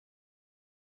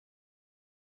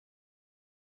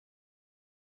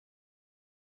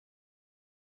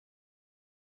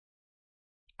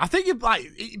 I think you're like,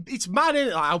 it's mad, isn't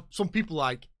it? Like how some people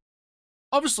like,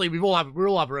 obviously we all have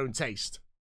our own taste.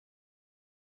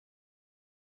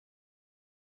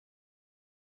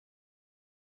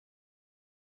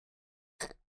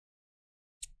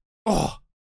 Oh.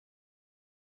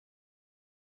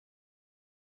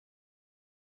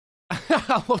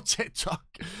 I love TikTok.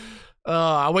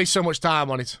 I waste so much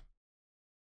time on it.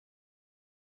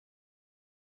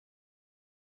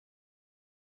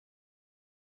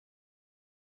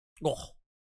 Oh.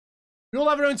 We all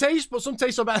have our own taste, but some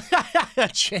tastes are better.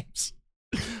 James.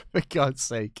 For God's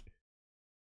sake.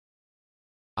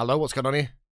 Hello, what's going on here?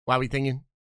 Why are we thinking?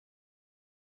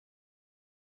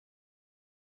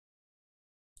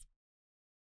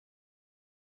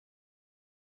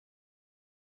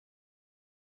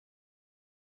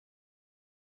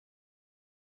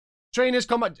 Trainers,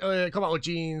 combat with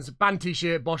jeans, band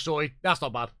t-shirt, Bosch toy. That's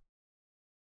not bad.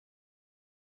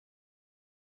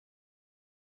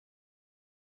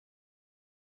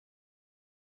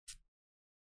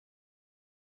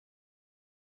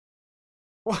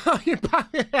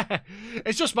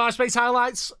 It's just MySpace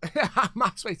highlights.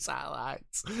 MySpace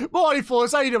highlights. Morning,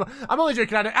 Flores. How you doing? I'm only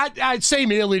drinking.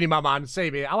 Same here, Looney, my man.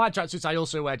 Same here. I like tracksuits. I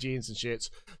also wear jeans and shirts.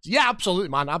 So yeah, absolutely,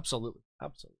 man. Absolutely.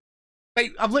 Absolutely.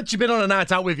 Mate, I've literally been on a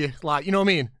night out with you. Like, you know what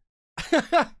I mean?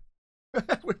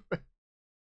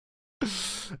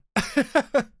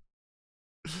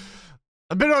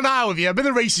 I've been on a night with you. I've been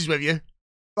in races with you.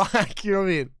 Like, you know what I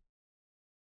mean?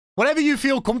 Whatever you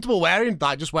feel comfortable wearing,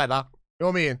 like, just wear that. You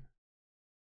know what I mean?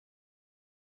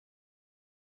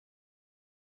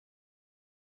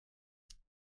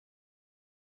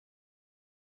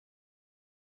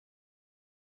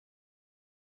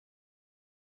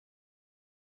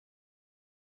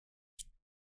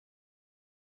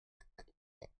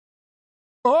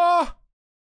 Oh!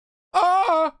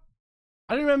 Oh!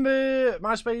 I remember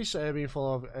MySpace being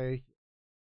full of a...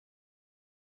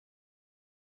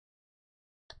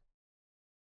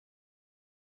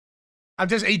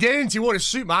 He didn't. He wore a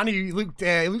suit, man. He looked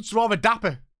rather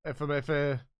dapper. If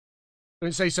I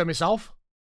didn't say so myself.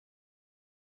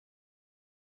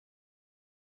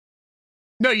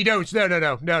 No, you don't.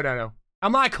 No.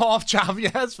 I'm like half chav. Yeah,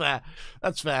 that's fair.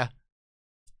 That's fair.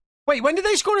 Wait, when did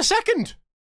they score a second?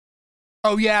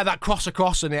 Oh yeah, that cross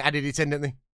across and they added it in, didn't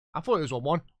they? I thought it was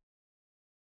 1-1.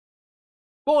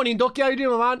 Morning, Ducky. How you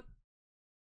doing, man?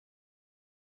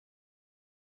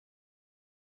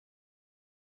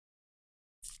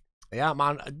 Yeah,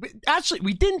 man. Actually,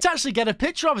 we didn't actually get a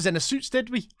picture of us in the suits, did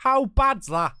we? How bad's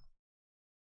that?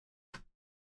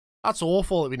 That's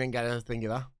awful that we didn't get a thing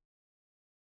of that.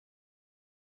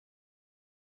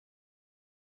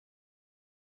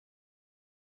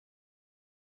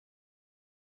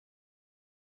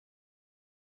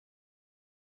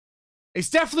 It's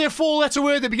definitely a 4-letter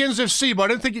word that begins with C, but I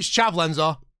don't think it's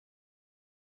Chavlenza.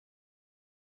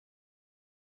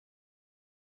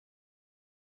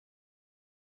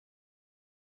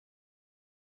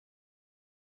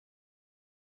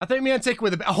 I think me and Tick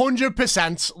with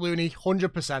 100%, Looney,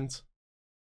 100%.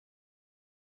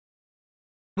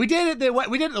 We did it at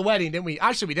the wedding, didn't we?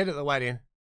 Actually, we did it at the wedding.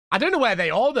 I don't know where they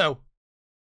are though.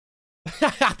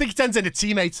 I think it ends in a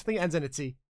T, mate. I think it ends in a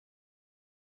T.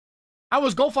 How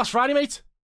was golf last Friday, mate?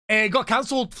 Got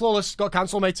cancelled, Flawless. Got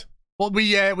cancelled, mate. But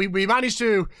we managed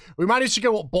to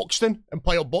go up Buxton and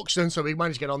play up Buxton, so we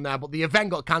managed to get on there. But the event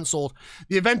got cancelled.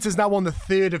 The event is now on the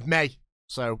 3rd of May,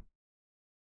 so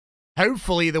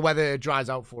hopefully the weather dries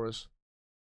out for us.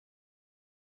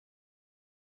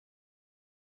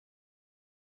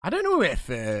 I don't know if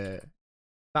that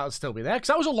would still be there, because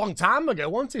that was a long time ago,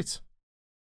 wasn't it?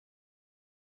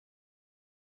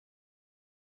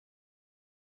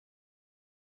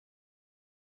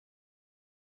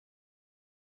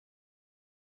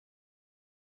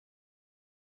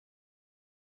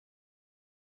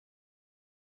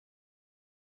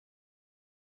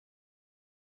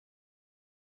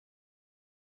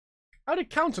 How did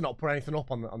Counter not put anything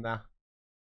up on there?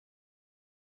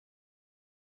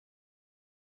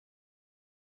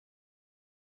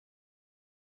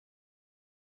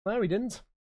 No, he didn't.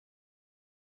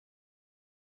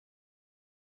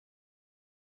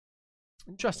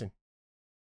 Interesting.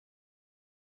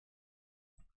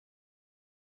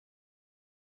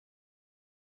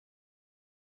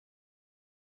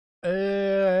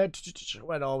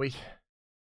 Where are we?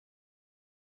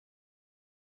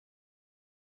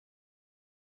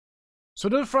 So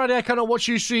another Friday, I cannot watch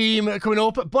you stream coming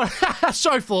up, but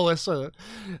sorry, Flawless.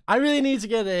 I really need to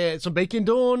get some baking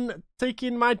done.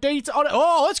 Taking my date on it.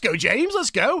 Oh, let's go, James.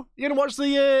 Let's go. You're gonna watch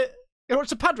the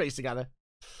pad race together.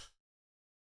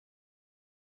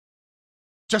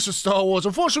 Just for Star Wars.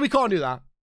 Unfortunately, we can't do that.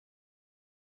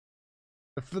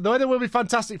 The weather will be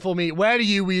fantastic for me. Where are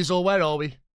you, Weasel? Where are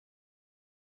we?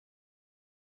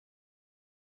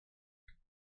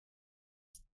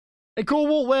 A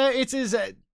cool where it is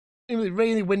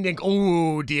really windy and...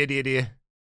 Oh, dear, dear, dear.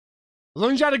 As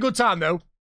long as you had a good time, though.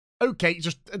 Okay,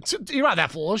 just... You're right there,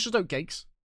 Flawless. Just oatcakes.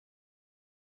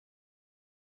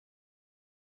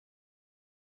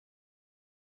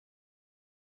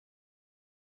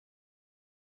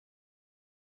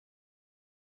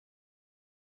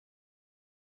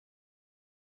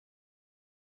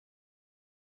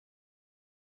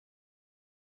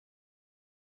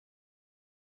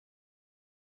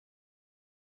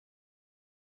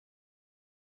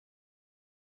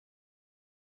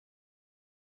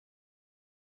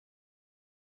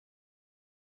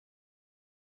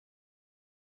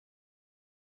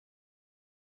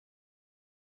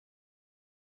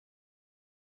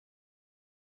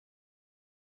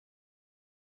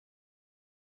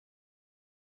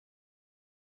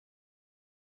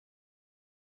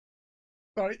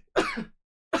 Sorry.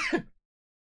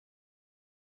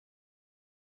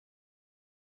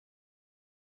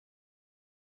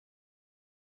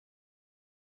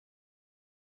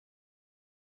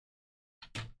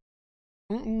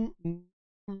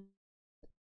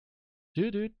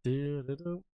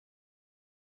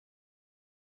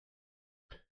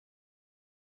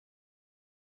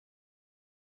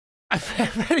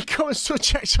 Very common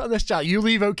subject on this chat. You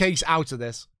leave oatcakes out of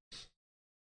this.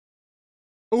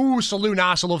 Ooh, Salou.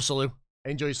 Nice. I love Salou.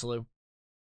 Enjoy Salou.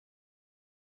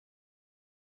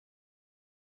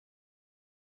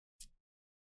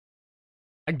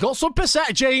 And got some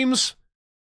percent, James.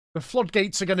 The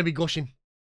floodgates are going to be gushing.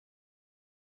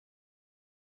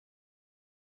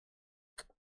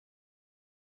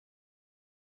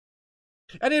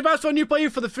 Any advice for a new player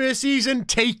for the first season?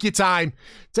 Take your time.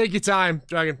 Take your time,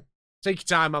 Dragon. Take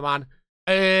your time, my man.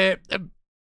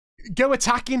 Go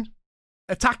attacking.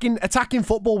 Attacking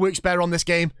football works better on this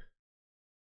game.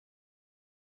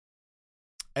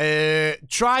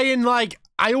 Try and, like,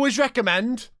 I always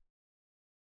recommend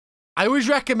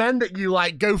that you,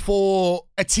 like, go for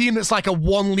a team that's like a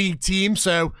one league team.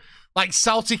 So, like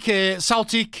Celtic,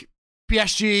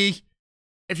 PSG.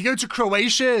 If you go to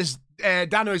Croatia, it's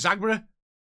Dano Zagreb.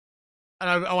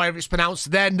 And however it's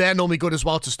pronounced, then they're normally good as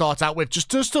well to start out with.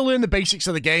 Just to learn the basics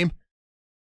of the game.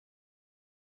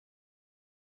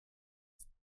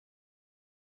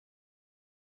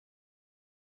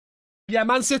 Yeah,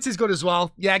 Man City's good as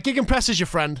well. Yeah, Gegenpress is your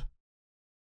friend.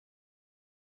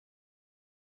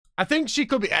 I think she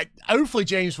could be... hopefully,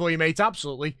 James, for you, mate.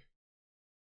 Absolutely.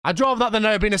 I'd rather that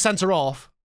than being a centre-off.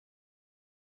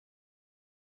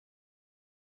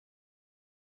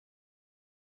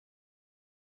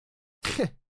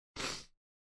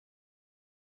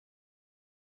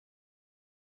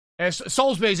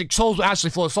 Salzburg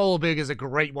is a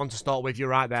great one to start with. You're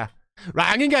right there. Right,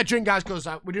 I'm going to get a drink, guys, because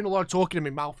we're doing a lot of talking and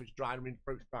my mouth is dry and my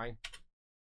throat's drying.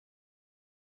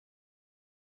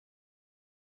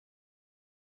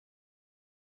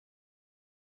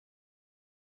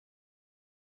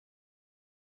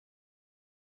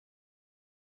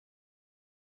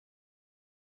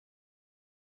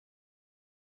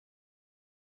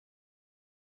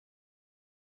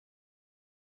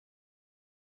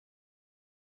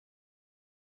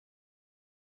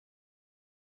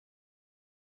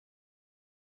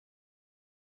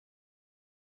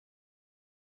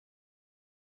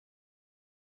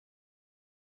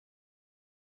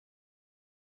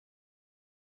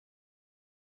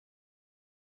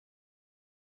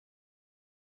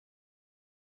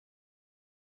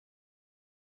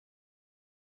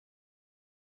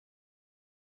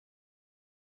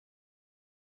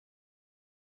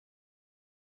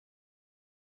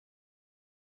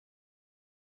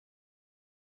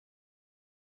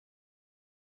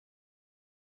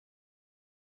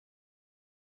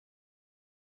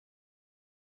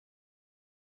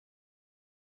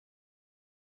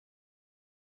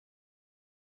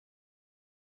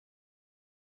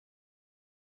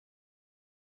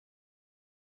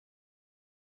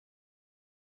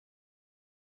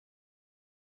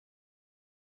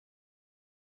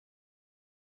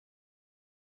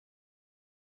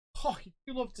 Oh,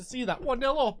 you love to see that.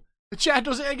 1-0 up. The chair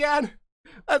does it again.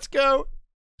 Let's go.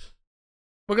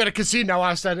 We're going to concede now,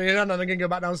 I said, and then I'm going to go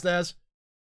back downstairs.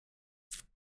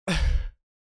 Check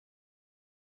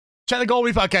the goal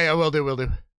replay. Okay, will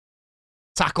do.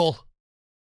 Tackle.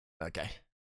 Okay.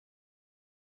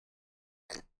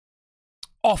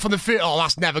 Oh, from the first... Oh,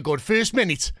 that's never good. First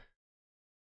minute.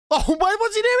 Oh,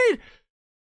 what's he doing?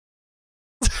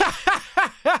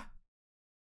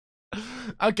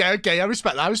 Okay, I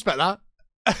respect that.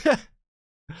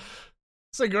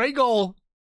 It's a great goal.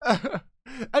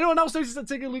 Anyone else notice that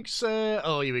Tigger looks,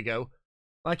 oh, here we go.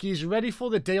 Like he's ready for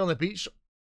the day on the beach.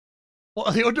 What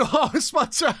are the underarm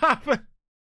spots to happen?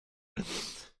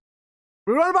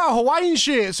 We were on about a Hawaiian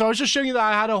shirt, so I was just showing you that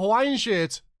I had a Hawaiian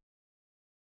shirt.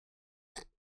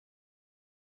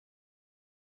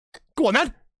 Go on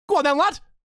then. Go on then, lad.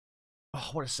 Oh,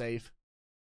 what a save.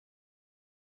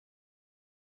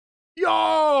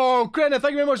 Yo, Crenna,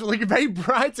 thank you very much for looking very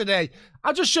bright today.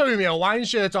 I'm just showing me a Hawaiian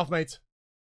shirt off, mate.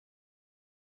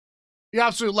 You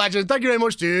absolute legend. Thank you very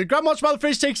much, dude. Grab much by the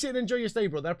fish, take it and enjoy your stay,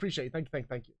 brother. I appreciate it.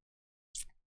 Thank you.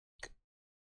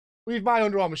 Leave my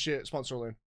Under Armour shirt sponsor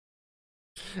alone.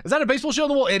 Is that a baseball shirt on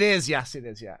the wall? It is, yes, it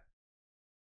is, yeah.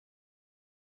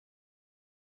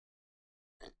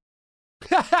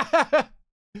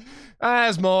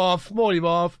 There's Morph. Morty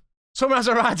Morph. Someone has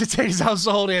a right to take his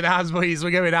household in hands, please.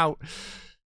 We're going out.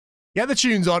 Get the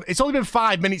tunes on. It's only been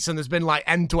 5 minutes and there's been like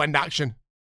end-to-end action.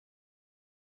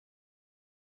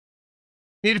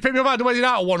 Need to pick me up after Wednesday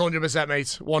night? 100%,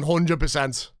 mate.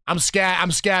 100%. I'm scared.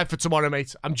 I'm scared for tomorrow,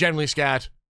 mate. I'm genuinely scared.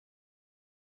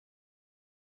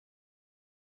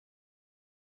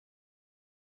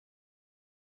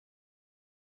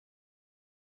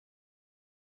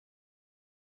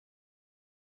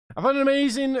 I've had an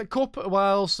amazing cup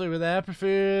whilst over there.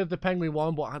 Prefer the Penguin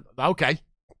one, but okay.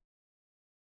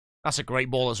 That's a great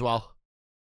ball as well.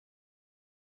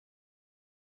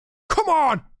 Come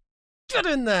on! Get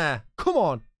in there! Come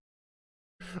on!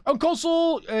 On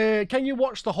console, can you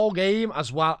watch the whole game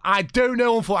as well? I don't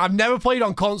know. I've never played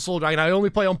on console, Dragon. I only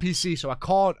play on PC, so I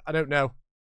can't. I don't know.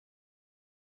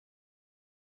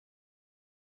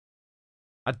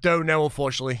 I don't know,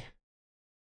 unfortunately.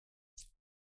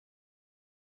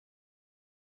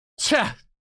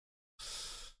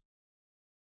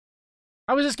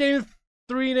 How is this game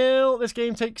 3-0? This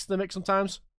game takes the mix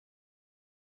sometimes.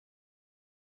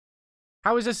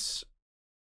 How is this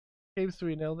game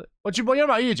 3-0? What you on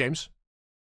about here, James?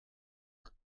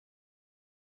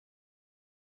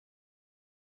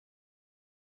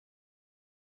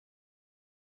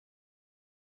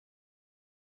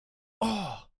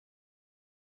 Oh.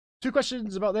 2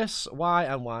 questions about this. Why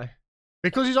and why?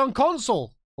 Because he's on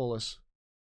console, Paulus.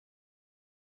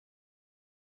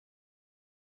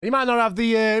 He might not have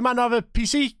the. He might not have a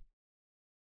PC.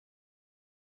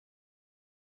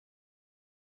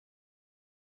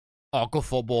 Oh, good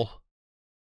football.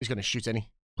 He's gonna shoot any.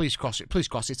 Please cross it. Please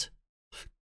cross it.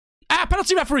 Ah,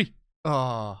 penalty referee.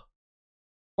 Oh.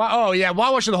 Well, oh yeah.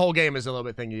 While watching the whole game is a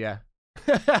little bit thingy. Yeah.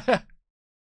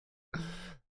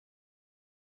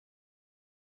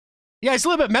 Yeah, it's a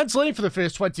little bit mental for the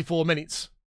first 24 minutes.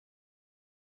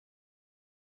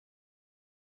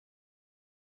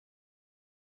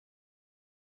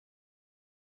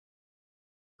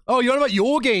 Oh, you're on about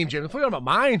your game, Jim. I thought you were on about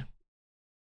mine.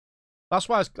 That's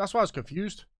why I was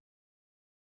confused.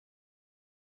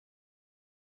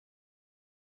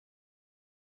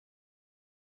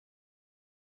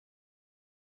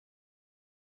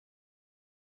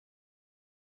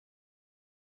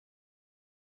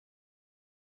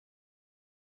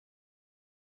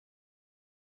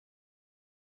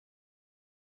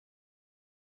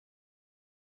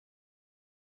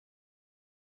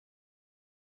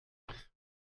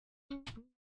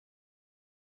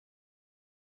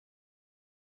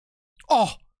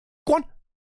 Oh, go on.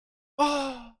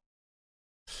 Oh.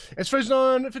 It's frozen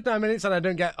on 59 minutes and I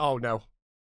don't get... Oh, no.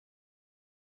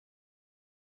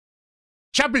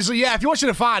 Champions League, yeah, if you're watching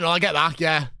the final, I get that,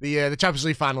 yeah. The Champions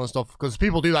League final and stuff, because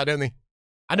people do that, don't they?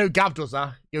 I know Gav does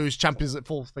that. He goes Champions League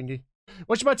full thingy.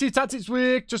 Watching my team tactics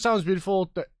work just sounds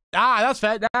beautiful. Ah, that's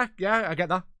fair. Yeah, I get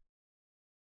that.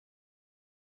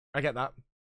 I get that.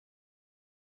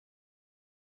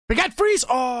 Big head freeze!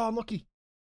 Oh, I'm lucky.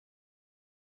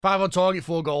 5 on target,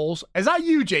 4 goals. Is that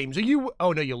you, James? Are you...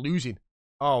 Oh, no, you're losing.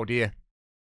 Oh, dear.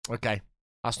 Okay.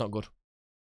 That's not good.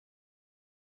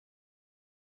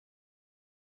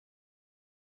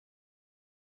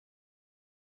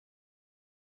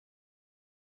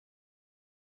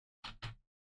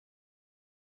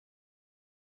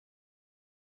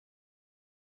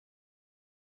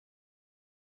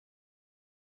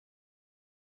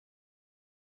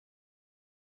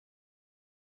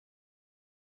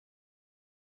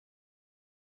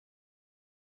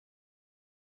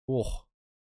 Oh.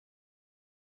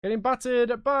 Getting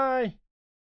battered. Bye.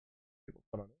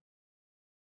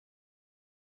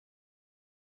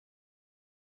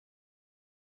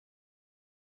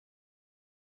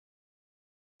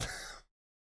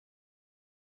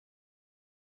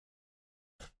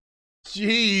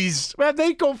 Jeez. Where'd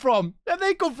they come from? Where'd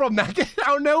they come from, Nag?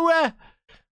 Out of nowhere.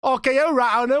 Okay, all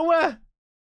right, out of nowhere.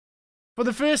 For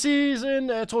the first season,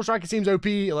 tall striker seems OP.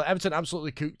 Everton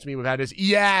absolutely cooked me with headers.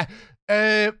 Yeah.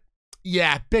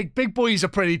 Yeah, big boys are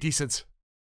pretty decent.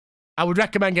 I would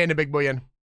recommend getting a big boy in.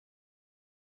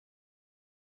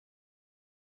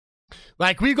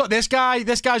 Like, we've got this guy.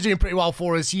 This guy's doing pretty well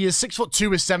for us. He is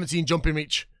 6'2" with 17 jumping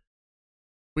reach.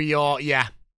 We are, yeah.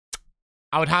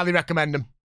 I would highly recommend him.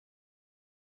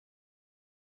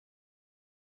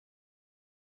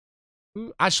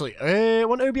 Ooh, actually,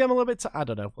 want OBM a little bit? I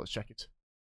don't know. Let's check it.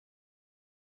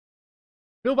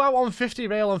 Bilbao on 50,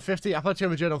 Real on 50, Atletico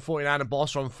Madrid on 49, and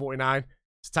Barca on 49.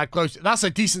 It's a tad close. That's a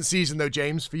decent season, though,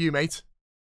 James, for you, mate.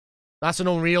 That's an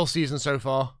unreal season so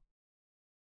far.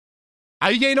 How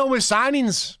are you getting on with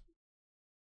signings?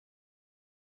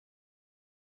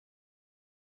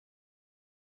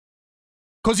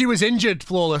 Because he was injured,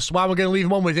 Flawless. Why am I going to leave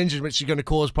him on with injured, which is going to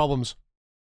cause problems?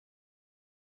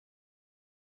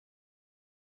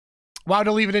 Why would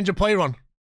I leave an injured player on?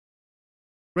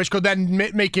 Which could then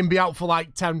make him be out for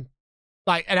like 10,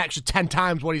 like an extra 10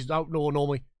 times what he's out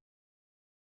normally.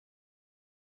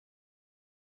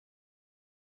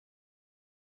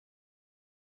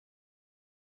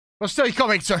 But still, he can't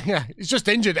make so yeah, he's just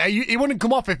injured. He wouldn't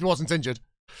come off if he wasn't injured.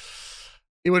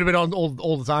 He would have been on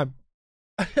all the time.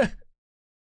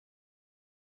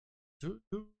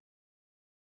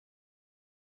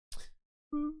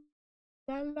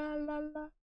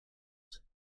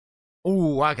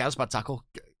 Oh, okay, that's a bad tackle.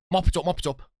 Mop it up, mop it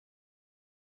up.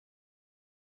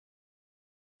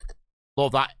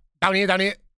 Love that. Down here, down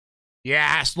here.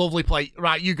 Yes, lovely play.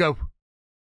 Right, you go.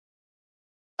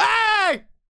 Hey!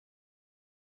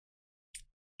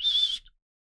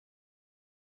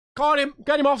 Caught him.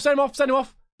 Get him off, send him off, send him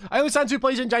off. I only signed 2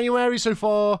 players in January so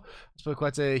far.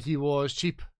 He was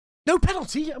cheap. No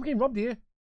penalty. I'm getting robbed here.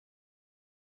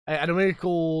 And a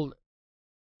miracle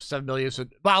 7 million. So,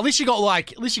 well, at least you got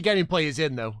like, at least you're getting players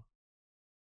in though.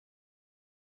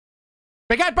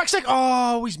 Big head, back stick.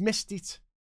 Oh, he's missed it.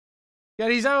 Yeah,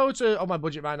 he's out on my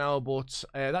budget right now, but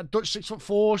that Dutch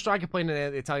 6'4" striker playing in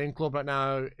the Italian club right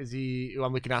now is he who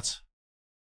I'm looking at.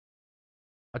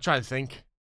 I try to think.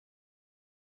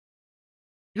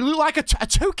 You look like a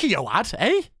Tokyo lad,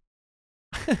 eh?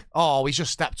 Oh, he's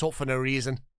just stepped up for no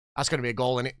reason. That's going to be a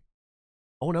goal, innit?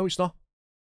 Oh, no, it's not.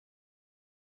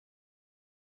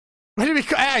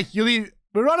 Hey,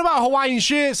 we're on about Hawaiian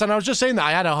shirts, and I was just saying that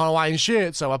I had a Hawaiian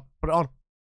shirt, so I put it on.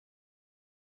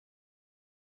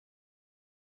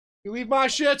 You leave my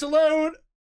shirt alone.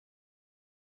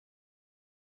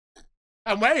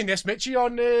 I'm wearing this, Mitchie,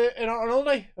 on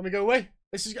holiday, and we go away.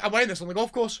 I'm wearing this on the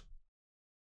golf course.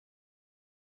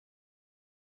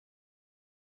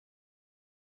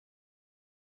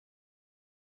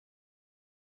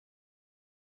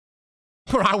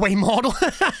 Runaway model.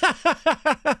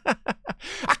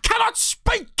 I cannot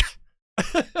speak.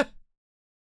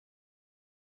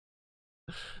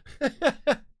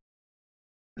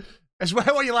 It's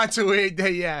what you like to eat,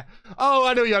 yeah. Oh,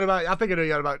 I know you're about. I think I know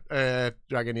you're about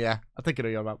Dragon, yeah. I think I know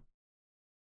you're about.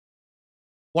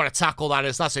 What a tackle that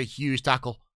is. That's a huge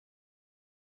tackle.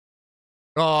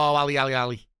 Oh, Ali.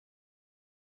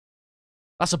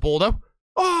 That's a ball, though.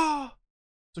 Oh,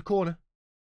 it's a corner.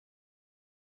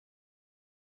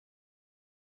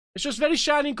 It's just very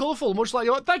shiny and colourful, much like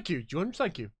your... Thank you, John.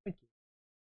 Thank you. Thank you.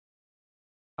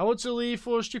 I want to leave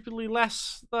for stupidly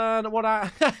less than what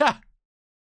I...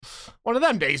 One of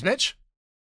them days, Mitch.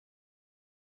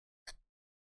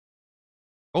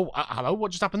 Oh, hello.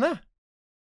 What just happened there?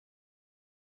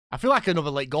 I feel like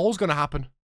another late goal's going to happen.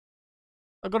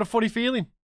 I've got a funny feeling.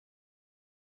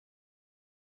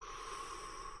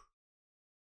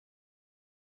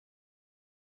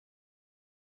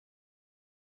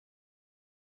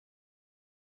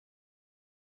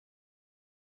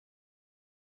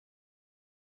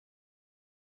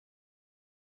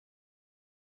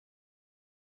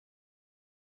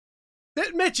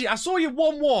 Mitchie, I saw you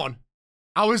 1-1.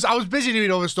 I was busy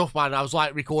doing other stuff, man. I was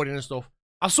like recording and stuff.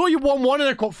 I saw you 1-1 in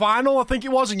a cup final, I think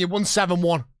it was, and you won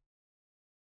 7-1.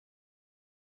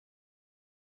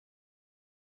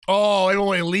 Oh, it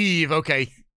won't leave.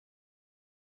 Okay.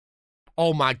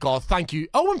 Oh my god, thank you.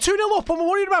 Oh, I'm 2-0 up. What am I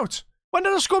worried about? When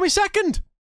did I score my second?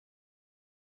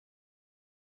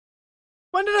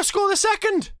 When did I score the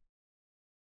second?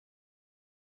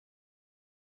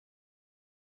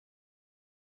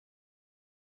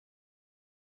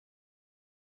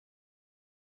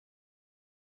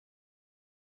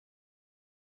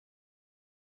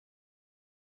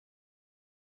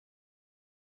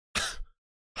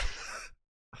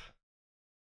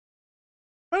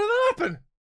 When did that happen?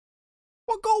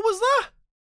 What goal was that?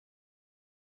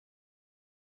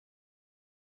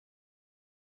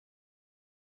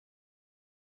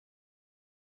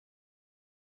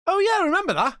 Oh, yeah, I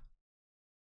remember that.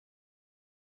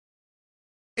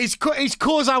 It's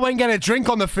cause I went and get a drink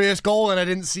on the first goal and I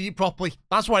didn't see it properly.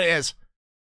 That's what it is.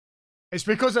 It's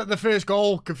because at the first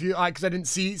goal, confused, like, because I didn't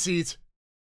see it.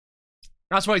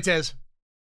 That's what it is.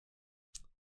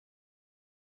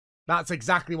 That's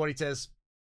exactly what it is.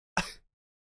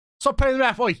 Stop paying the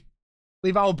ref, oi.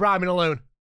 Leave our bribing alone.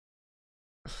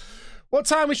 What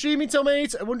time are we streaming till,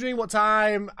 mate? I'm wondering what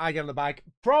time I get on the bike.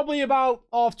 Probably about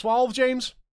 12:30,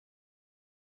 James.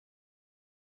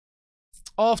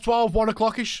 12:30, 1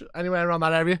 o'clock-ish. Anywhere around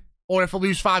that area. Or if I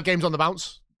lose 5 games on the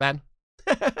bounce, then.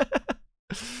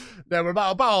 No, we're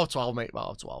about 12, mate.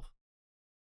 About 12.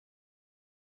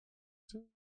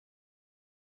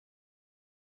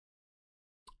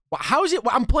 What, how is it?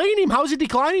 I'm playing him. How is he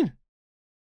declining?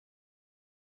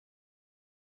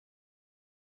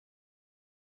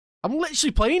 I'm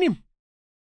literally playing him.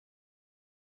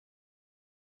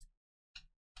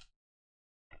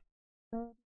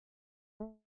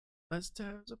 Let's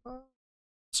tear it apart.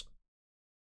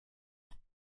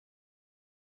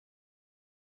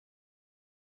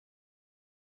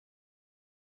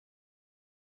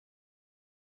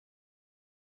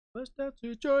 Let's dance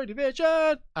to Joy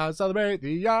Division and celebrate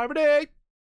the irony. Okay,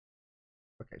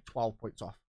 12 points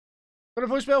off. Got a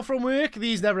voicemail from work.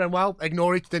 These never end well.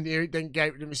 Ignore it. Didn't hear it. Didn't get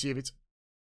it. Didn't receive it.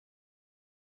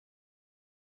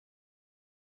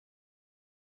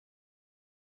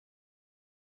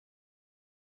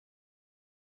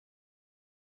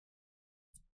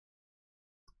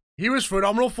 He was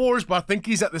phenomenal for us, but I think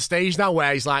he's at the stage now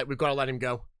where he's like, we've got to let him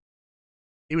go.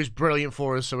 He was brilliant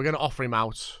for us, so we're going to offer him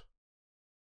out.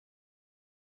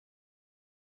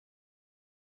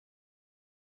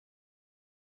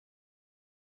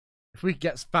 If we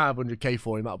get 500k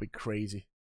for him, that'll be crazy.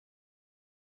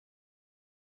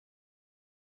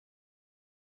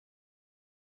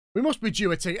 We must be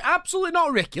due a ticket. Absolutely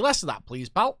not, Ricky. Less of that, please,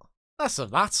 pal. Less of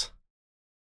that.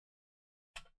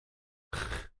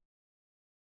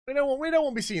 we don't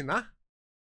want to be seeing that.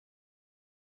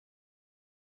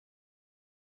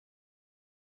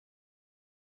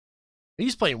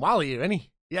 He's playing well here, isn't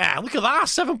he? Yeah, look at that.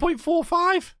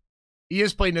 7.45. He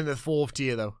is playing in the 4th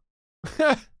tier, though.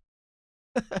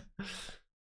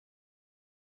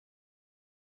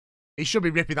 He should be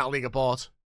ripping that league apart.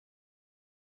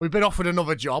 We've been offered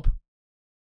another job.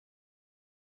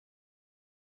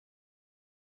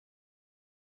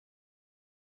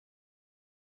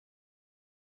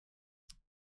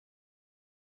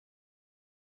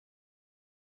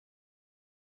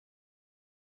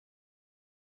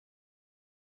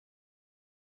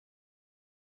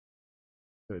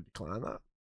 Gonna decline that.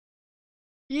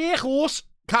 Yeah, horse.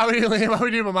 Carry Liam, how we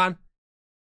doing, my man?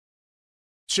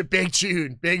 Big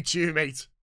tune, mate.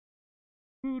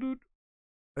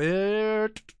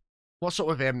 What's up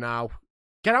with him now?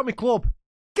 Get out my club.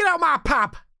 Get out my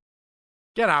pub.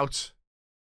 Get out.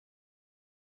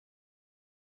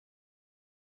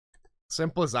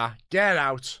 Simple as that. Get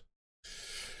out.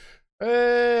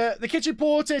 The kitchen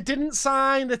porter didn't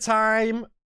sign the time.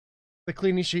 The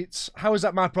cleaning sheets. How is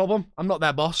that my problem? I'm not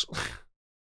their boss.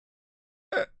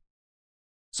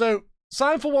 So,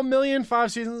 signed for 1 million 5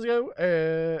 seasons ago.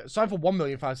 Signed for 1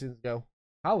 million 5 seasons ago.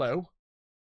 Hello.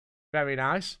 Very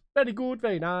nice. Very good.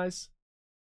 Very nice.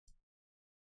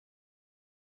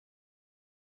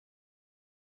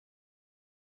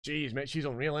 Jeez, mate. She's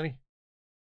unreal, isn't he?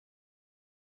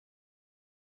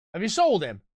 Have you sold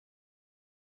him?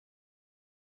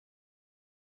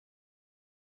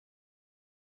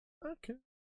 Okay.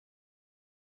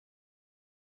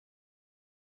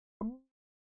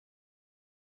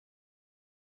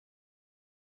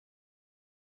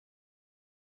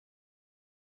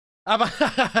 Fair.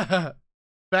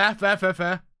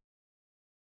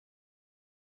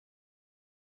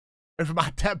 And for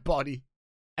my dead body.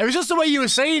 It was just the way you were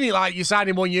saying it, like you signed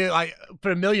him 1 year, like for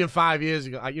 1 million 5 years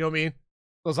ago. Like, you know what I mean?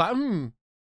 I was like, I'm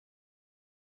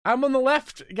on the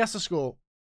left. Guess the score.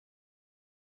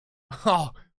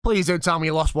 Oh, please don't tell me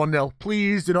you lost 1-0.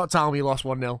 Please do not tell me you lost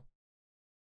 1-0.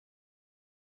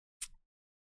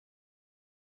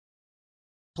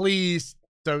 Please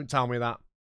don't tell me that.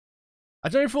 I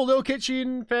don't know if a little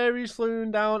kitchen fairies flown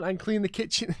down and clean the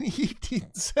kitchen in the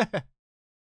evenings.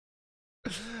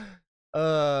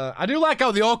 I do like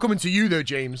how they are coming to you though,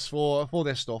 James, for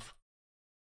this stuff.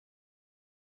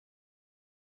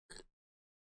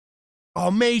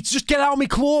 Oh, mate, just get out of my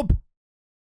club.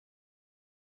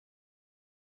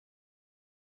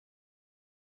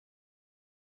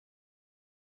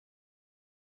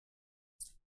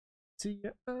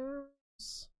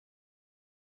 Tears.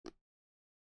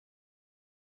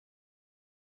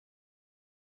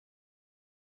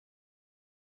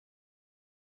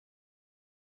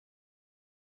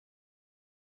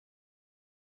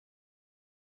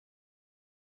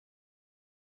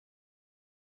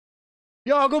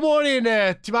 Yo, good morning,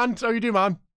 T-Man. How you doing,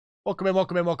 man? Welcome in,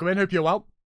 welcome in, welcome in. Hope you're well.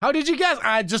 How did you guess?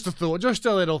 Just a thought. Just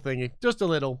a little thingy. Just a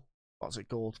little. What's it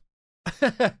called?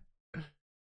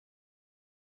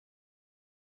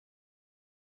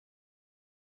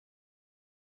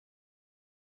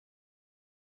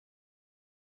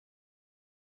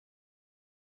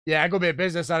 Yeah, good bit of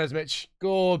business, that is, Mitch.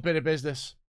 Good bit of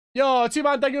business. Yo,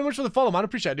 T-Man, thank you very much for the follow, man.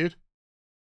 Appreciate it, dude.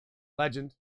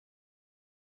 Legend.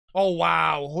 Oh,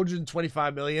 wow.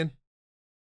 125 million.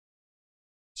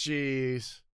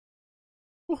 Jeez.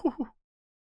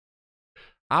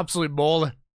 Absolute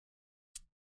baller.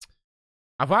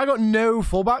 Have I got no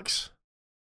fullbacks?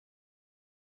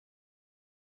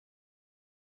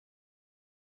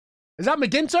 Is that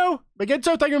McGinto?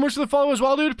 McGinto, thank you very much for the follow as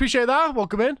well, dude. Appreciate that.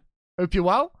 Welcome in. Hope you're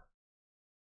well.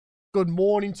 Good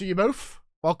morning to you both.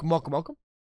 Welcome, welcome, welcome.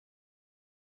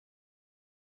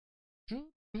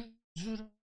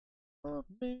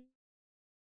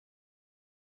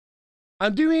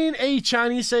 I'm doing a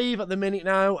Chinese save at the minute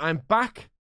now. I'm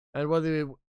back. And whether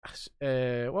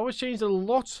what was changed a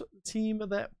lot? Team of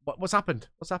that. What's happened?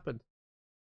 What's happened?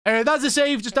 That's a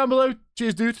save just down below.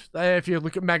 Cheers, dude. If you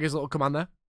look at Mega's little command there.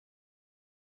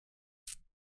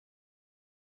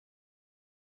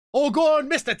 Oh, go on,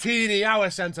 Mr. Teeny, our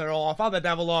centre off. How the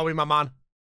devil are we, my man?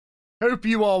 Hope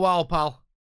you are well, pal.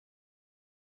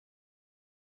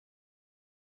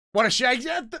 What a shame.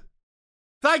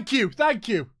 Thank you, thank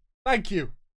you, thank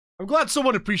you. I'm glad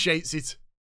someone appreciates it.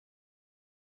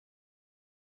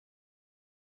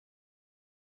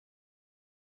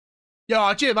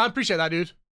 Yo, cheers, man. Appreciate that,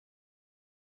 dude.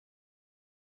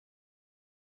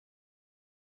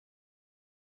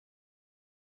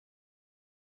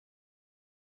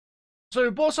 So,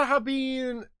 Bossa have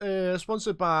been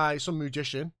sponsored by some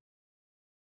magician.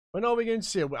 When are we going to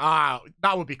see it?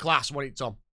 That would be class, wouldn't it,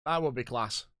 Tom? That would be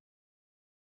class.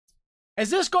 Has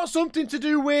this got something to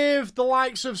do with the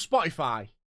likes of Spotify?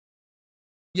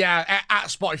 Yeah, at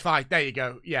Spotify. There you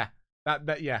go. Yeah.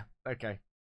 Yeah. Okay.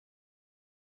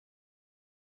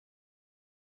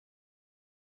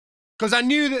 Because I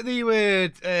knew that they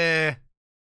would...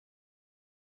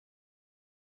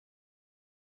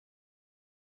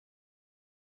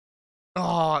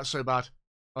 Oh, that's so bad.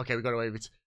 Okay, we got away with it.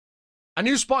 I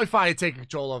knew Spotify had taken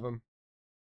control of them.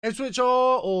 Ipswich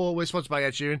or we're sponsored by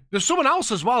Ed Sheeran. There's someone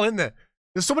else as well, isn't there?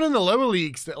 There's someone in the lower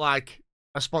leagues that, like,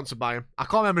 are sponsored by him. I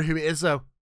can't remember who it is, though.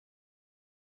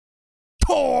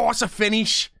 Oh, it's a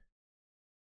finish.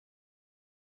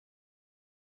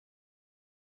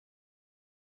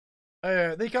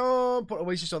 They can't put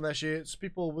Oasis on their shirts.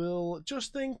 People will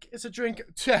just think it's a drink.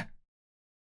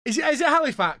 Is it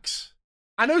Halifax?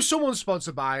 I know someone's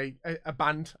sponsored by a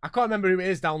band. I can't remember who it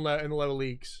is down there in the lower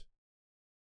leagues.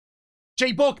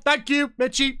 J-Buck, thank you.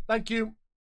 Mitchie, thank you.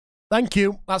 Thank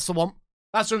you. That's the one.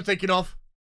 That's who I'm thinking of.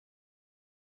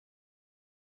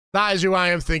 That is who I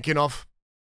am thinking of.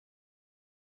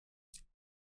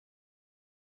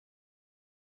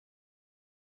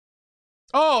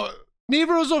 Oh,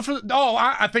 neither of us are... Oh,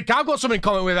 I think I've got something in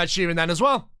common with Ed Sheeran then as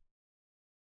well.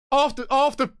 Off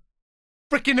the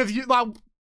freaking of you... Like,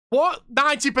 what?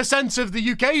 90% of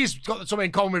the UK's got something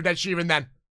in common with Ed Sheeran then.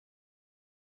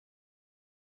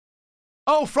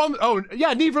 Oh, from... Oh,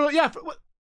 yeah, neither... Yeah.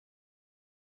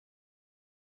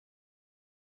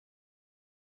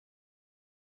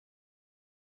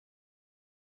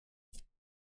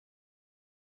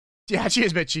 Yeah,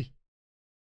 cheers, Mitchie.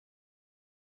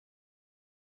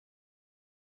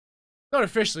 Not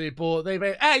officially, but they...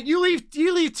 Hey, you leave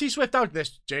T-Swift out of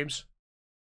this, James.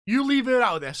 You leave her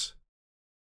out of this.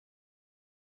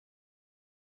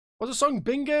 Was the song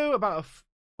Bingo about a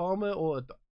farmer or a...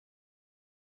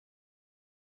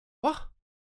 What?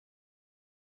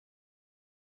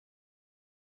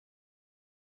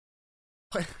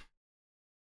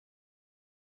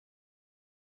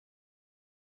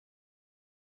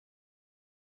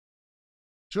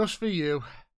 Just for you.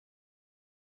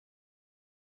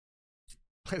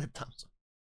 Play the damn song.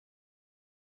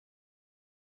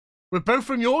 We're both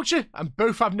from Yorkshire and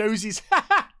both have noses.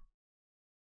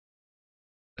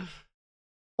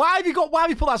 Why have you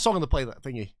put that song on the play that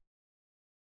thingy?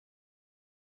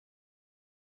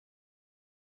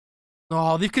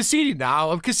 Oh, they've conceded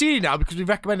now. I'm conceding now because we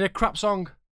recommended a crap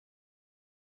song.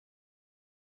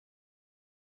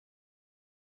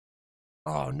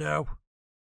 Oh no.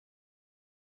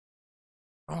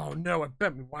 Oh no, I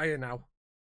bent my wire now.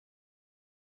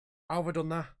 How have I done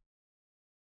that?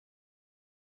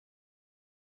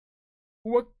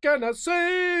 What can I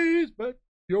say? But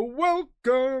you're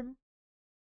welcome.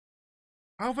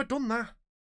 How have I done that?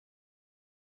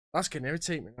 That's gonna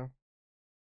irritate me now.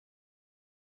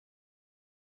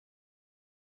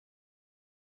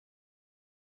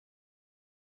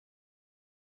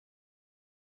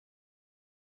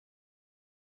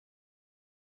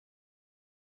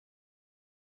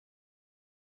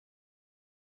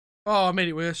 Oh, I made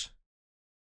it worse.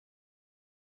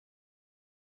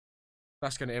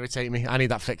 That's going to irritate me. I need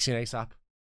that fixing ASAP.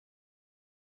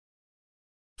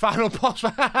 Final boss.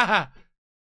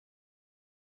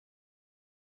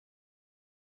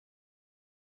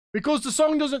 Because the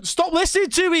song doesn't... Stop listening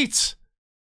to it!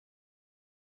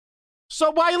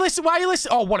 So why are you listening? Why are you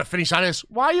listening? Oh, what a finish that is.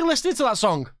 Why are you listening to that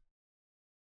song?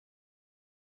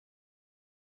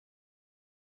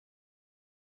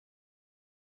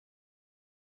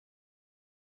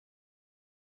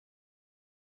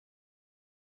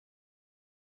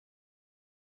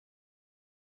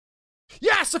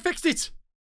 Yes, I fixed it!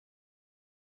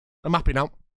 I'm happy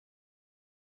now.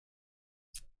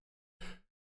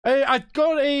 I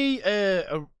got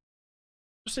a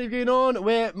save going on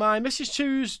where my missus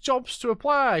choose jobs to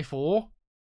apply for.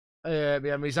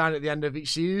 And resign at the end of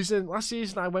each season. Last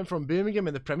season, I went from Birmingham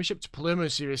in the Premiership to Palermo in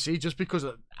Series C just because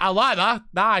I like that.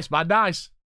 Nice, man,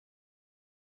 nice.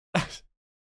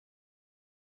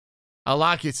 I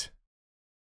like it.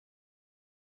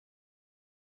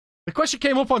 The question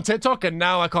came up on TikTok and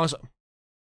now I can't...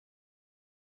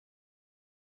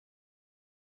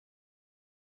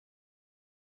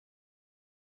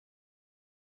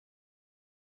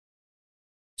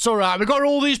 It's alright, we've got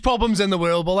all these problems in the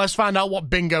world, but let's find out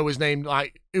what Bingo was named,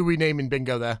 like, who we naming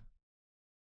Bingo there.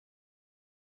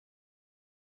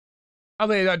 I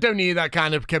mean, I don't need that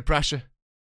kind of kid pressure.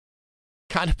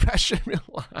 Kind of pressure in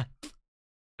real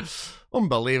life.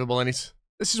 Unbelievable, and this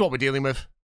is what we're dealing with.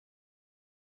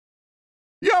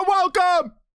 You're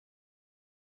welcome!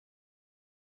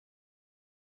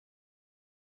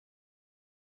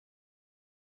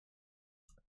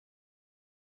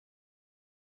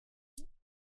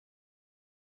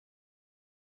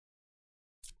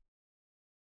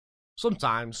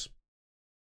 Sometimes.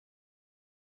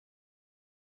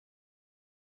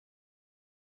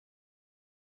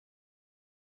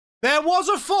 There was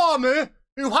a farmer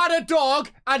who had a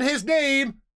dog and his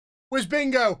name was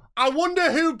Bingo. I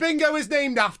wonder who Bingo is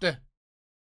named after.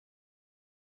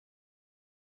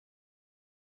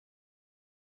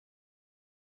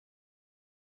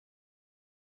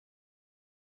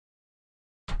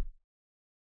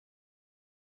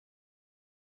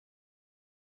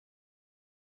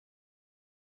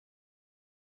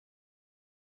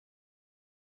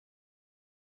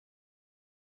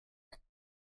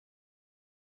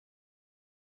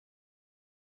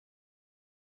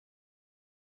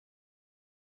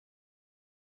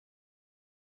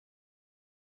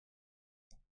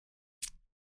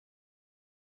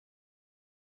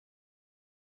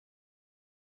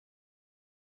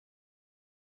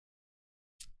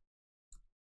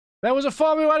 There was a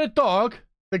farmer who had a dog.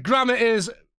 The grammar is...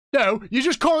 No, you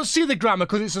just can't see the grammar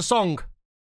because it's a song.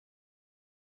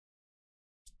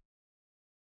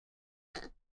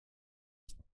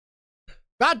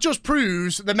 That just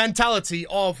proves the mentality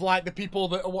of, like, the people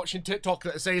that are watching TikTok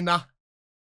that are saying that.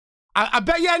 I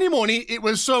bet you any money it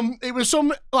was some,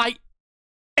 like,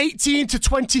 18 to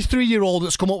 23-year-old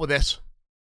that's come up with this.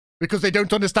 Because they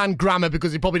don't understand grammar,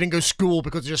 because they probably didn't go to school,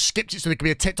 because they just skipped it so they could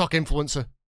be a TikTok influencer.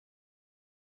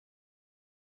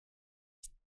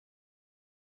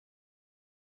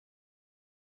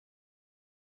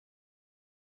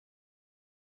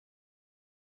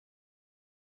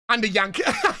 And a yank.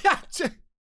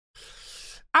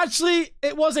 Actually,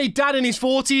 it was a dad in his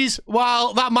 40s,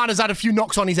 while that man has had a few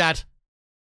knocks on his head.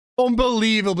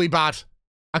 Unbelievably bad.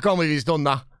 I can't believe he's done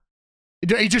that.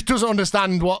 He just doesn't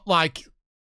understand what, like...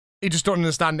 He just doesn't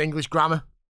understand English grammar.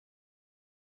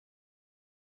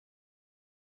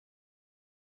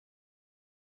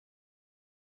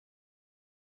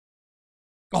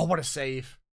 Oh, what a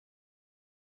save.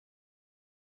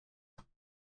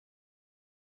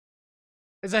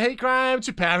 It's a hate crime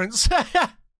to parents.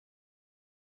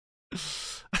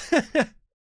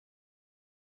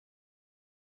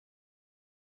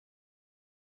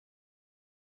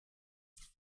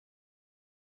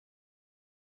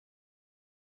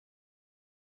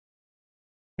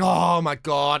 Oh my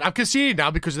god. I'm conceding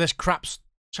now because of this crap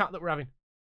chat that we're having.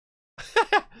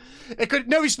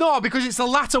 No, it's not, because it's the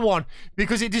latter one.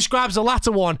 Because it describes the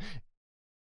latter one.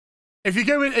 If you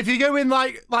go in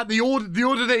like the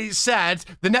order that it said,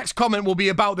 the next comment will be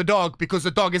about the dog because the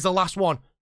dog is the last one.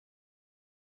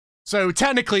 So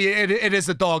technically, it is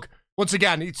the dog. Once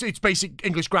again, it's basic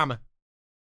English grammar.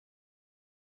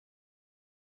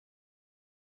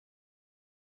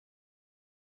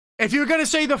 If you were going to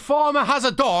say the farmer has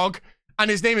a dog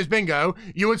and his name is Bingo,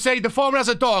 you would say the farmer has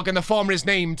a dog and the farmer is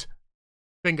named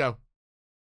Bingo.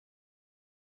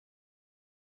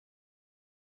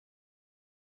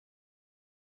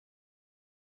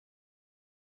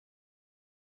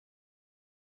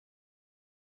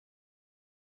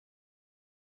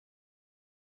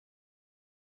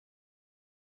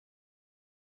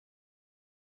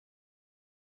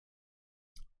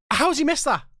 How's he missed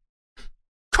that?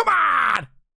 Come on!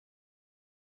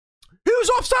 Who's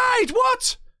offside?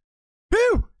 What?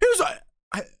 Who?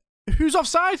 Who's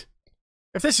offside?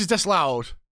 If this is this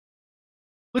loud,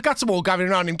 look at them all gathering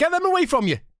around him. Get them away from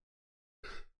you.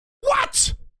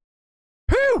 What?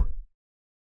 Who?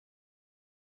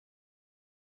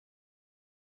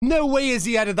 No way has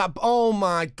he added that. Oh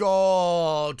my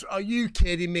God. Are you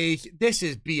kidding me? This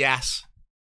is BS.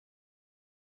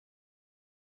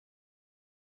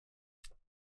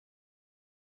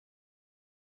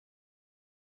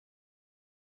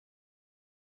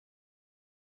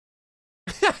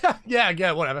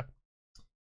 Yeah, whatever.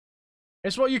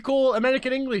 It's what you call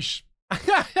American English.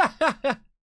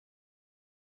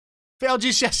 Failed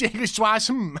GCSE English twice.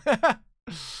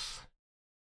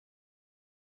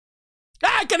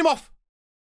 Ah, get him off!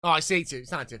 Oh, I see it.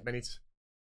 It's 90th minute.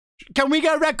 Can we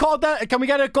get a red card there? Can we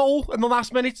get a goal in the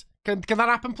last minute? Can that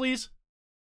happen, please?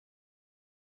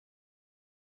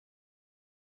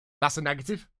 That's a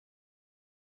negative.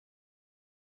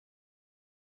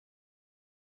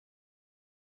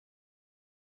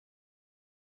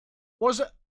 Was it?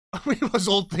 We was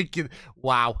all thinking,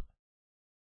 wow.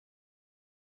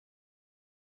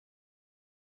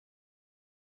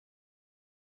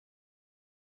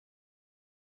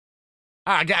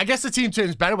 I guess the team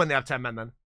turns better when they have 10 men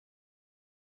then.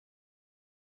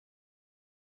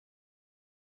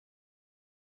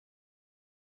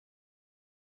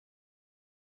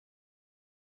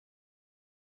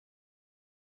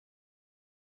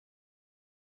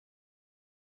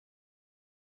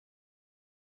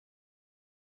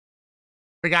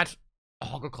 Big ad.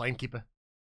 Oh, good claim keeper.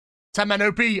 10 men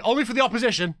OP. Only for the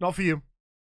opposition, not for you.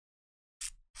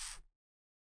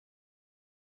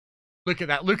 Look at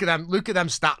that. Look at them. Look at them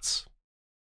stats.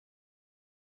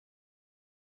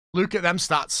 Look at them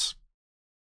stats.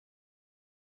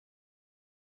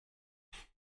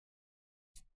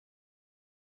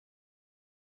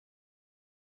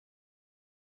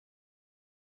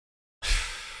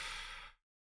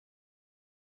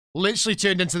 Literally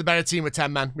turned into the better team with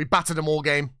 10 men. We battered them all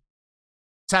game.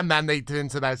 10 men, they turned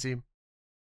into the better team.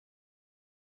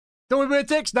 Done with work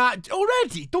takes? Nah,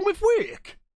 already? Done with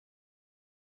work?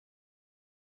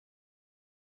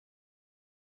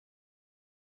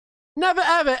 Never,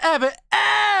 ever, ever,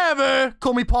 ever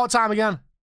call me part-time again.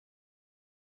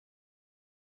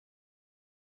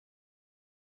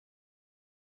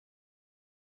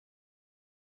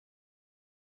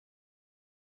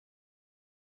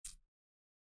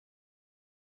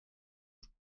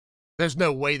 There's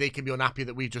no way they can be unhappy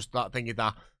that we just start thinking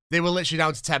that. They were literally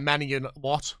down to 10 men and you're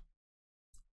what?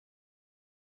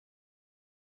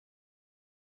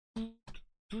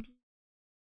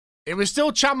 It was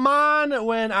still Champman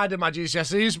when I did my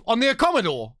GCSEs on the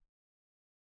Commodore.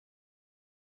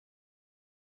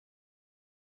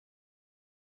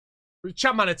 It was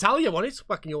Champman Italia, wasn't it?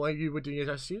 Back in your way you were doing your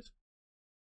GCSEs.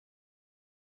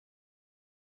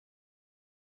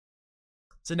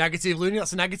 It's a negative, Looney.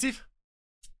 That's a negative.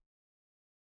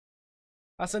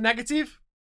 That's a negative.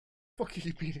 Fuck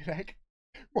you, being an egg.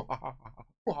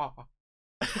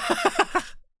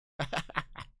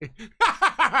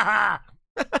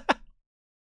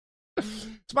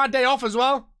 It's my day off as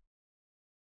well.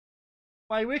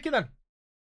 Why are you working then?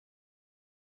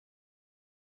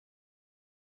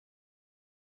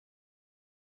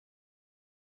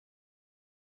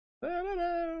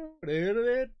 I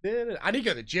need to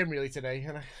go to the gym really today,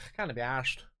 and I kind of be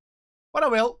arsed. But I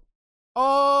will.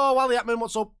 Oh, Wally Atman,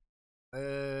 what's up?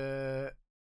 Thank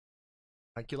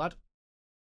you, lad.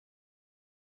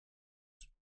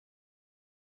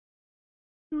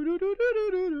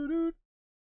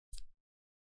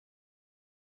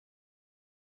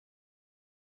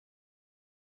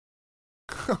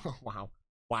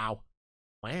 Wow.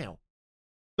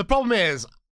 The problem is,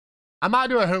 I might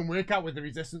do a home workout with the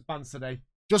resistance bands today,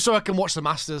 just so I can watch the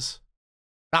Masters.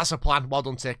 That's a plan. Well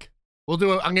done, Tick. I'm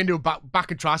gonna do a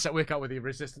back and tricep workout with the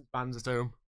resistance bands at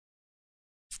home.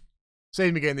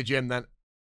 Save me getting in the gym then.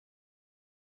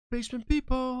 Basement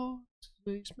people,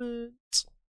 basement.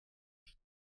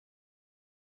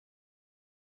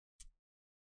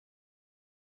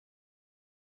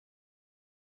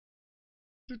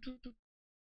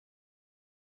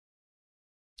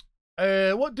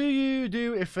 What do you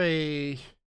do if a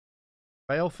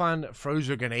Bale fan throws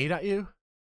a grenade at you?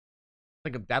 I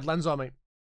think of Deadlands on me.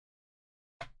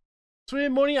 To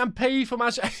win money and pay for my...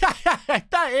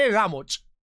 That ain't that much.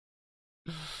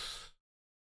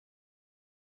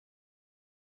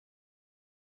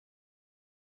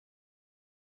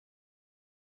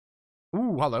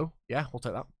 Ooh, hello. Yeah, we'll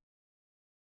take that.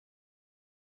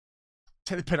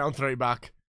 Take the pin out and throw it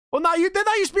back. Well, that used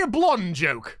to be a blonde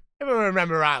joke. If I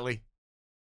remember rightly.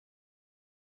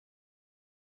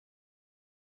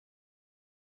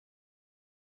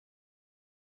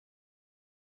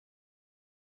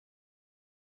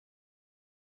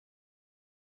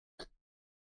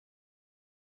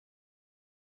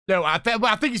 No, I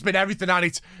think he's been everything on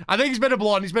it. I think he's been a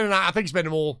blonde. He's been an. I think he's been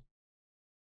them all.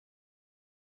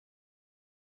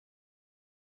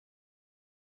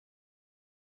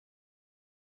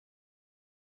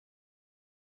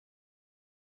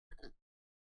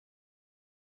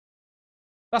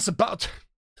 That's about.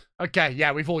 Okay,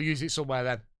 yeah, we've all used it somewhere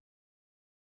then.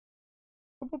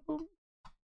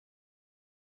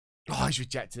 Oh, he's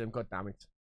rejected him. God damn it.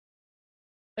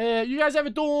 You guys ever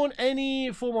done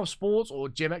any form of sports or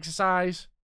gym exercise?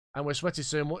 And we're sweating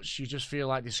so much, you just feel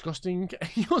like disgusting.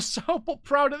 You're so but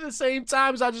proud at the same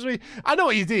time. So I know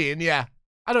what you're doing, yeah.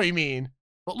 I know what you mean.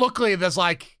 But luckily, there's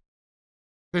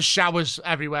showers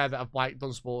everywhere that have, like,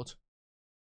 done sport.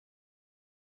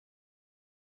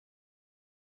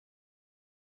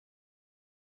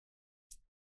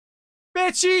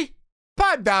 Bitchy,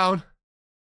 pipe down.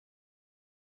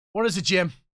 What is a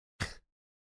gym?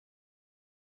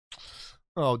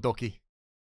 Oh, ducky.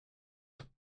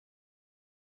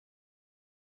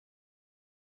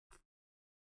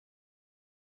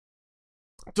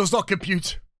 Does not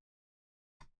compute.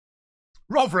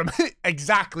 Rotherham.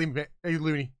 Exactly, hey,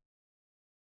 loony.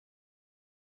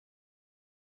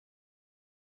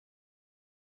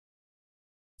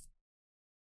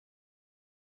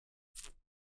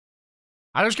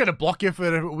 I'm just going to block you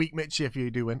for a week, Mitchie, if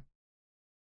you do win.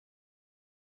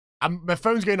 My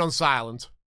phone's going on silent.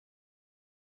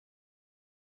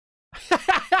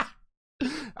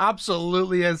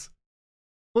 Absolutely is.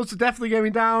 What's definitely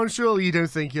going down? Surely you don't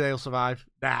think they'll survive?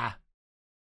 Nah.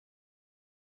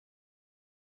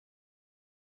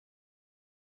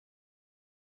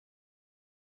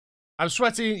 I'm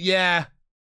sweating, yeah.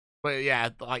 But yeah,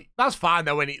 like, that's fine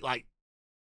though when it, like,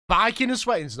 biking and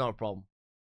sweating is not a problem.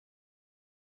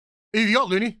 Who have you got,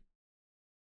 Looney?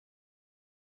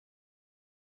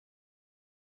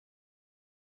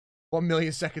 $1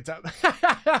 million second time.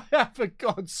 For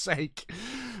God's sake.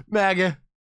 Mega.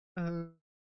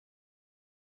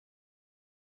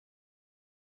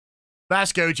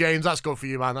 Let's go, James. That's good for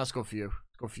you, man. That's good for you.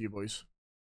 Good for you, boys.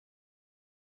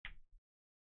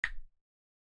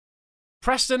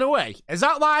 Preston away. Is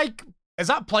that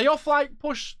playoff, like,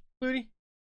 push, Looney?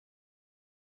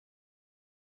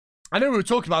 I know we were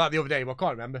talking about that the other day, but I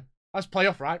can't remember. That's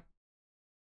playoff, right?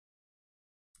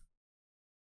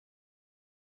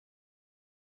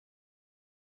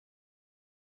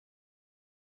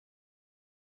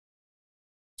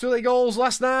 Two late goals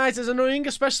last night is annoying,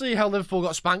 especially how Liverpool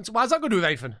got spanked. Why's that got to do with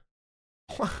anything?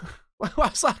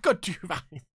 What's that got to do with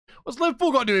anything? What's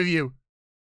Liverpool got to do with you?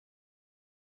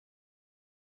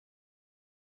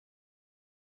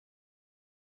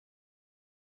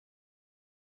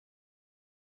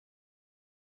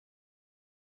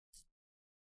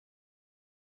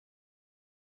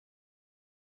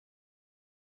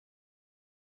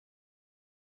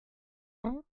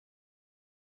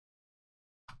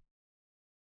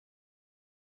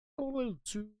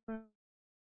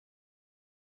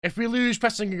 If we lose,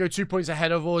 Preston can go 2 points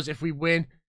ahead of us. If we win,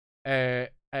 ahead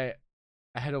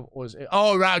of us.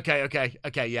 Oh, right.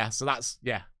 Okay. Yeah. So that's,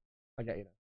 yeah. I get you now.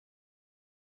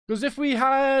 Because if we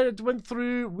went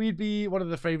through, we'd be one of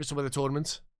the favourites to win the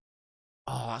tournament.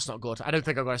 Oh, that's not good. I don't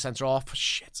think I've got a centre off.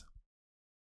 Shit.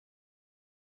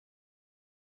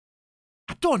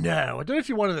 I don't know. I don't know if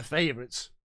you're one of the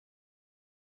favourites.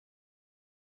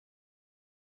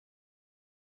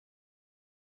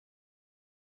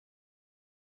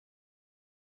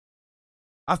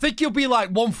 I think you'll be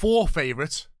like 1-4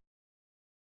 favourite.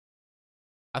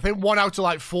 I think 1 out of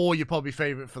like 4, you're probably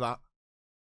favourite for that.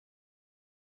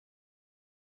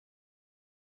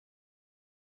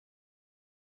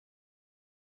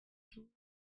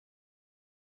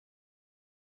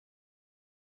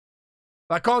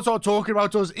 I can't start talking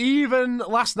about us. Even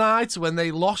last night when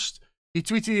they lost, he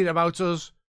tweeted about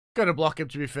us. Gonna block him,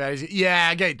 to be fair.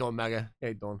 Yeah, get it done, Mega.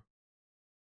 Get it done.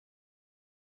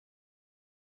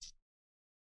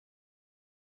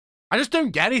 I just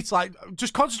don't get it. Like,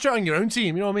 just concentrate on your own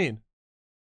team. You know what I mean?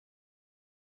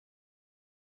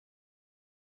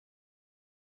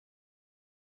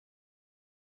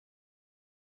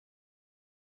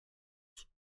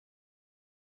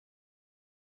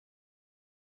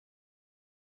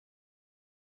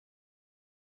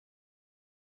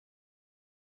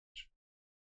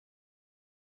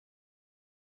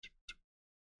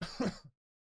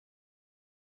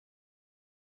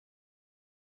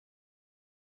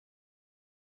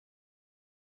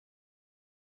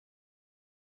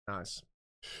 Nice.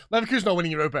 Leverkusen not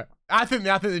winning Europa. I think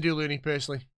they do, Looney,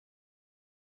 personally.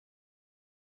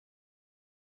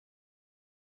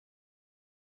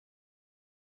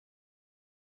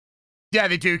 Yeah,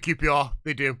 they do, QPR.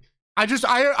 They do.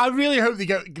 I really hope they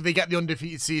get the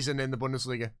undefeated season in the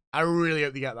Bundesliga. I really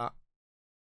hope they get that.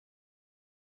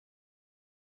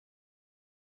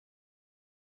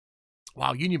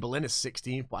 Wow, Union Berlin is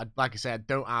 16th, but like I said,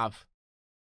 I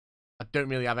don't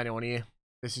really have anyone here.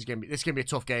 This is gonna be a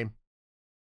tough game.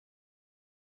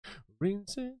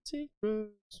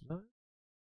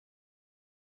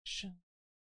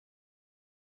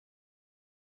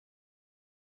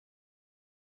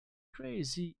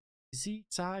 Crazy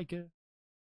tiger.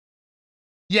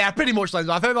 Yeah, pretty much. I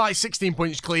think they're like 16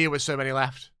 points clear with so many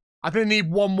left. I think they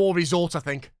need one more result, I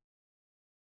think.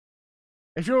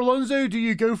 If you're Alonso, do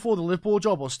you go for the Liverpool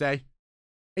job or stay?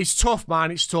 It's tough, man.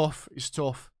 It's tough. It's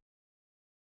tough.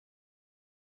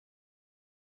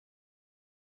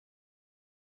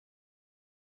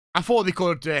 I thought they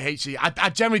could HC. I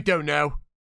generally don't know.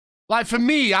 Like, for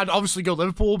me, I'd obviously go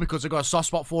Liverpool because I've got a soft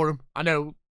spot for them. I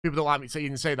know people don't like me to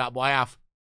even say that, but I have.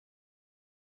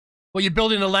 But you're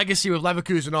building a legacy with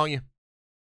Leverkusen, aren't you?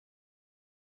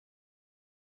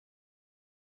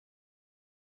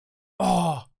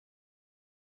 Oh.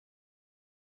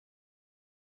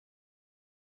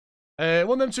 I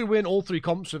want them to win all 3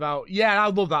 comps without... Yeah, I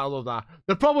love that. I love that.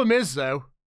 The problem is, though...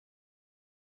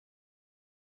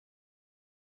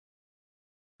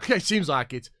 It seems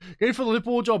like it. Going for the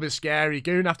Liverpool job is scary.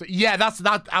 Going after... Yeah, that's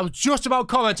that. I was just about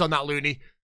to comment on that, Looney.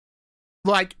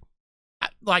 Like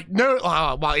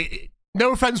no...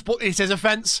 no offense, but it is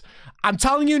offense. I'm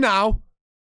telling you now,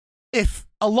 if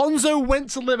Alonso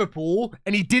went to Liverpool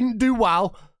and he didn't do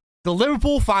well, the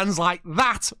Liverpool fans like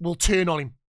that will turn on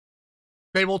him.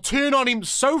 They will turn on him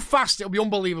so fast, it'll be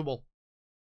unbelievable.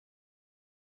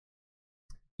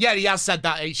 Yeah, he has said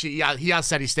that, actually. Yeah, he has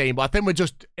said he's staying, but I think we're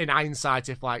just in hindsight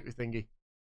if, like, we thingy.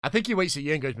 I think he waits a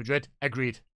year and goes to Madrid.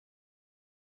 Agreed.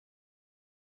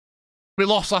 We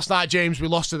lost last night, James. We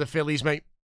lost to the Phillies, mate.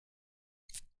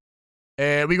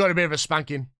 We got a bit of a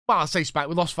spanking. Well, I'll say spank.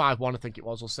 We lost 5-1, I think it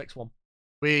was, or 6-1.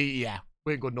 We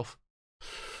ain't good enough.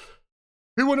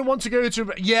 Who wouldn't want to go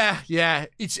to... Yeah.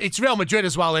 It's Real Madrid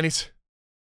as well, isn't it?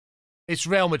 It's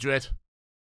Real Madrid.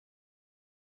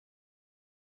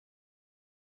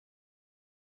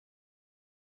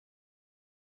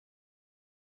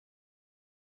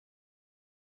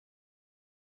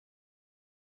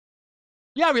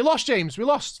 Yeah, we lost, James. We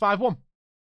lost 5-1.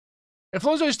 If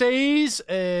Alonso stays,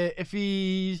 if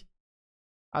he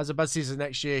has a bad season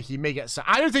next year, he may get sacked.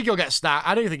 I don't think he'll get sacked.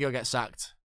 I don't think he'll get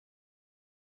sacked.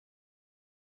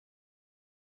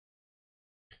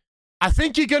 I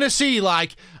think you're going to see,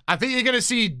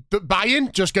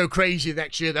 Bayern just go crazy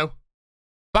next year, though.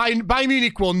 Bayern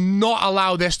Munich will not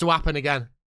allow this to happen again.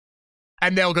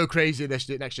 And they'll go crazy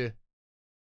next year.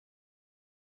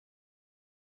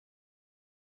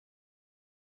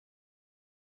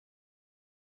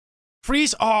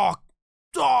 Freeze. Oh,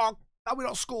 that we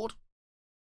not scored.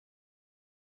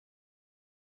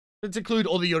 Let's include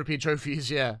all the European trophies,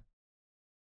 yeah.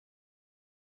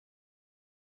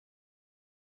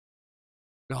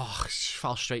 Oh,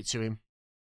 fell straight to him.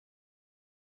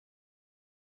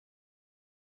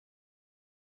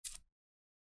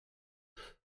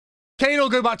 Kane will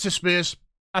go back to Spurs.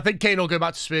 I think Kane will go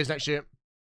back to Spurs next year.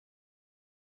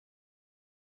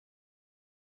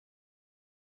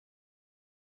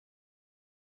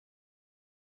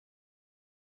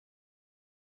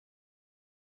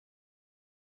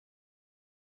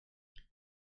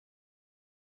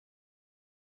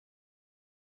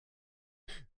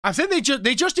 I think they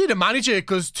just need a manager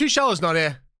because Tuchel's not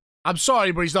here. I'm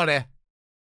sorry, but he's not here.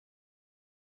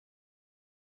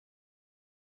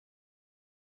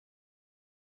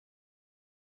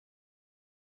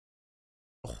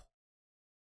 Oh.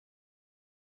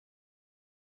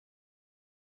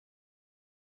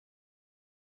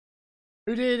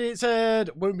 Who did it?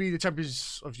 Said won't be the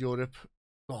champions of Europe.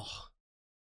 Oh,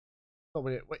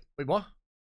 wait, what?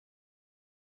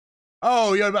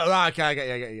 Oh, you're about right. Okay,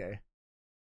 I get you.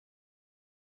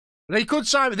 They could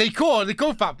sign. They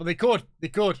could, fat, but they could.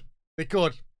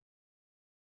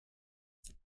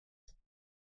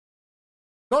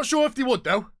 Not sure if they would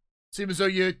though. Seems as though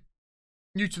you're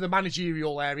new to the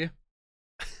managerial area.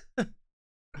 Let's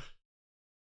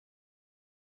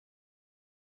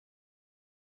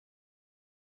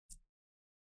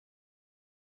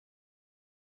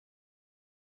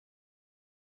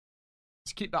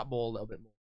keep that ball a little bit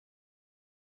more.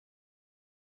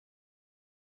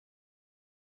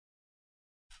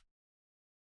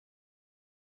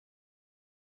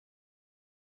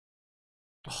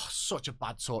 Oh, Such a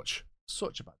bad touch.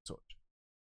 Such a bad touch.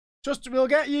 Just, we'll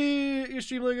get you your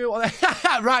stream logo.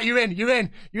 Right, you're in. You're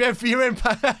in. You're in. You're in.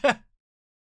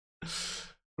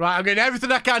 Right, I'm getting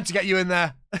everything I can to get you in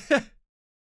there.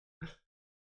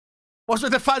 What's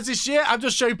with the fancy shirt? I'm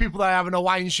just showing people that I have an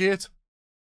Hawaiian shirt.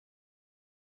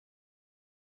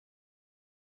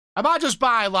 I might just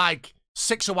buy like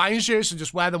 6 Hawaiian shirts and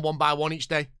just wear them one by one each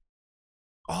day.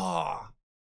 Oh.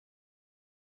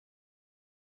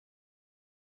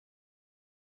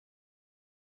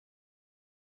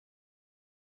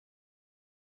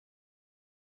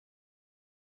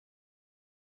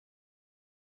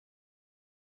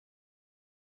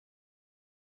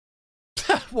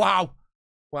 Wow.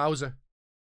 Wowzer.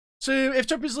 So, if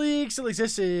Champions League still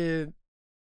exists in...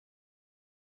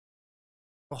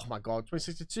 Oh my god,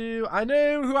 2062. I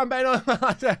know who I'm betting on.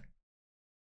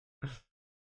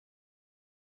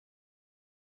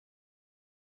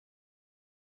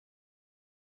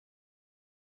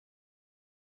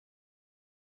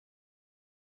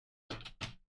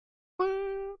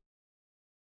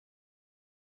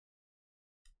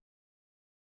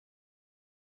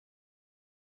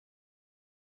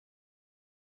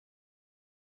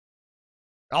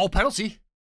 Oh, penalty.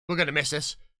 We're going to miss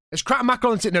this. Is Crack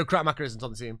Mackerel on the team? No, Crack Mackerel isn't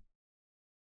on the team.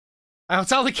 I'll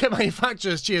tell the kit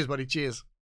manufacturers. Cheers, buddy. Cheers.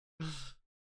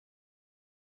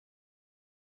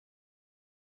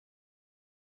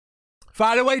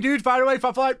 Fire away, dude. Fire away,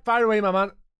 Fat Flight. Fire away, my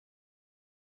man.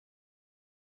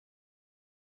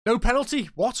 No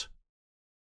penalty. What?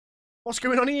 What's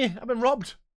going on here? I've been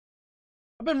robbed.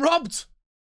 I've been robbed.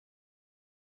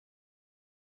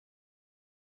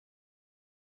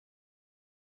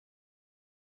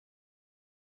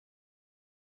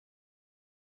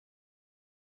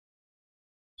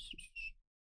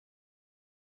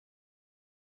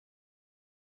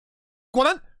 Go on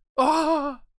then.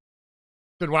 Oh.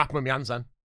 Don't know what happened with my hands then.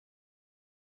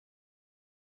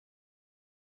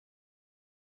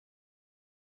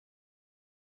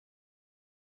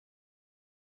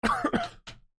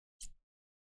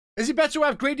 Is it better to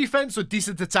have great defense or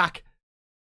decent attack?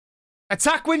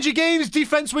 Attack wins your games,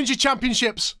 defense wins your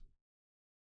championships.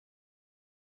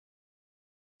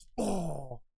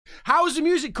 Oh. How's the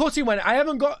music cutting when I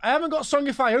haven't got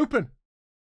Songify open?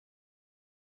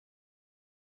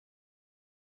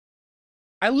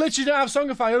 I literally don't have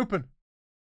Songify open.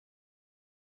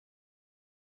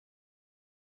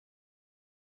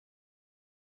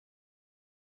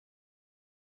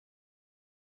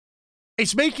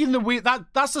 It's making the weird...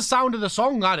 That's the sound of the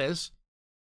song, that is.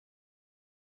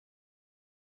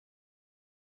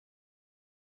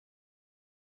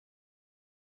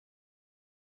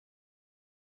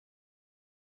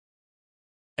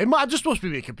 It might just must be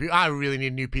my computer. I really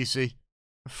need a new PC.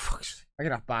 Fuck, I'm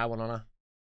gonna have to buy one on her.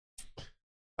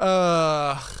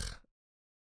 I'm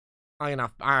gonna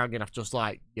have to just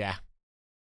like, yeah,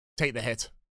 take the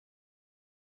hit.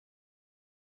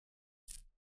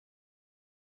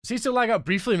 Seems to lag out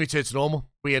briefly and return to normal.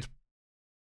 Weird.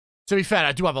 To be fair,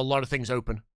 I do have a lot of things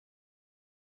open.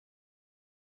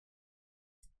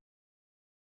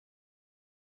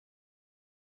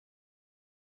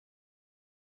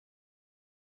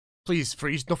 Please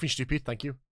freeze. Nothing stupid. Thank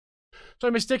you.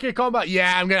 So, Mistaken Combat.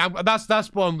 Yeah,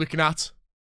 that's what I'm looking at.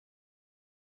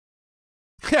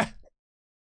 Come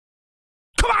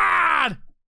on!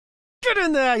 Get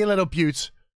in there, you little beaut.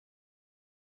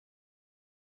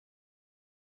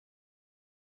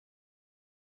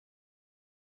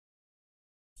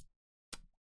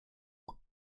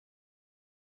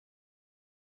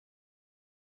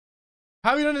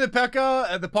 How are we done in the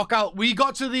POCAL? We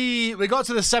got to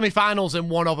the semi-finals in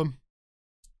one of them,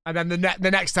 and then the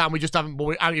next time we just haven't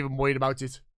even worried about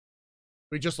it.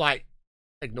 We just like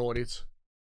ignored it.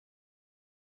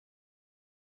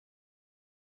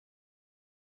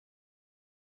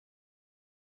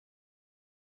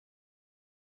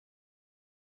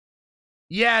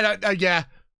 Yeah, yeah.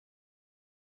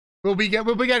 We'll be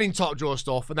getting top draw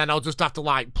stuff, and then I'll just have to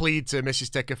like plead to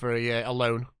Mrs. Ticker for a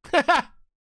loan.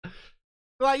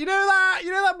 Like, you know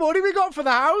that money we got for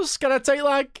the house? Can I take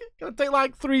like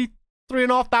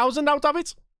 $3,500 out of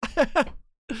it?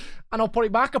 And I'll put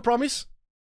it back, I promise.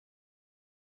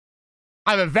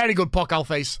 I have a very good POCAL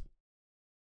face.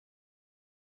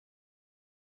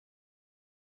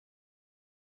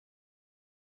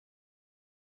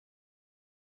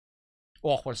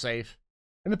 Oh, what a save.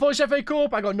 In the Polish FA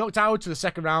Cup, I got knocked out to the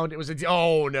second round. It was a...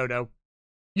 Oh, no.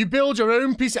 You build your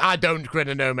own piece... I don't,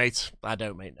 Grinner, no, mate. I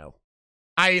don't, mate, no.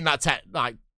 I ain't that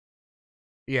like...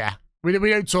 Yeah. We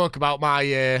don't talk about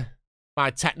my my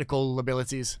technical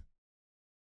abilities.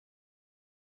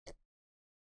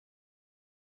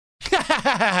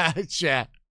 Yeah.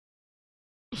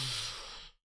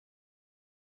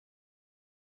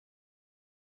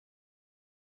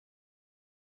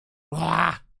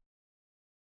 Wah.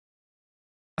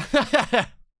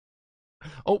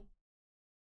 Oh.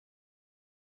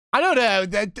 I don't know.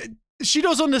 She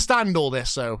does understand all this,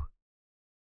 so.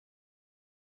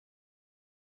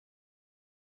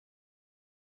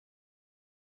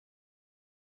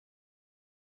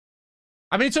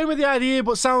 I mean, told me the idea,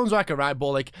 but sounds like a right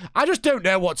ball. Like, I just don't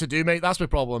know what to do, mate. That's my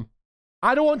problem.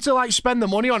 I don't want to, like, spend the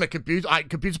money on a computer, like,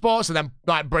 computer parts and then,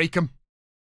 like, break them.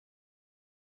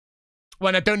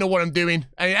 When I don't know what I'm doing.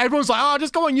 And everyone's like, oh,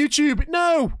 just go on YouTube.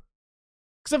 No.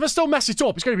 Because if I still mess it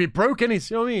up, it's going to be broken, you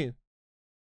know what I mean?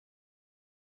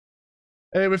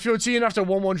 With Fiorentina after a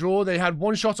 1-1 draw, they had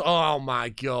one shot. Oh, my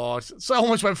God. So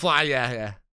almost went fly. Yeah,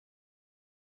 yeah.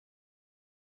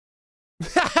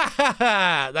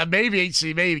 That maybe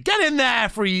HC, maybe. Get in there,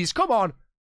 Freeze. Come on.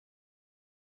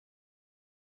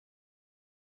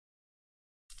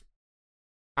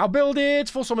 I'll build it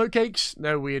for some oatcakes.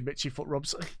 No weird bitchy foot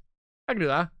rubs. I can do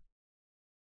that.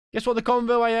 Guess what the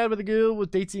convo I had with the girl was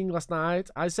dating last night?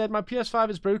 I said my PS5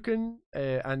 is broken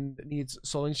and needs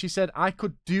soldering. She said I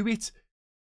could do it.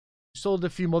 Sold a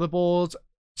few motherboards.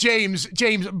 James,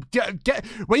 get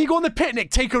when you go on the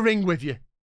picnic, take a ring with you.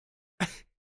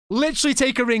 Literally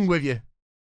take a ring with you.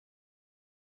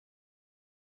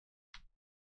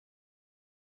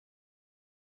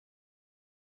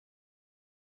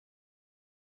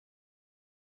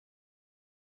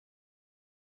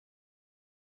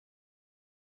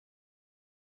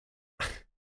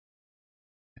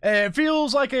 It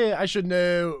feels like I should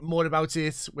know more about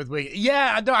it with Wing.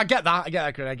 Yeah, no, I get that. I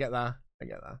get that. I get that. I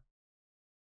get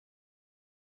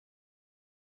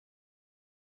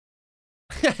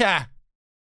that. Yeah.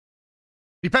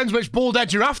 Depends which bald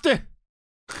edge you're after.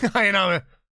 You know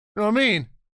what I mean?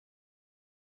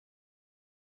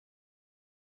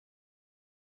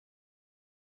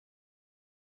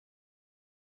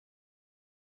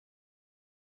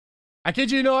 I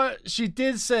kid you not, she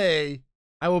did say,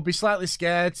 I will be slightly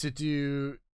scared to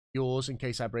do yours in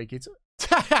case I break it.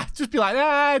 Just be like,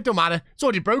 it don't matter. It's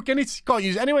already broken. It can't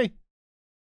use it anyway.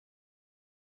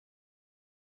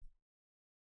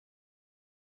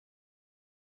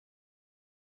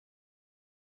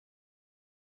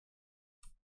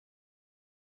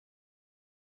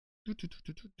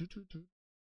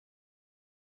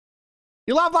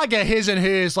 You'll have like a his and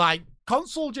hers like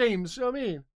console, James. You know what I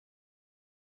mean?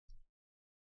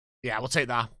 Yeah, we'll take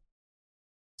that.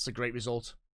 It's a great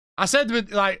result. I said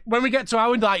with like when we get to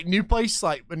our like new place,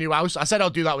 like a new house, I said I'll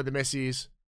do that with the missus.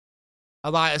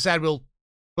 And like I said, we'll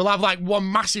have like one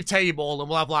massive table and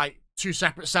we'll have like 2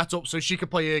 separate setups so she can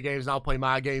play her games and I'll play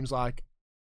my games. Like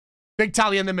big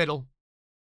tally in the middle.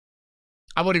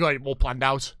 I've already got it all planned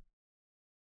out.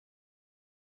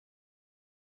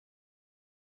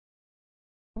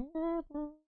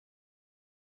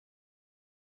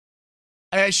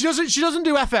 She doesn't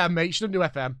do FM, mate. She doesn't do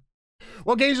FM.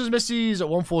 What games does Missy's at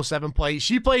 147 play?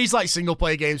 She plays like single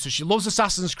player games, so she loves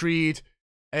Assassin's Creed.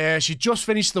 She just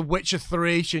finished The Witcher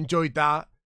 3. She enjoyed that.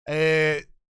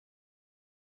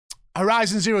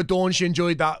 Horizon Zero Dawn, she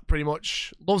enjoyed that pretty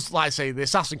much. Loves, like I say, the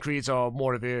Assassin's Creeds are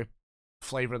more of her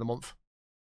flavor of the month.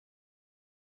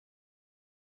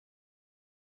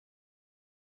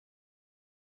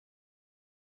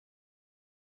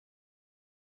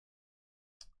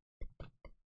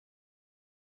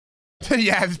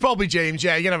 Yeah, it's probably James.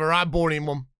 Yeah, you're gonna have a right boring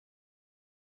one.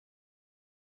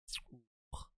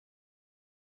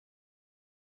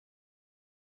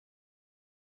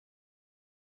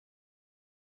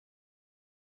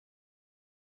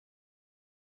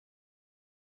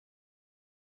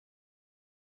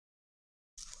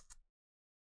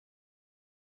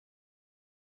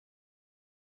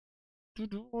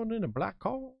 One in a black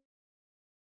hole.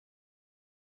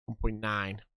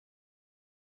 1.9.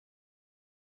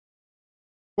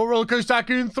 What Roller Coaster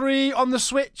Tycoon 3 on the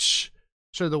Switch?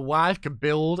 So the wife can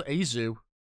build a zoo.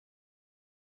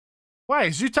 Why,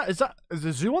 is there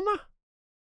a zoo on there?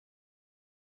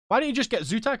 Why don't you just get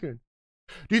Zoo Tycoon?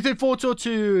 Do you think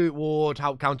 4-2 would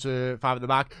help counter 5 at the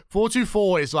back?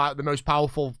 4-2-4 is like the most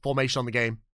powerful formation on the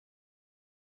game.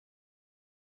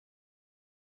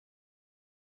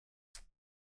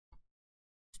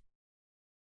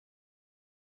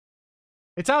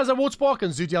 It has a Waterpark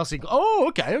and Zoo DLC. Oh,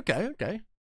 okay.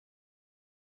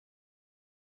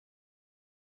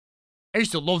 I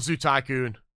used to love Zoo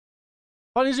Tycoon.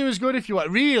 Funny Zoo is good if you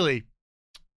want. Really?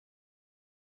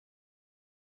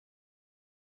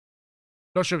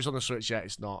 Not sure if it's on the Switch yet.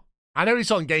 It's not. I know it's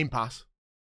on Game Pass.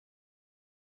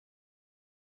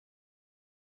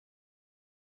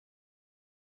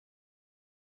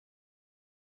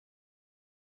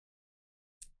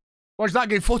 Watch that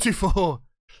game 4-2-4.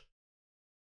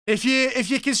 If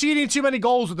you're conceding too many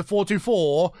goals with the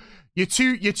 4-2-4, your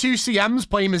two CMs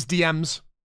play him as DMs.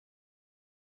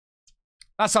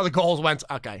 That's how the goals went.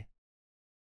 Okay.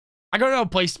 I got no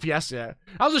place to PS, yeah.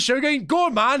 How's the show going?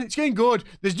 Good, man. It's going good.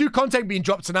 There's new content being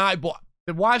dropped tonight, but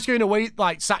the wife's going away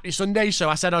like Saturday, Sunday,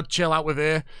 so I said I'd chill out with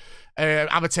her,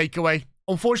 have a takeaway.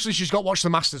 Unfortunately, she's got to watch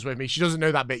the Masters with me. She doesn't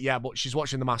know that bit yet, but she's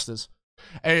watching the Masters.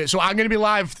 So I'm going to be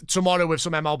live tomorrow with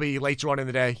some MLB later on in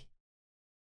the day.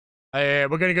 We're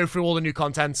going to go through all the new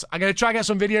content. I'm going to try and get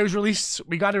some videos released.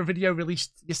 We got a video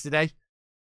released yesterday.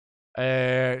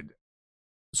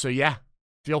 So yeah,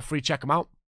 feel free to check them out.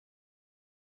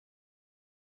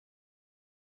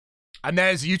 And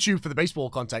there's YouTube for the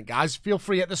baseball content, guys. Feel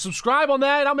free to hit the subscribe on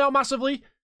there. Help me out massively.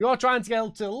 We are trying to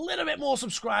get to a little bit more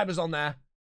subscribers on there.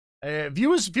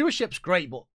 Viewership's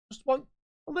great, but just want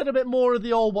a little bit more of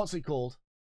the old, what's it called?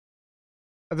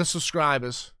 Of the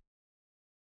subscribers.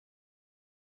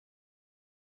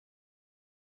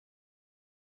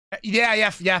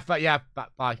 Yeah,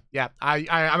 bye. Yeah,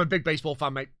 I'm a big baseball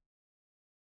fan, mate.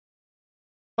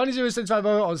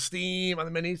 20.65 on Steam at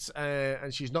the minute,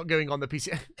 and she's not going on the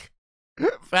PC.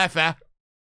 Fair.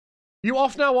 You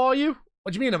off now, are you?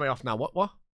 What do you mean, am I off now?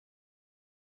 What?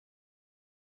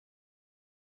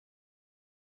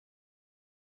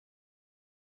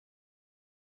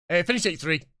 Finish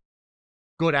 8-3.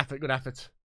 Good effort.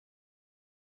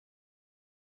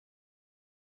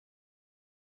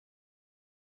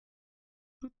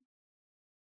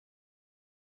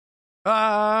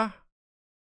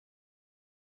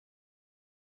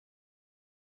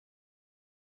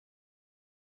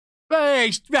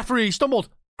 Hey, referee, stumbled.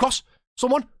 Cross.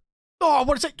 Someone. Oh,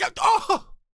 what is it? Oh!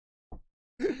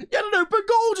 You had an open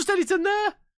goal, just anything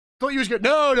there. Thought you was good.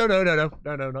 No,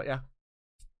 not yet.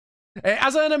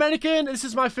 As an American, this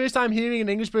is my first time hearing an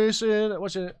English person.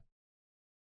 What's it?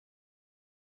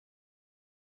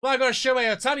 Well, I got to show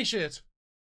a Tani shirt.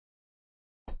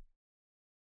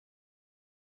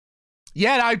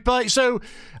 Yeah, so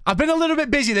I've been a little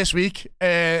bit busy this week.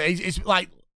 It's like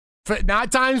for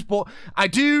night times, but I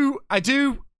do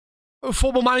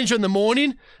Football Manager in the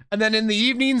morning, and then in the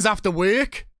evenings after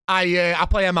work, I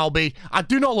play MLB. I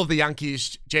do not love the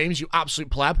Yankees, James. You absolute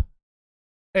pleb.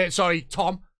 Sorry,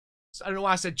 Tom. I don't know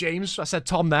why I said James. I said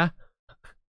Tom there.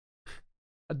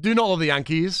 I do not love the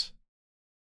Yankees.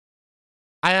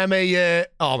 I am a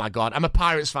oh my god, I'm a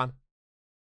Pirates fan.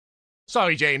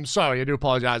 Sorry, James. Sorry, I do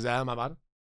apologize there. My bad.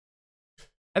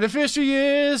 And the first 2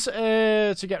 years,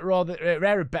 to get rather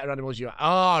rarer, better animals you are.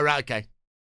 Oh, right, okay.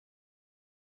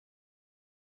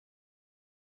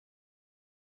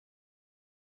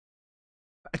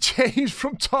 James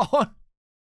from Ton.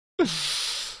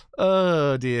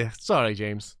 Oh, dear. Sorry,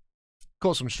 James.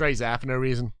 Caught some strays there for no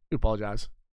reason. Do apologize.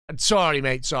 Sorry,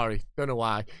 mate. Sorry. Don't know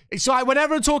why. It's like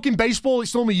whenever I'm talking baseball,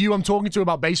 it's normally you I'm talking to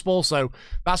about baseball, so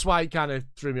that's why it kind of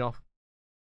threw me off.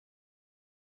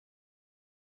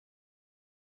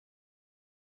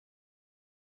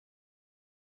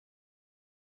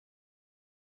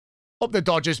 Up the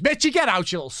Dodgers. Mitchy, get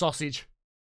out, you little sausage.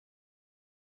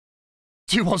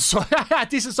 Do you want so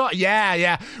decent sort?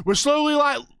 Yeah. We're slowly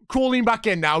like crawling back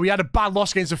in now. We had a bad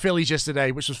loss against the Phillies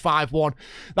yesterday, which was 5-1.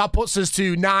 That puts us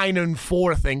to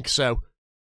 9-4, I think. So,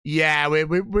 yeah,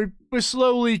 we're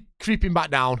slowly creeping back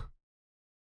down,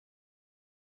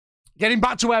 getting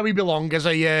back to where we belong as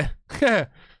a.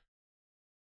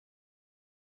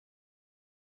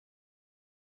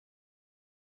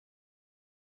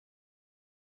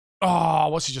 Oh,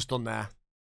 what's he just done there?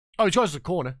 Oh, he tries the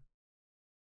corner.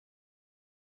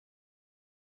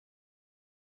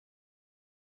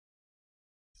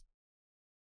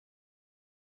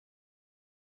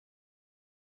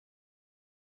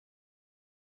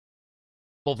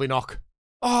 Lovely knock.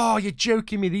 Oh, you're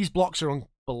joking me. These blocks are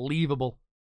unbelievable.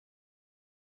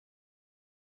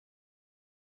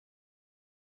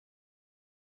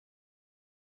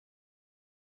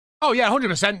 Oh, yeah,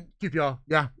 100%. QPR.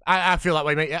 Yeah, I feel that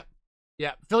way, mate. Yeah.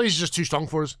 Yeah, Phillies is just too strong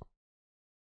for us.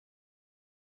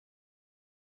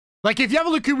 Like, if you have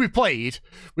a look who we played...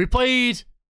 Who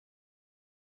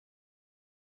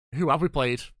have we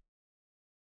played?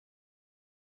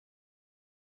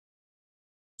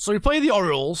 So we played the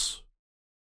Orioles.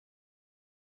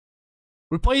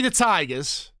 We played the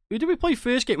Tigers. Who did we play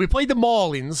first game? We played the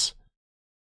Marlins.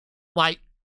 Like,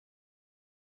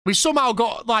 we somehow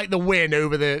got like the win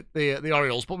over the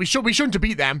Orioles, but we shouldn't have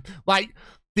beat them. Like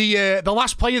the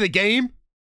last play of the game,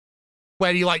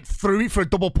 where he like threw it for a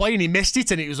double play and he missed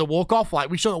it and it was a walk off. Like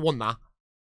we shouldn't have won that.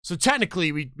 So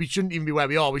technically, we shouldn't even be where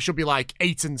we are. We should be like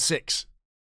 8-6.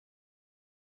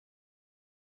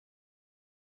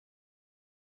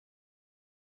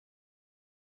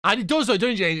 And it does though,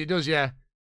 doesn't it, James? It does, yeah.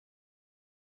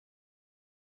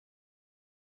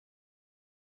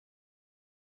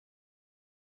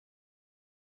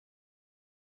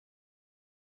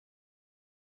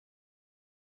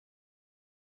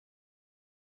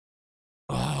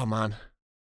 Oh man.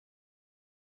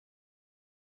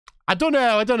 I don't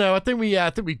know. I think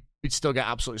we'd still get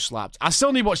absolutely slapped. I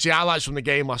still need to watch the highlights from the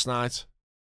game last night.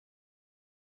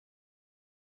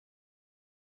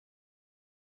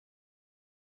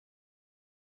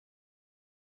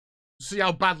 See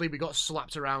how badly we got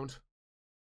slapped around.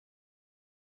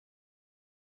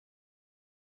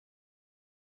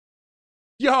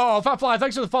 Yo, Fat Fly,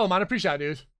 thanks for the follow, man. I appreciate it,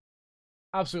 dude.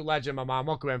 Absolute legend, my man.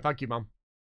 Welcome in. Thank you, man.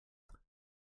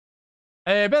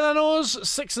 Better than us,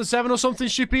 6 and 7 or something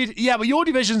stupid. Yeah, but your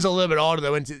division's a little bit harder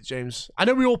though, isn't it, James? I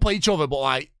know we all play each other, but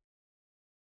like,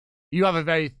 you have a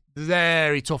very,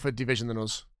 very tougher division than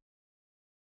us.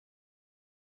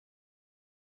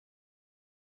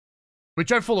 We're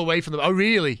dreadful away from them. Oh,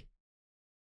 really?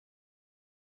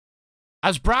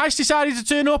 Has Bryce decided to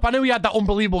turn up? I know he had that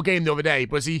unbelievable game the other day,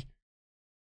 but is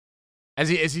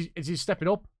he stepping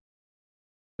up?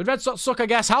 The Red Sox suck, I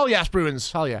guess. Hell yes,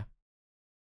 Bruins. Hell yeah.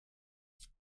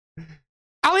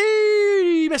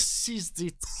 Ali misses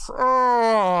it.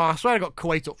 Oh, I swear I got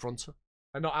Kuwait up front.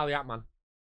 And not Ali Atman.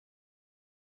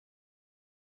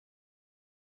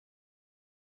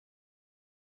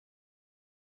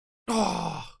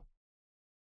 Oh.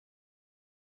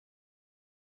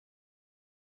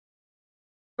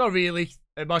 Not really.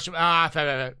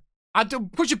 Fair. I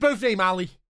don't put your both name,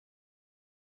 Ali.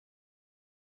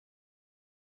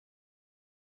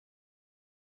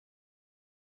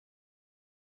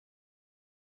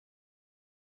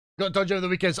 Got dodge over the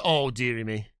weekends. Oh, dearie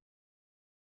me.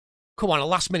 Come on, a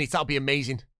last minute. That'll be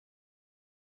amazing.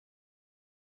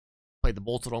 Played the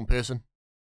ball to the wrong person.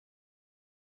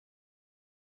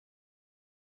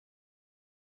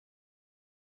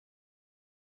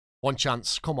 One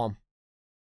chance. Come on.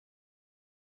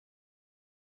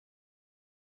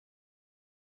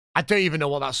 I don't even know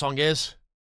what that song is.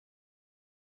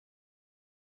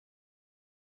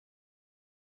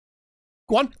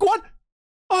 Go on. Go on.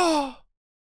 Oh.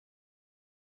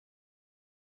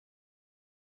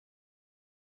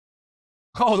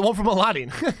 Oh, the one from Aladdin.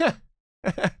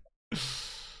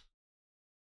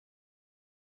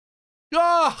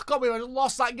 Oh, God, we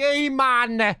lost that game,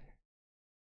 man.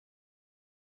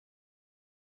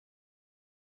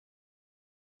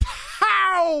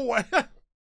 How?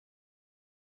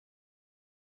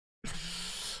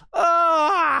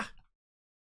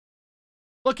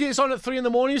 Lucky it's on at 3 in the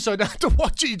morning, so I don't have to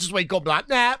watch it. You just wake up like,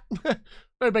 nah.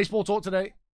 No baseball talk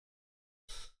today.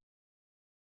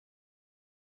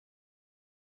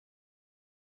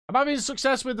 I'm having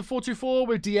success with the 424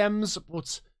 with DMs,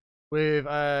 but with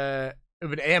an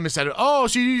AM instead of, oh,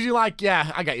 so you usually like, yeah,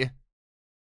 I get you.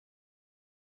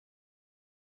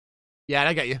 Yeah,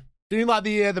 I get you. Doing like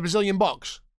the Brazilian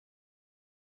box.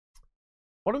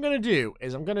 What I'm gonna do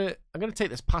is I'm gonna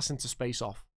take this pass into space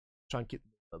off. Try and keep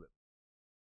a little bit.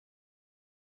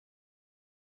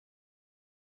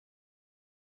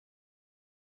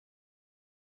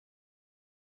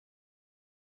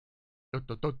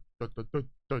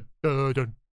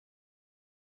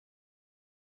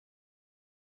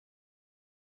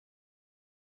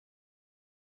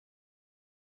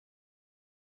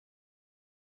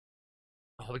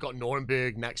 Oh, we got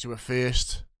Nuremberg next to a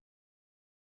first.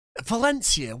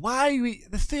 Valencia, why are we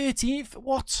the 13th?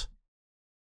 What?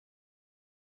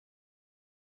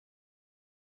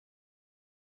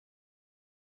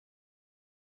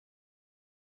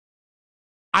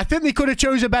 I think they could have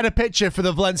chose a better picture for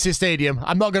the Valencia Stadium.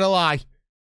 I'm not going to lie.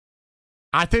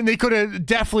 I think they could have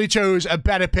definitely chose a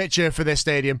better picture for this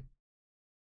stadium.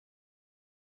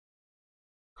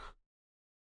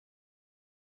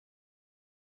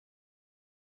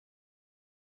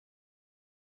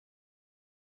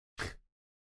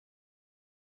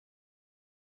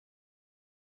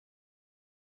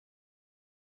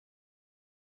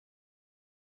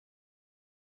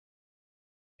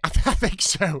 I think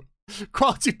so.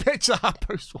 Quality picture I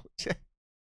post watching.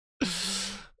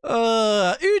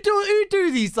 Who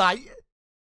do these like?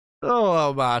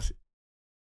 Oh man.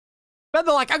 Then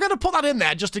they're like, I'm gonna put that in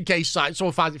there just in case like,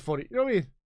 someone finds it funny. You know what I mean?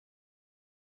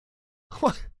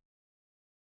 What?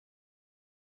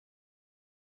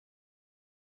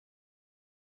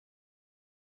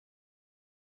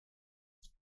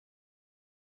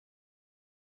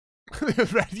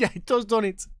 Yeah, it does, done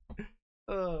it.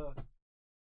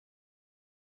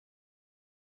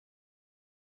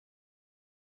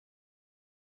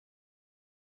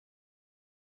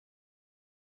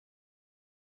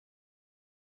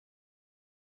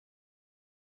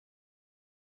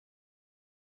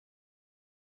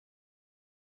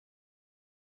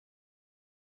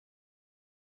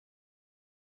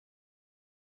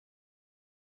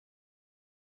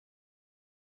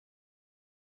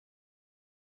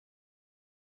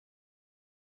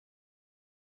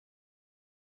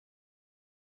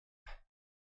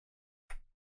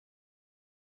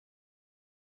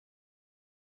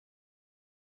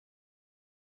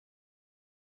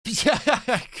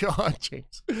 God,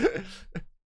 James.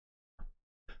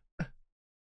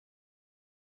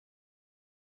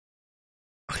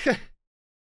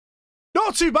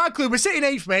 Not too bad, Clue. We're sitting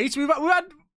 8th, mate. We've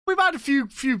had a few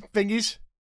thingies.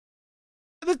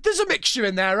 There's a mixture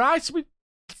in there, right?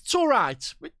 It's all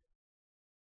right.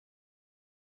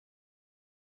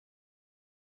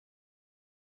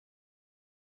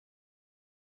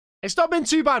 It's not been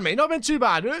too bad, mate. Not been too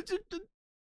bad.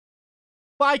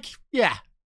 Like, yeah.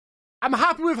 I'm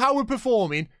happy with how we're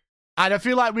performing, and I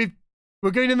feel like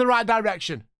we're going in the right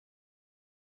direction.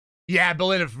 Yeah,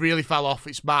 Berlin have really fell off.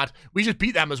 It's mad. We just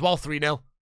beat them as well, 3-0.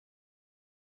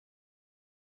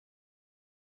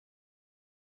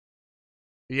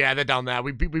 Yeah, they're down there.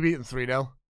 We beat them 3-0.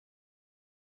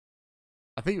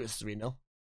 I think it was 3-0.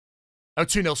 Oh,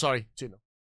 2-0, sorry. 2-0.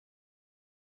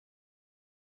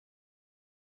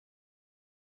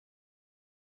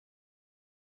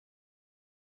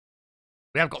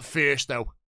 We have got first,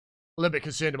 though. A little bit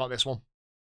concerned about this one.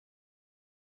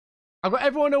 I've got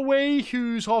everyone away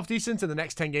who's half decent in the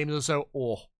next 10 games or so.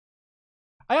 Oh.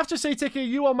 I have to say, Ticky,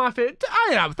 you are my favourite.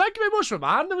 I am. Thank you very much for that,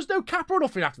 man. There was no cap or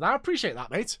nothing after that. I appreciate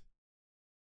that, mate.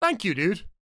 Thank you, dude.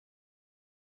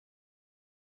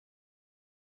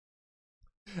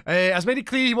 Has made it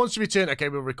clear he wants to return. Okay,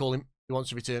 we'll recall him. He wants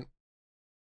to return.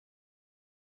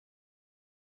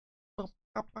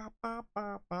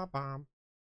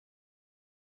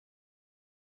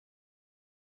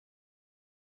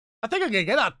 I think I'm gonna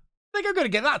get that. I think I'm gonna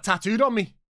get that tattooed on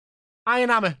me. Iron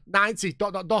Hammer 90 ...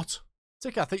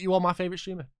 Tick, I think you are my favourite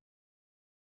streamer.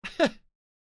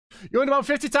 You won about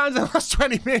 50 times in the last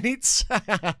 20 minutes.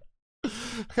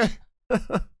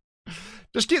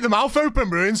 Just keep the mouth open,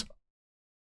 Bruins.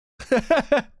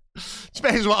 Just may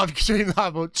as well have streamed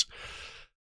that much.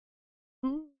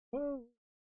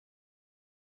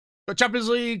 But Champions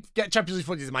League, get Champions League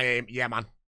footage is my aim. Yeah, man.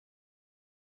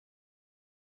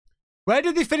 Where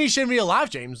did they finish in real life,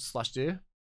 James, last year?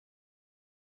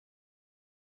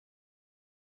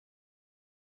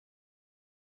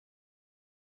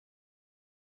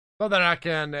 Not that I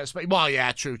can expect. Well,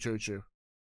 yeah, true.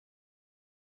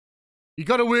 You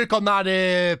got to work on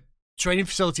that training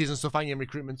facilities and stuff, ain't you, in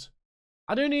recruitment?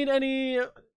 I don't need any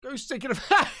ghost ticket.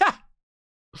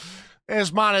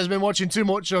 This man has been watching too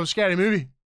much of Scary Movie.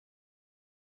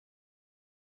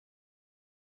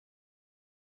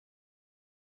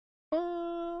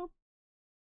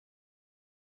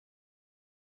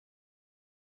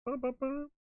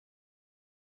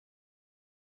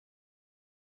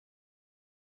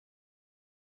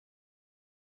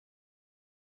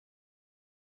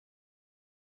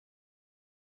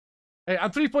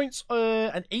 I'm 3 points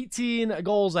and 18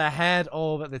 goals ahead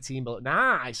of the team. But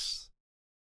nice.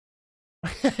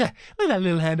 Look at that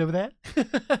little hand over there.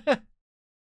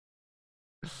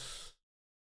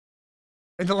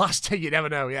 In the last 10, you never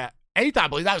know. Yeah, 8, I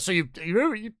believe that. So you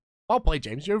well played,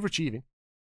 James. You're overachieving.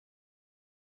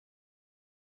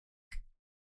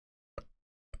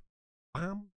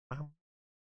 Bam, bam.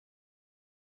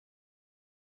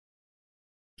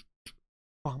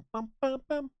 Bam, bam, bam,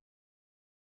 bam.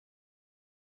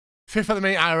 5th at the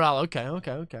main IRL. Okay.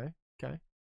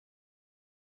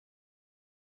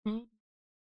 Oh.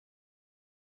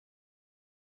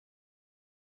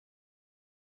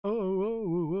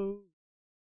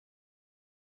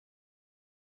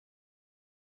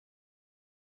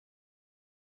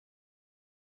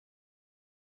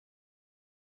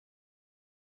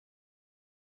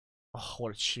 Oh,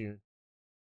 what a tune.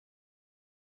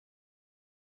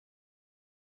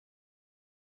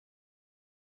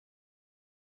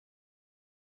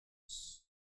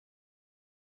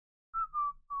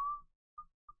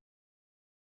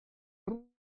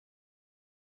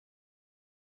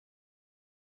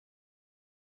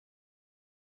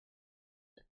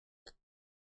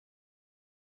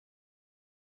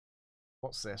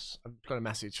 What's this? I've got a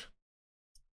message.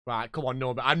 Right, come on,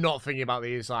 no, but I'm not thinking about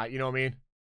these, like, you know what I mean?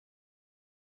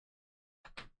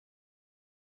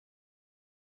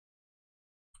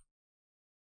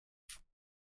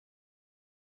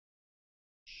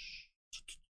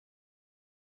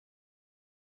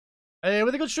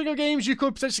 With a good string of games, you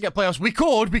could potentially get playoffs. We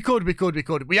could.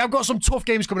 We have got some tough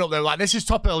games coming up, though. Like, this is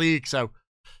top of the league, so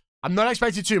I'm not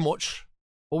expecting too much.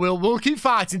 But we'll keep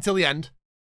fighting till the end.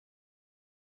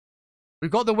 We've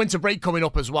got the winter break coming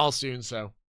up as well soon,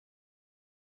 so.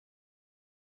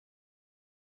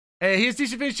 Here's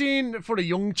DC finishing for a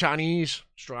young Chinese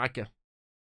striker.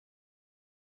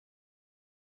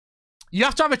 You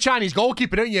have to have a Chinese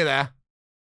goalkeeper, don't you, there?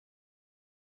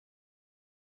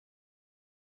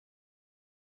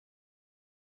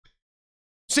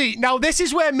 See, now this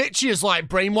is where Mitchie has, like,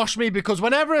 brainwashed me, because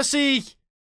whenever I see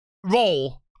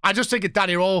Roll, I just think of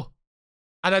Danny Roll.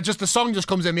 And the song just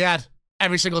comes in my head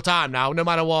every single time now, no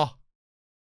matter what.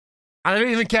 And I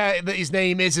don't even care that his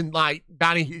name isn't like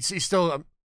Danny. He's still,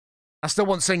 I still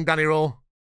want to sing Danny Roll.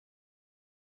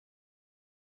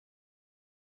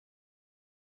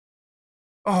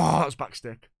 Oh, that's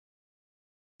backstick.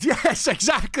 Yes,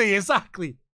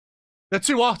 exactly. They're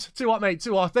too hot, mate,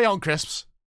 too hot. They aren't crisps.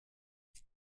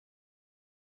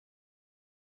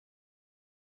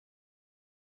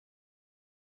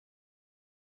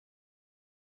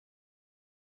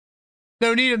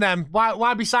 No need of them.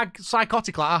 Why be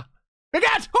psychotic like that?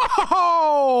 Again!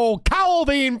 Oh,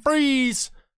 Calvin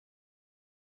Freeze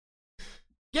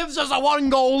gives us a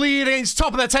 1-goal lead against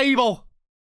top of the table.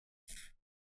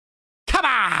 Come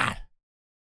on!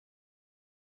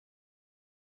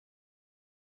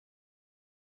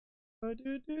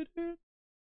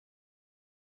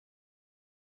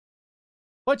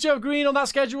 What you have Green on that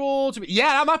schedule?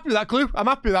 Yeah, I'm happy with that, Clue. I'm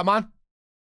happy with that, man.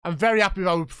 I'm very happy with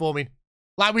how we're performing.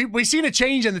 Like, we've seen a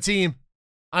change in the team.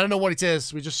 I don't know what it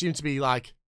is. We just seem to be,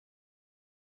 like...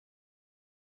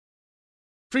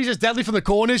 Freezer's deadly from the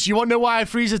corners. You want to know why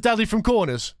Freezer's deadly from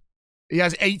corners? He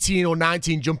has 18 or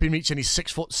 19 jumping reach and he's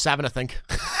 6'7", I think.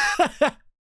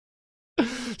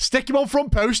 Stick him on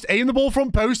front post, aim the ball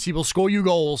front post, he will score you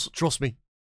goals. Trust me.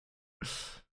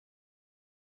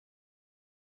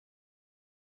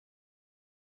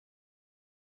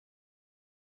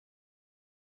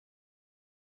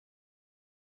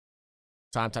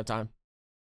 Time.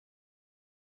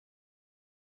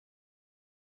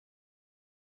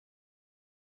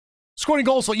 Scoring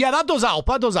goals, so yeah, that does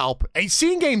help. It's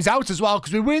seeing games out as well,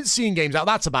 because we weren't seeing games out.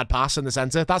 That's a bad pass in the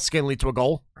centre. That's going to lead to a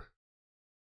goal.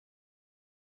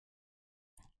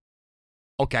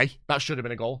 Okay, that should have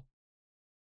been a goal.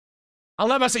 I'll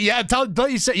never say, yeah, don't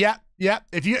you say, yeah.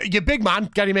 If you're big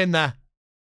man, get him in there.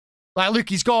 Like, look,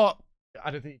 he's got, I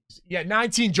don't think, yeah,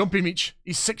 19 jumping reach.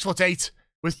 He's 6'8"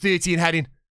 with 13 heading.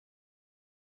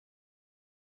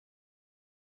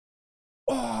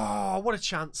 Oh, what a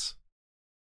chance.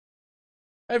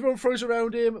 Everyone throws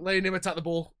around him, letting him attack the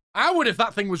ball. I would if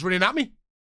that thing was running at me.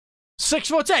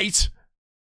 6'8"?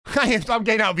 I'm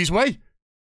getting out of his way.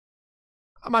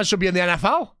 That man should be in the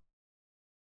NFL.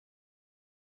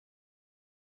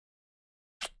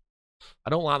 I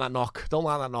don't like that knock.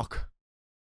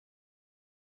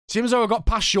 Seems as though I got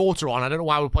past shorter on. I don't know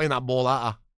why we're playing that ball at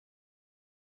her.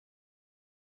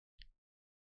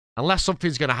 Unless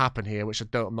something's going to happen here, which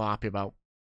I'm not happy about.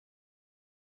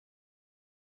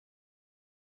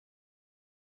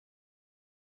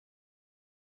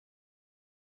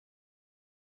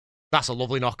 That's a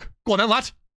lovely knock. Go on then,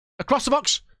 lad. Across the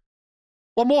box.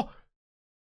 One more.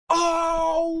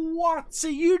 Oh, what are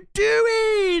you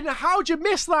doing? How'd you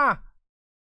miss that?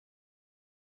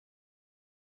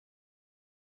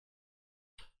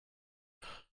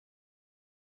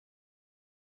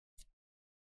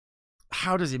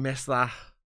 How does he miss that?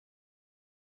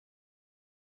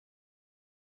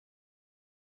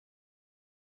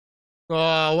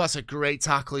 Oh, that's a great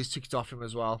tackle. He's took it off him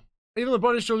as well. Even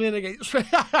LeBron is struggling against.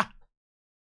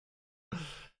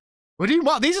 We're doing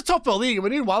well. These are top of the league. We're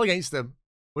doing well against them.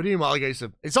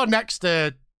 It's our next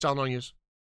challenges.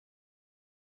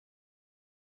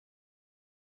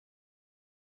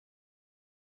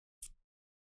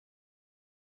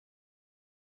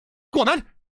 Go on then.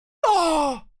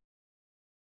 Oh!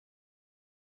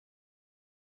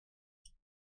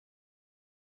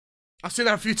 I've seen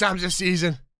that a few times this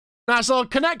season. Nice little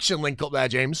connection link up there,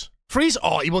 James. Freeze.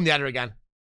 Oh, he won the header again.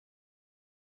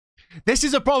 This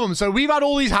is a problem. So we've had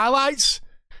all these highlights.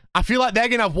 I feel like they're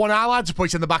going to have one highlight to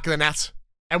put in the back of the net.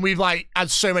 And we've, like, had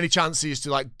so many chances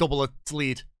to, like, double a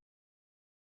lead.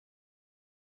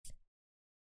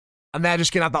 And they're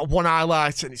just going to have that one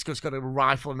highlight and it's just got a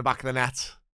rifle in the back of the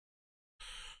net.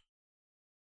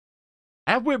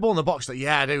 I have weird ball in the box.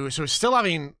 Yeah, I do. So we're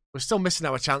still missing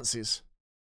our chances.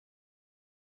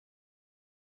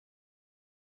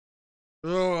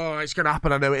 Oh, it's going to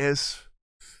happen. I know it is.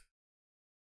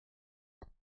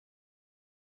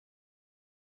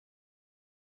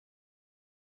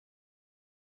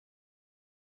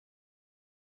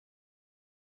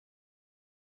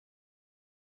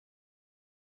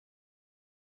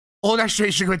 All that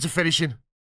straight should go into finishing.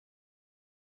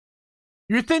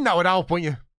 You would think that would help,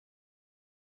 wouldn't you?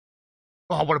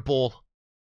 Oh, what a ball.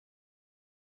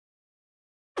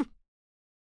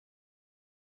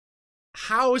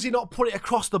 How has he not put it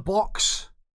across the box?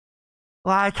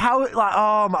 Like,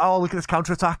 oh, look at this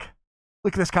counter-attack.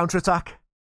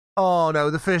 Oh, no,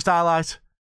 the first highlight.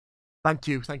 Thank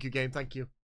you, game, thank you.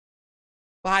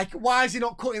 Like, why is he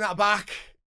not cutting that back?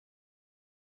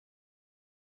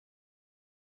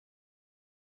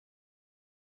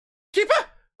 Keeper!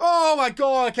 Oh my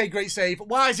god, okay, great save.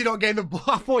 Why is he not getting the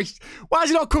ball? Why is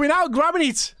he not coming out and grabbing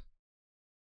it?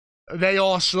 They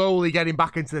are slowly getting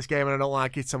back into this game and I don't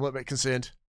like it. I'm a little bit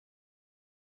concerned.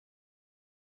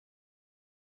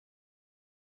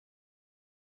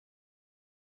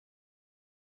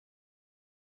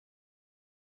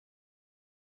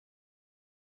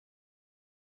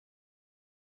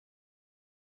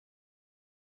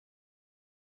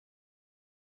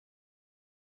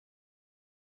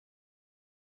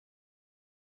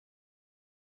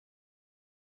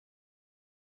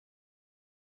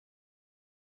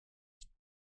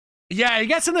 Yeah, he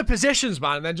gets in the positions,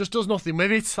 man, and then just does nothing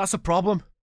with it. That's a problem.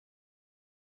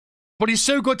 But he's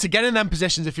so good to get in them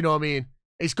positions, if you know what I mean.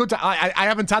 It's good to... I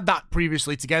haven't had that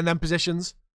previously, to get in them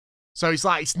positions. So it's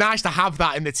like, it's nice to have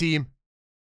that in the team.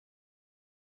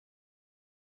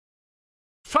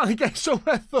 Finally get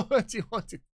somewhere 30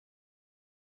 wanted.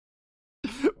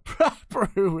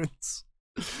 Bruins.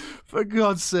 For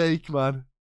God's sake, man.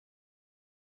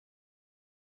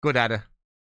 Good header.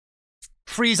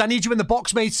 Freeze, I need you in the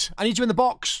box, mate. I need you in the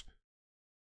box.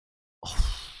 Oh.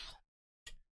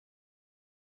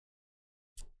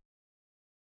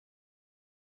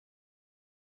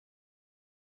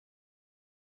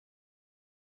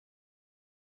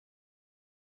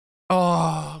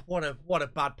 Oh, what a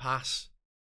bad pass.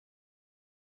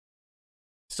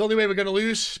 It's the only way we're going to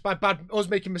lose, by us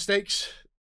making mistakes.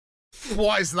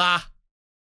 What is that?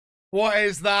 What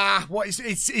is that? What is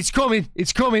it's coming.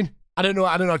 It's coming. I don't know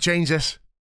how to change this.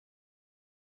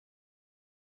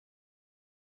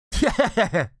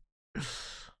 Yeah.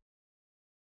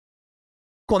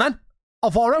 Go on then.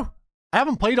 Alvaro. I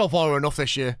haven't played Alvaro enough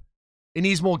this year. He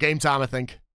needs more game time, I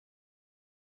think.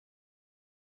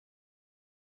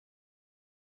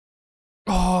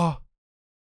 Oh.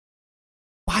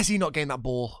 Why is he not getting that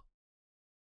ball?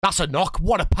 That's a knock.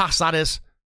 What a pass that is.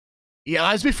 Yeah,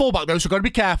 that's my fullback though, so got to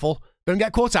be careful. Don't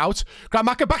get caught out. Grab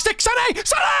Maka, back stick. Sané!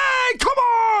 Sané! Come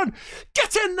on!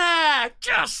 Get in there!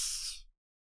 Yes!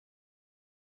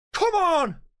 Come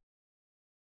on!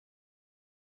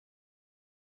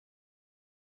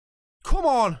 Come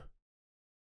on!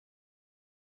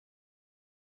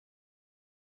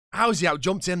 How's he out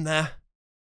jumped in there?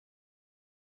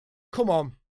 Come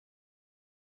on.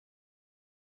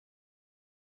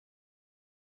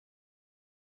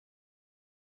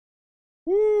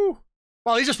 Woo!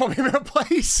 Well, he just put me in a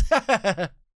place.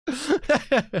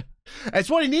 It's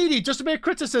what he needed, just a bit of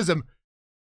criticism.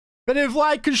 Bit of,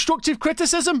 like, constructive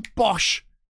criticism. Bosh.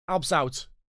 Helps out.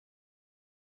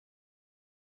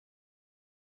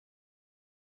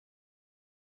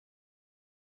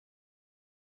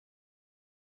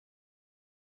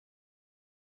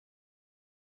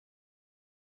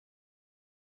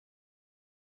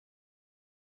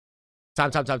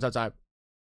 Time.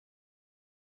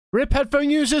 Rip headphone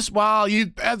users? Well,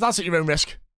 that's at your own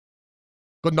risk.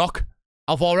 Good knock.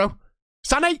 Alvaro.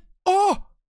 Sané. Oh!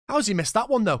 How's he missed that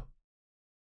one, though?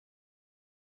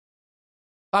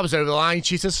 That was over the line,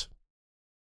 cheaters.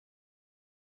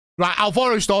 Right,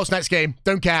 Alvaro starts next game.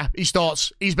 Don't care. He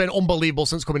starts. He's been unbelievable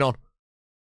since coming on.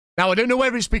 Now, I don't know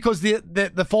whether it's because the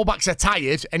fullbacks are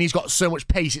tired and he's got so much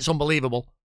pace, it's unbelievable.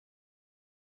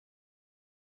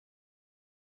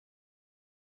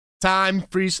 Time.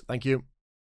 Freeze. Thank you.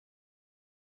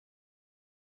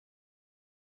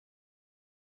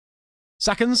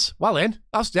 Seconds. Well in.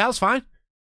 That's fine.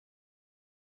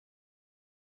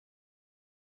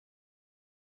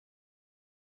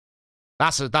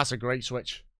 That's a great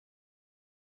switch.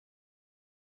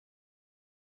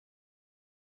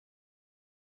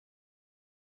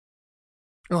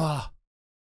 Oh.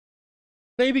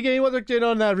 Maybe getting what they're doing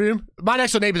on that room. My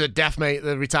next door neighbours are deaf, mate.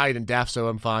 They're retired and deaf, so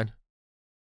I'm fine.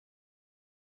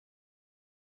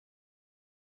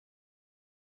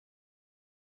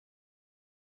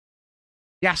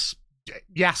 Yes.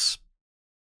 Yes.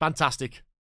 Fantastic.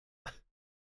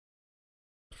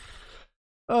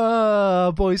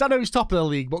 Boys, I know he's top of the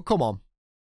league, but come on.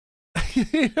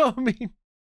 You know what I mean?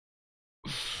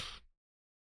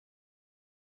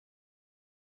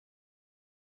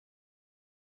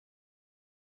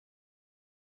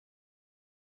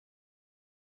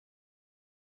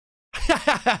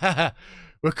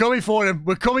 We're coming for him.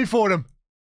 We're coming for him.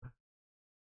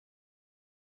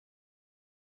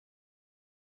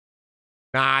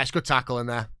 Nice, good tackle in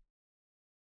there.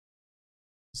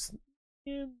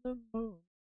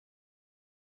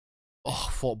 Oh,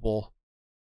 football.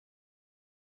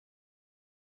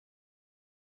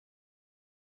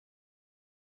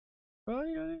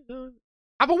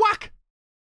 Have a whack.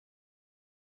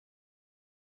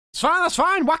 It's fine, that's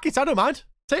fine. Whack it, I don't mind.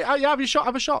 Yeah, have your shot,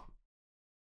 have a shot.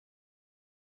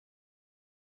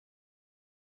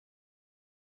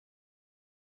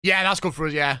 Yeah, that's good for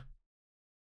us, yeah.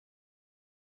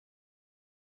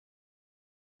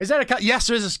 Is there a cap? Yes,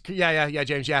 there is. Yeah,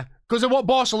 James, yeah. Because of what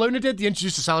Barcelona did, they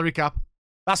introduced a salary cap.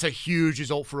 That's a huge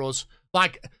result for us.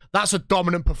 Like, that's a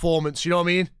dominant performance, you know what I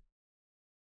mean?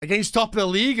 Against top of the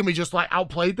league, and we just, like,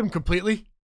 outplayed them completely.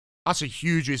 That's a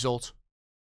huge result.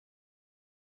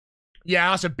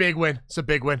 Yeah, that's a big win. It's a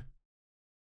big win.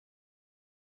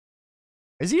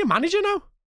 Is he a manager now?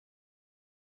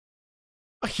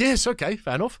 Oh, yes, okay,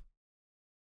 fair enough.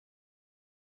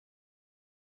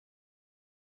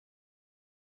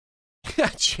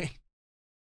 Gee.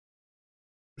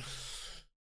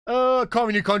 Can't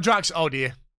renew contracts. Oh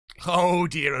dear. Oh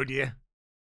dear, oh dear.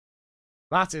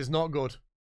 That is not good.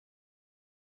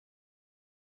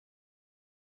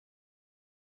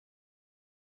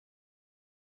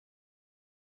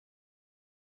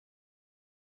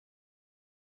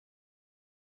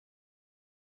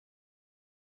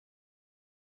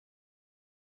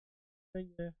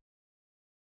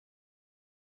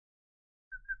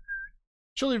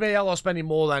 Surely Real are spending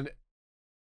more than...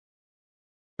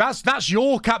 That's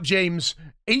your cap, James.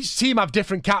 Each team have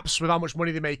different caps with how much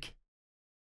money they make.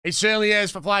 It certainly is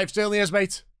for Fly. It certainly is,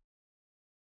 mate.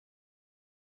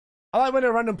 I like when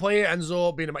a random player ends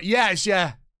up being a... Yes,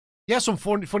 yeah. Yeah, some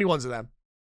funny ones of them.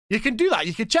 You can do that.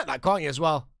 You can check that, can't you, as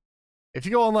well? If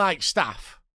you go on, like,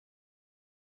 staff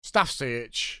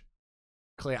search,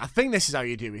 clear. I think this is how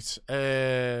you do it.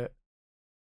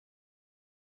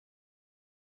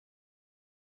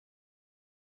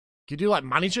 Can you do, like,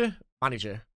 manager?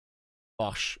 Manager.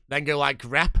 Bosh. Then go, like,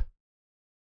 rep.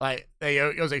 Like, there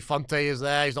you go. Jose Fonte is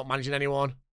there. He's not managing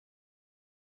anyone.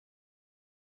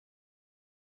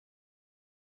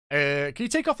 Can you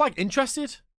take off, like,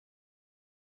 interested?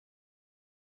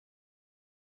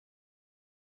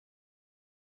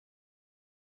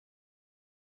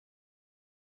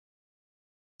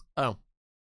 Oh.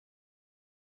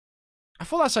 I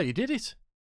thought that's how you did it.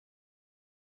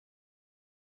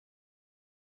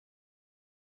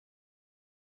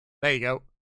 There you go.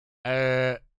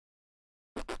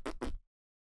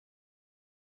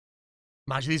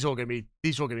 Imagine these are all gonna be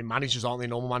managers, aren't they?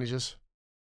 Normal managers.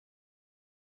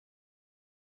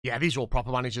 Yeah, these are all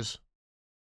proper managers.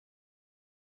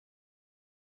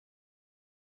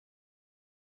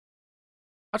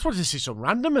 I just wanted to see some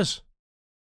randomers.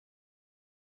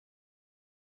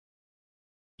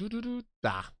 There's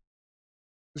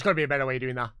gotta be a better way of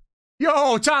doing that.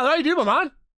 Yo, Tyler, how you doing, my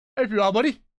man? Hope you are,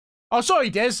 buddy. Oh, sorry,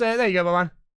 Des. There you go, my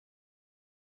man.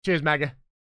 Cheers, Mega.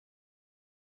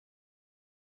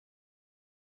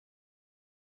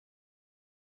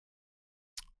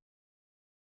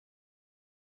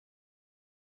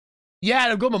 Yeah,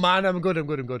 I'm good, my man. I'm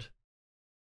good.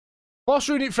 Boss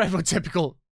ruined it for everyone,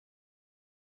 typical.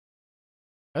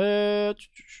 I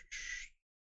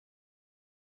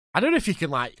don't know if you can,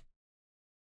 like...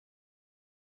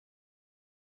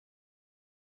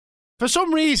 For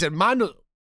some reason, mine...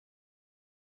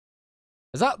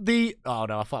 Is that the... Oh,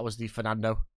 no, I thought it was the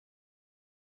Fernando.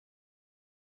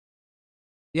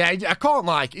 Yeah, I can't,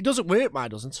 like... It doesn't work, mine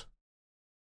doesn't.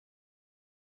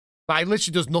 Like, it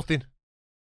literally does nothing.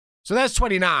 So there's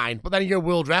 29, but then you go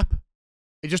world rep.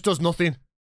 It just does nothing.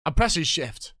 I'm pressing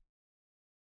shift.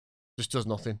 Just does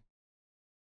nothing.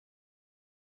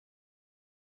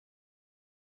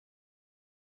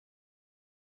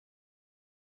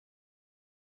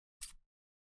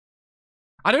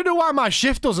 I don't know why my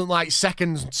shift doesn't, like,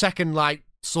 second, like,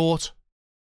 sort.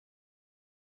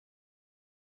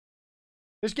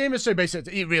 This game is so basic.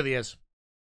 It really is.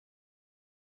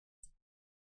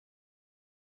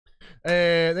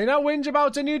 They now whinge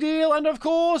about a new deal, and of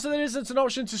course, there isn't an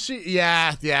option to see.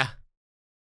 Yeah. They're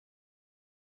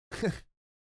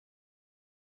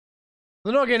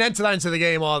not going to enter that into the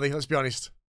game, are they? Let's be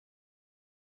honest.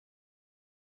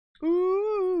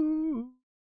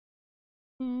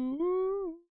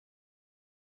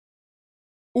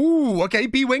 Ooh, okay,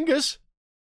 B wingers.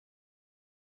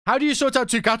 How do you sort out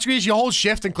two categories? You hold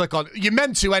shift and click on. You're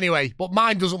meant to anyway, but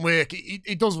mine doesn't work.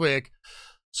 It does work.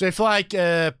 So if, like,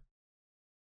 so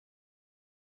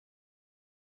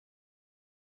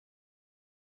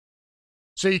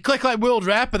you click, like, world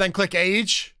rep and then click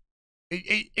age.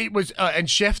 It was, and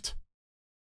shift.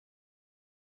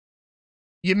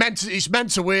 It's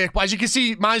meant to work, but as you can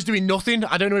see, mine's doing nothing.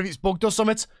 I don't know if it's bugged or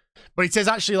something, but it says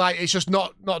actually, like, it's just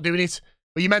not doing it.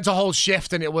 But you meant to hold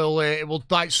shift and it will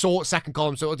like sort second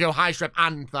column, so it'll do high rep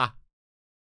and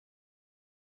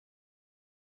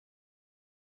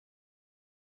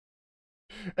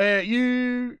that.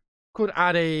 You could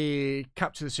add a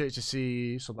cap to the search to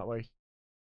see something that way.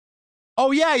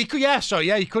 Oh yeah, you could. Yeah, sorry,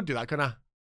 yeah, you could do that, couldn't I?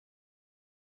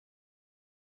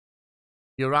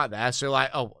 You're right there. So, like,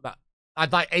 oh, that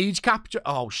I'd like age capture.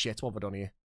 Oh, shit. What have I done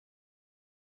here?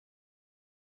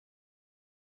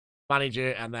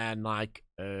 Manager, and then, like,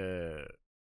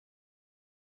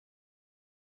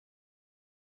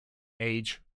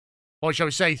 age. What shall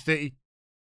we say? 30,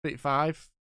 35?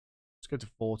 Let's go to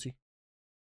 40.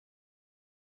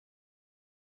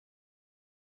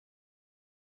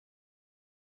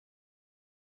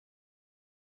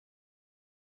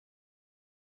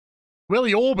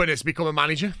 Willie Orban has become a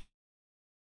manager.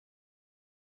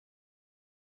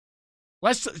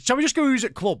 Shall we just go who's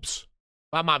at clubs?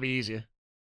 That might be easier.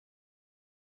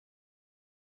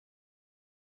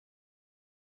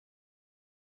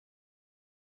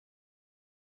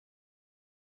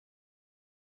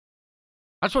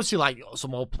 I just want to see, like,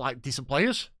 some more, like, decent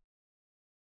players.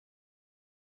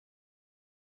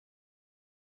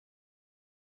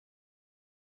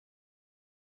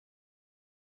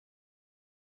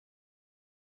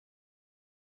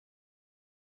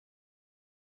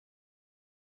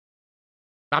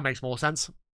 That makes more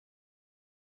sense.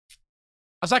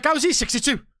 I was like, how is he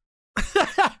 62?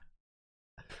 I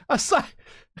was like...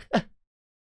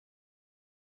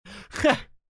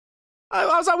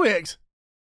 How's that worked?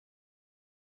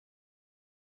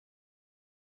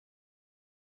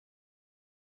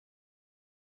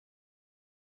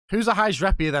 Who's the highest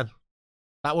rep here, then?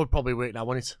 That would probably work now,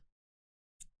 wouldn't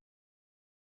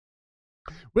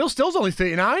it? Will Still's only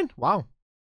 39? Wow.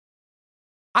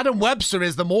 Adam Webster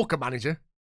is the Morecambe manager.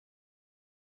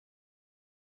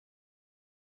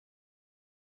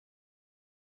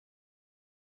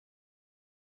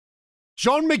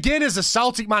 John McGinn is a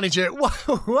Celtic manager. What?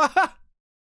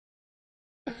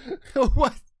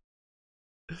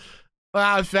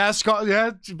 What? Fair, Scott. Yeah,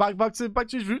 back to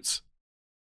his roots.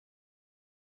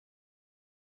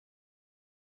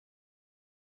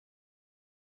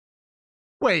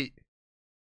 Wait.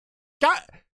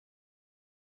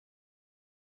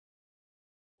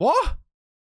 What?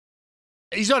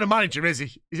 He's not a manager, is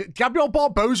he? Is it Gabriel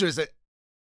Barbosa? Is it?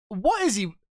 What is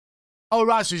he? Oh,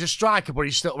 right, so he's a striker, but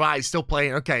he's still right. He's still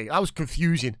playing. Okay, that was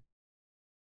confusing.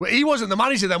 But he wasn't the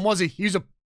manager then, was he? He's a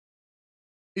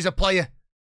player.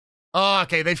 Oh,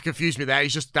 okay, they've confused me there.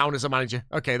 He's just down as a manager.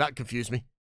 Okay, that confused me.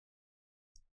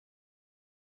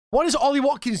 What is Ollie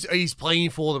Watkins? He's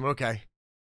playing for them. Okay.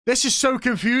 This is so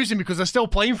confusing because they're still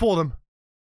playing for them.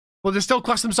 But they still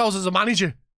class themselves as a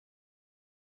manager.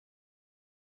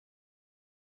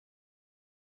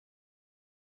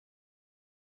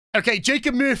 Okay,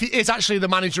 Jacob Murphy is actually the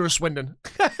manager of Swindon.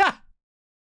 I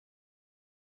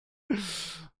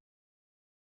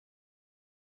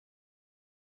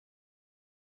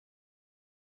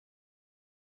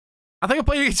think I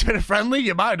played against him in a friendly.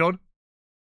 You might have done.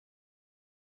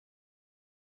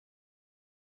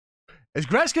 Is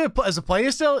Gretzky as a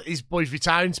player still? He's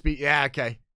retiring speed. Yeah,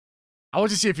 okay. I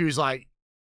want to see if he was like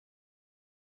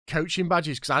coaching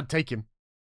badges because I'd take him.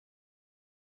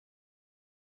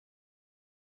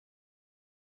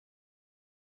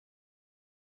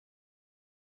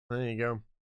 There you go.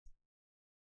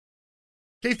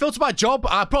 Can you filter by job?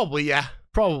 Probably, yeah.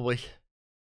 Probably.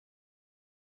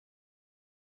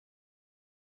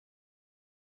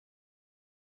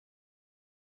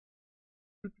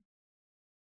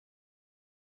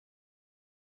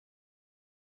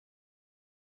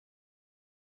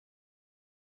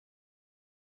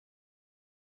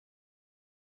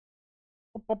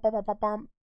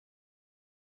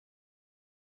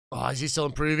 Oh, is he still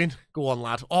improving? Go on,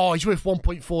 lad. Oh, he's worth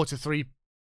 1.4 to 3.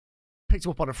 Picked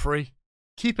him up on a free.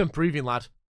 Keep improving, lad.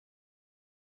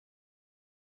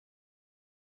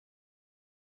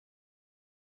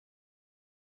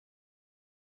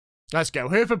 Let's go.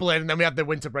 Hereford Blade, and then we have the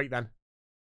winter break then.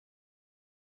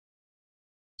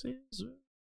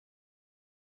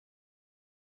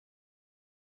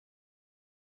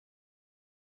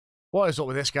 What is up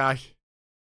with this guy?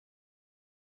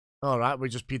 Alright, we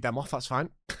just peed them off, that's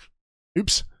fine.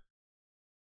 Oops.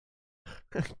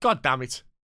 God damn it.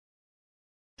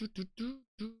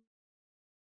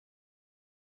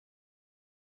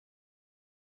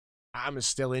 I'm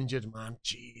still injured, man.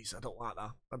 Jeez, I don't like that.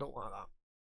 I don't like that.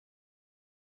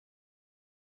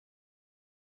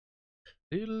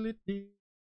 Oh,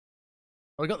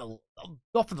 we got the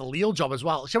offer the Lille job as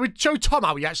well. Shall we show Tom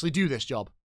how we actually do this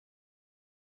job?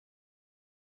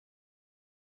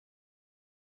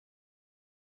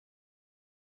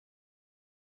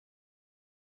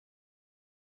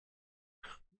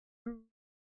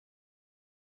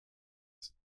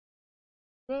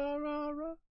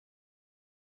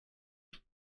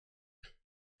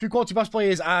 Few quality best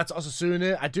players at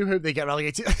Osasuna. I do hope they get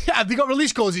relegated. Have they got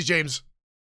release clauses, James?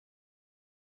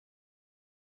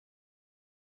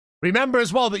 Remember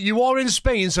as well that you are in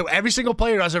Spain, so every single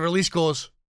player has a release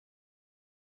clause.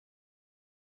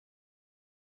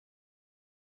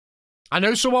 I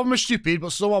know some of them are stupid,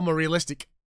 but some of them are realistic.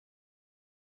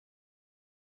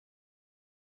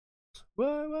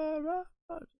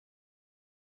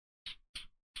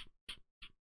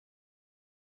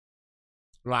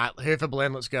 Right, here for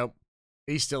Blaine, let's go.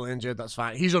 He's still injured, that's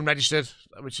fine. He's unregistered,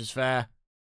 which is fair.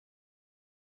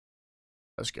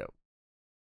 Let's go.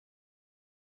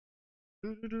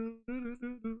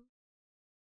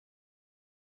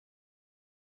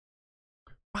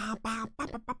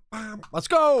 Let's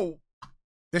go!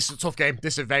 This is a tough game.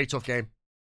 This is a very tough game.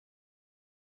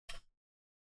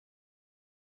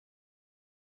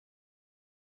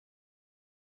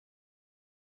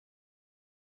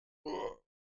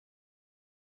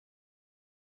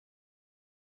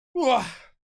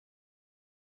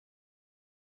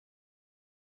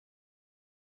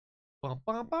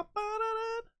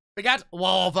 Again,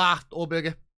 love that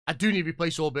Orberger. I do need to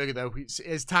replace Orberger though.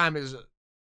 His time is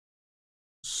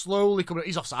slowly coming.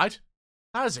 He's offside.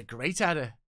 That is a great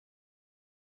header.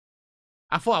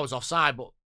 I thought I was offside,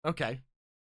 but okay.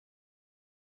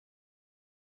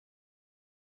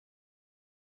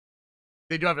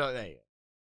 They do have it like that.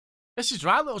 This is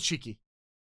right, little cheeky.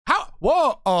 How?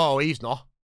 Whoa! Oh, he's not.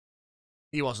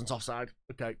 He wasn't offside.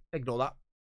 Okay, ignore that.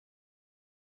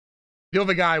 The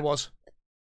other guy was.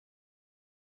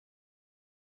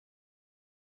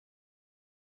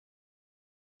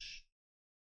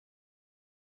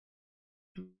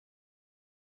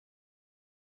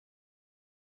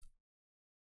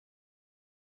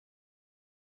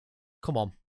 Come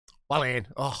on. Well in.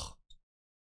 Oh.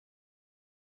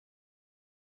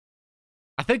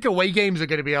 I think away games are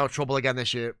going to be out of trouble again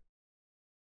this year.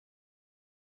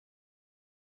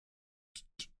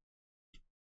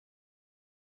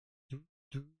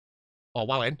 Oh,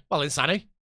 well in. Well in, Sanny.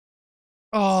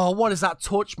 Oh, what is that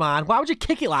touch, man? Why would you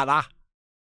kick it like that?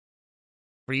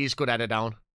 Freeze, good header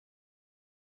down.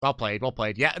 Well played, well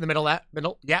played. Yeah, in the middle there.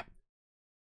 Middle, yeah.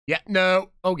 Yeah, no.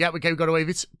 Oh, yeah, we got away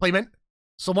with it. Playman.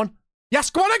 Someone. Yes,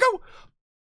 go on, I go!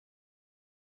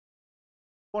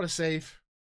 What a save.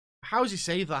 How does he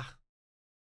save that?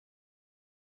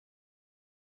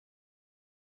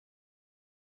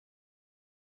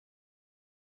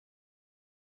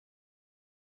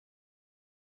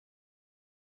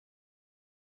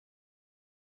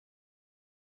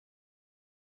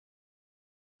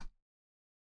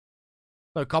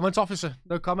 No comment, officer.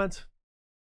 No comment.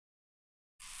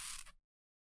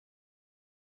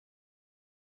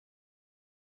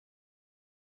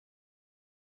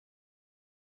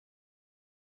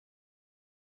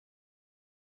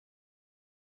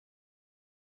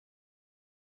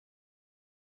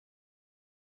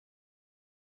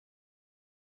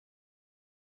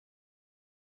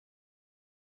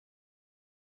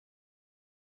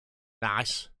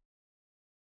 Nice.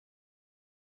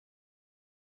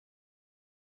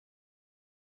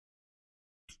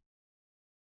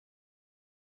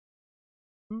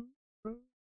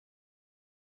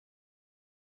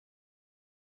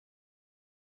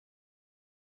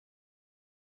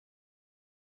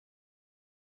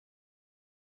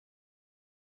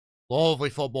 Lovely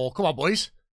football. Come on,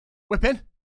 boys. Whip in.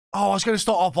 Oh, I was going to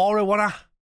start off Vora, wasn't I?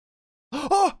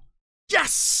 Oh!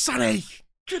 Yes, Sonny!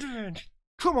 Get in.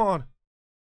 Come on.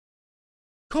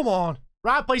 Come on.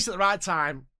 Right place at the right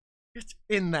time. Get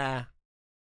in there.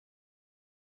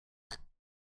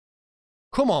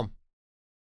 Come on.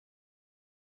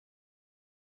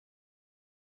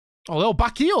 Oh, little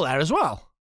back heel there as well.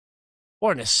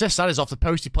 What an assist that is off the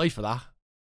post. He played for that.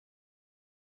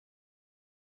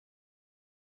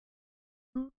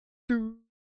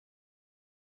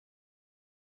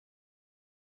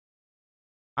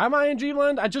 Am I in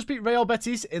Dreamland? I just beat Real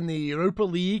Betis in the Europa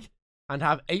League and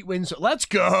have 8 wins. Let's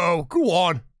go. Go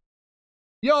on.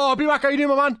 Yo, be back. How you doing,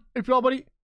 my man? Hope you're well, buddy.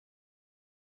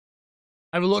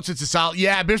 I'm reluctant to sell.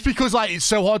 Yeah, but it's because like it's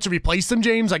so hard to replace them,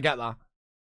 James. I get that.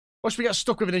 Watch me get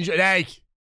stuck with an injury. Hey.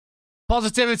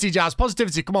 Positivity, Jazz.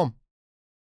 Positivity. Come on.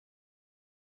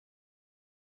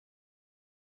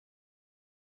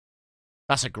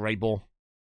 That's a great ball.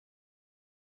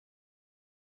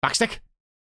 Backstick.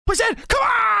 Push in. Come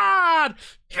on.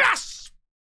 Yes.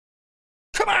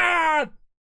 Come on.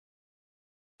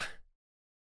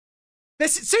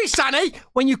 See, Sanny,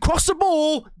 when you cross the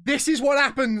ball, this is what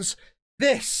happens.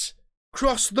 This.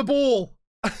 Cross the ball.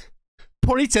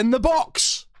 Put it in the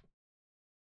box.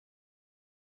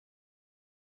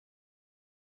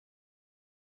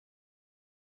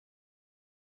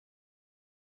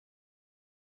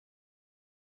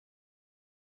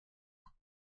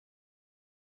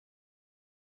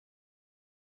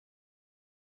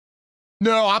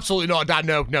 No, absolutely not, Dad.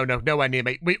 No, nowhere near,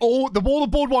 mate. All the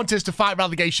board want is to fight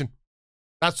relegation.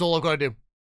 That's all I've got to do.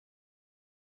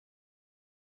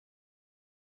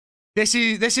 This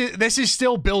is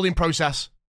still building process.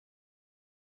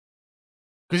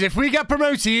 Because if we get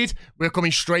promoted, we're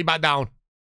coming straight back down.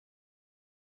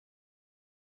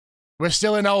 We're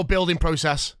still in our building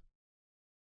process.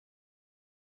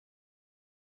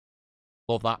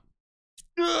 Love that.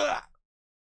 Ugh.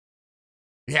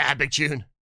 Yeah, big tune.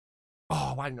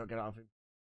 Oh, why did I not get out of him?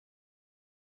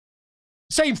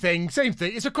 Same thing.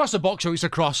 It's across the box, so it's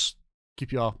across.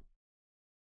 Keep your...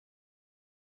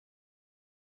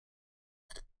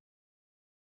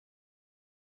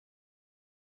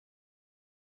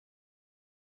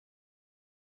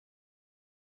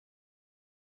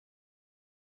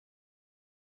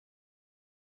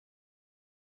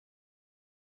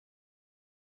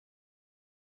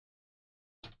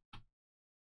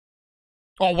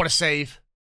 Oh, what a save.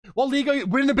 What league are you?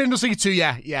 We're in the Bundesliga 2,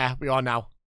 yeah. Yeah, we are now.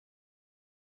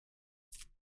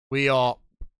 We are.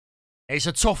 It's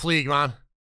a tough league, man.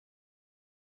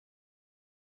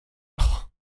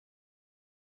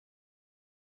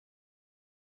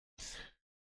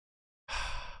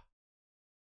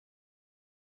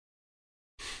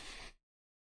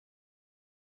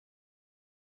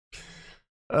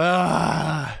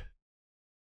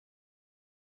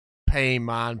 Pain,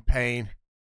 man, pain.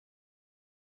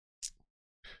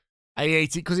 I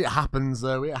hate it because it happens,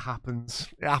 though. It happens.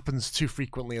 It happens too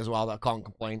frequently as well that I can't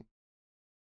complain.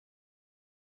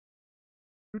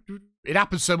 It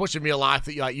happens so much in real life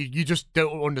that you just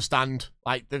don't understand.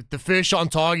 Like the first shot on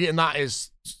target and that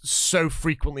is so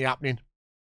frequently happening.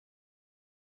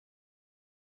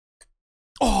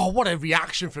 Oh, what a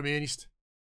reaction from Ernest.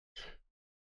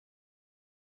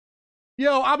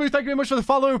 Yo, Abu, thank you very much for the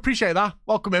follow. Appreciate that.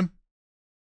 Welcome in.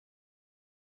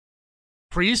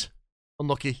 Freeze.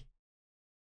 Unlucky.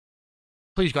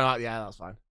 Please go out. Yeah, that's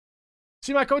fine.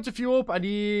 See my code to fuel up. I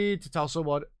need to tell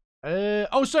someone.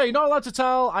 Oh, sorry, not allowed to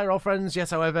tell IRL friends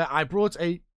yet. However, I brought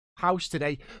a house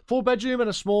today. 4-bedroom and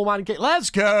a small man cave.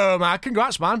 Let's go, man.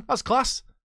 Congrats, man. That's class.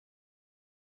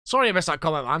 Sorry I missed that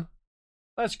comment, man.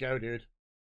 Let's go, dude.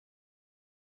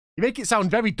 You make it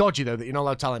sound very dodgy, though, that you're not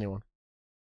allowed to tell anyone.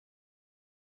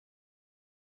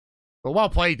 But well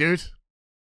played, dude.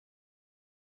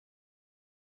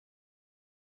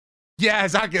 Yeah,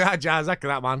 exactly that, Jazz. Exactly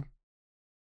that, man.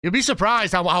 You'll be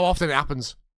surprised how often it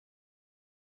happens.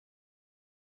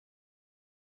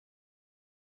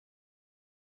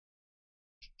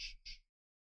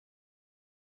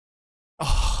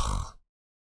 Oh.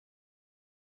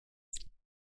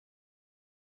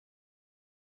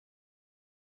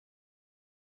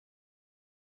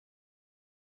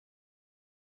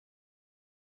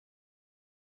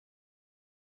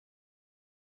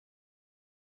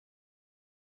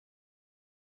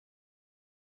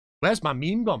 Where's my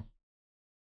meme gone?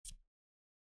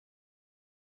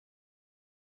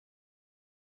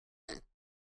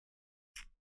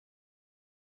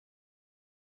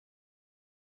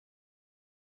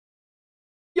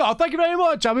 Yo, thank you very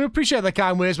much. I appreciate the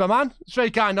kind words, my man. It's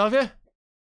very kind of you.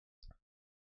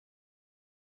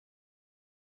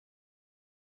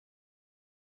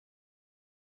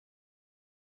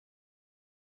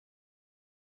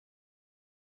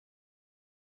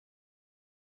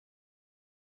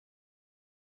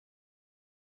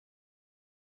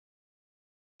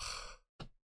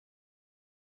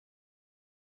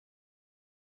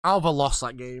 Alva lost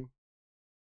that game.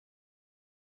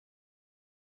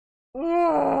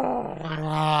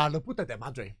 Lo puta de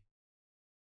madre.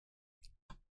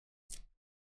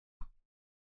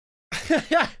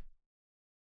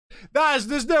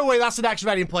 There's no way that's an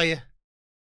ex-Reading player.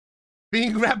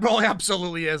 Being Red Bull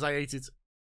absolutely is. I hate it.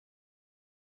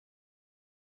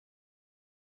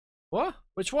 What?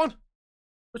 Which one?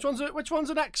 Which one's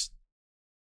an ex?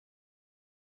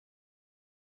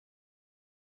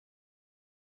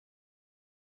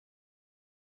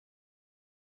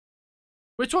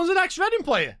 Which one's an ex-Reading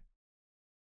player?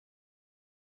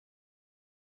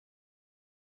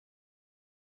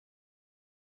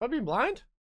 Have I been blind?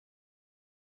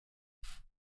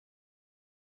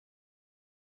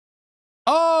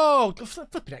 Oh,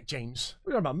 flipping heck, James. What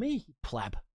are you on about me, you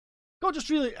pleb? God, just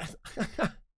really...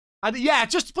 yeah,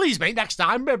 just please, mate, next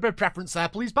time. A bit of preference there,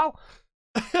 please, pal.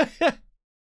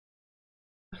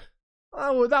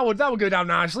 that would go down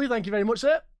nicely. Thank you very much,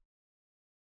 sir.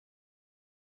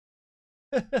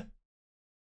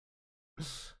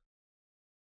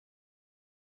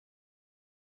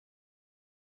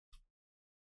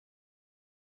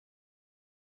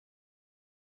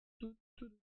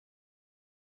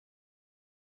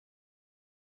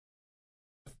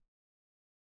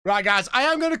 Right, guys, I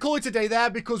am going to call it a day there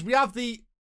because we have the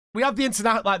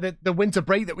internet, like the winter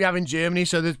break that we have in Germany.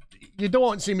 So you don't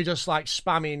want to see me just like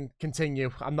spamming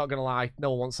continue. I'm not going to lie. No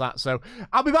one wants that. So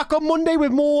I'll be back on Monday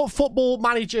with more Football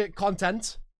Manager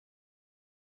content.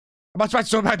 I'm about to try to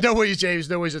talk about no worries, James,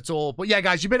 no worries at all. But yeah,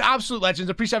 guys, you've been absolute legends.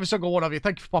 I appreciate every single one of you.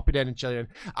 Thank you for popping in and chilling.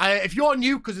 If you're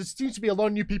new, because there seems to be a lot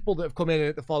of new people that have come in and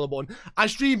hit the follow button, I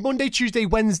stream Monday, Tuesday,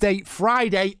 Wednesday,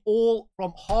 Friday, all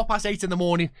from 8:30 in the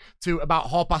morning to about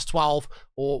 12:30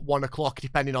 or 1 o'clock,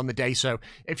 depending on the day. So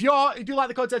if you do like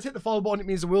the content, hit the follow button. It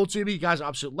means the world to me. You guys are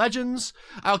absolute legends.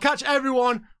 I'll catch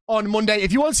everyone on Monday.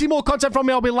 If you want to see more content from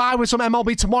me, I'll be live with some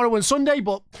MLB tomorrow and Sunday,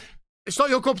 but it's not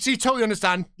your cup of tea. Totally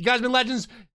understand. You guys have been legends.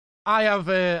 I have,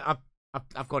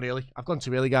 I've gone early. I've gone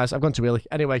too early, guys. I've gone too early.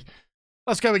 Anyway,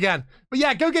 let's go again. But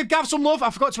yeah, go give Gav some love. I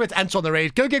forgot to hit enter on the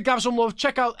raid. Go give Gav some love.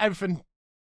 Check out everything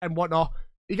and whatnot.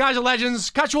 You guys are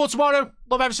legends. Catch you all tomorrow.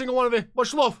 Love every single one of you.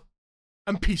 Much love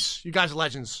and peace. You guys are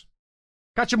legends.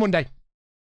 Catch you Monday.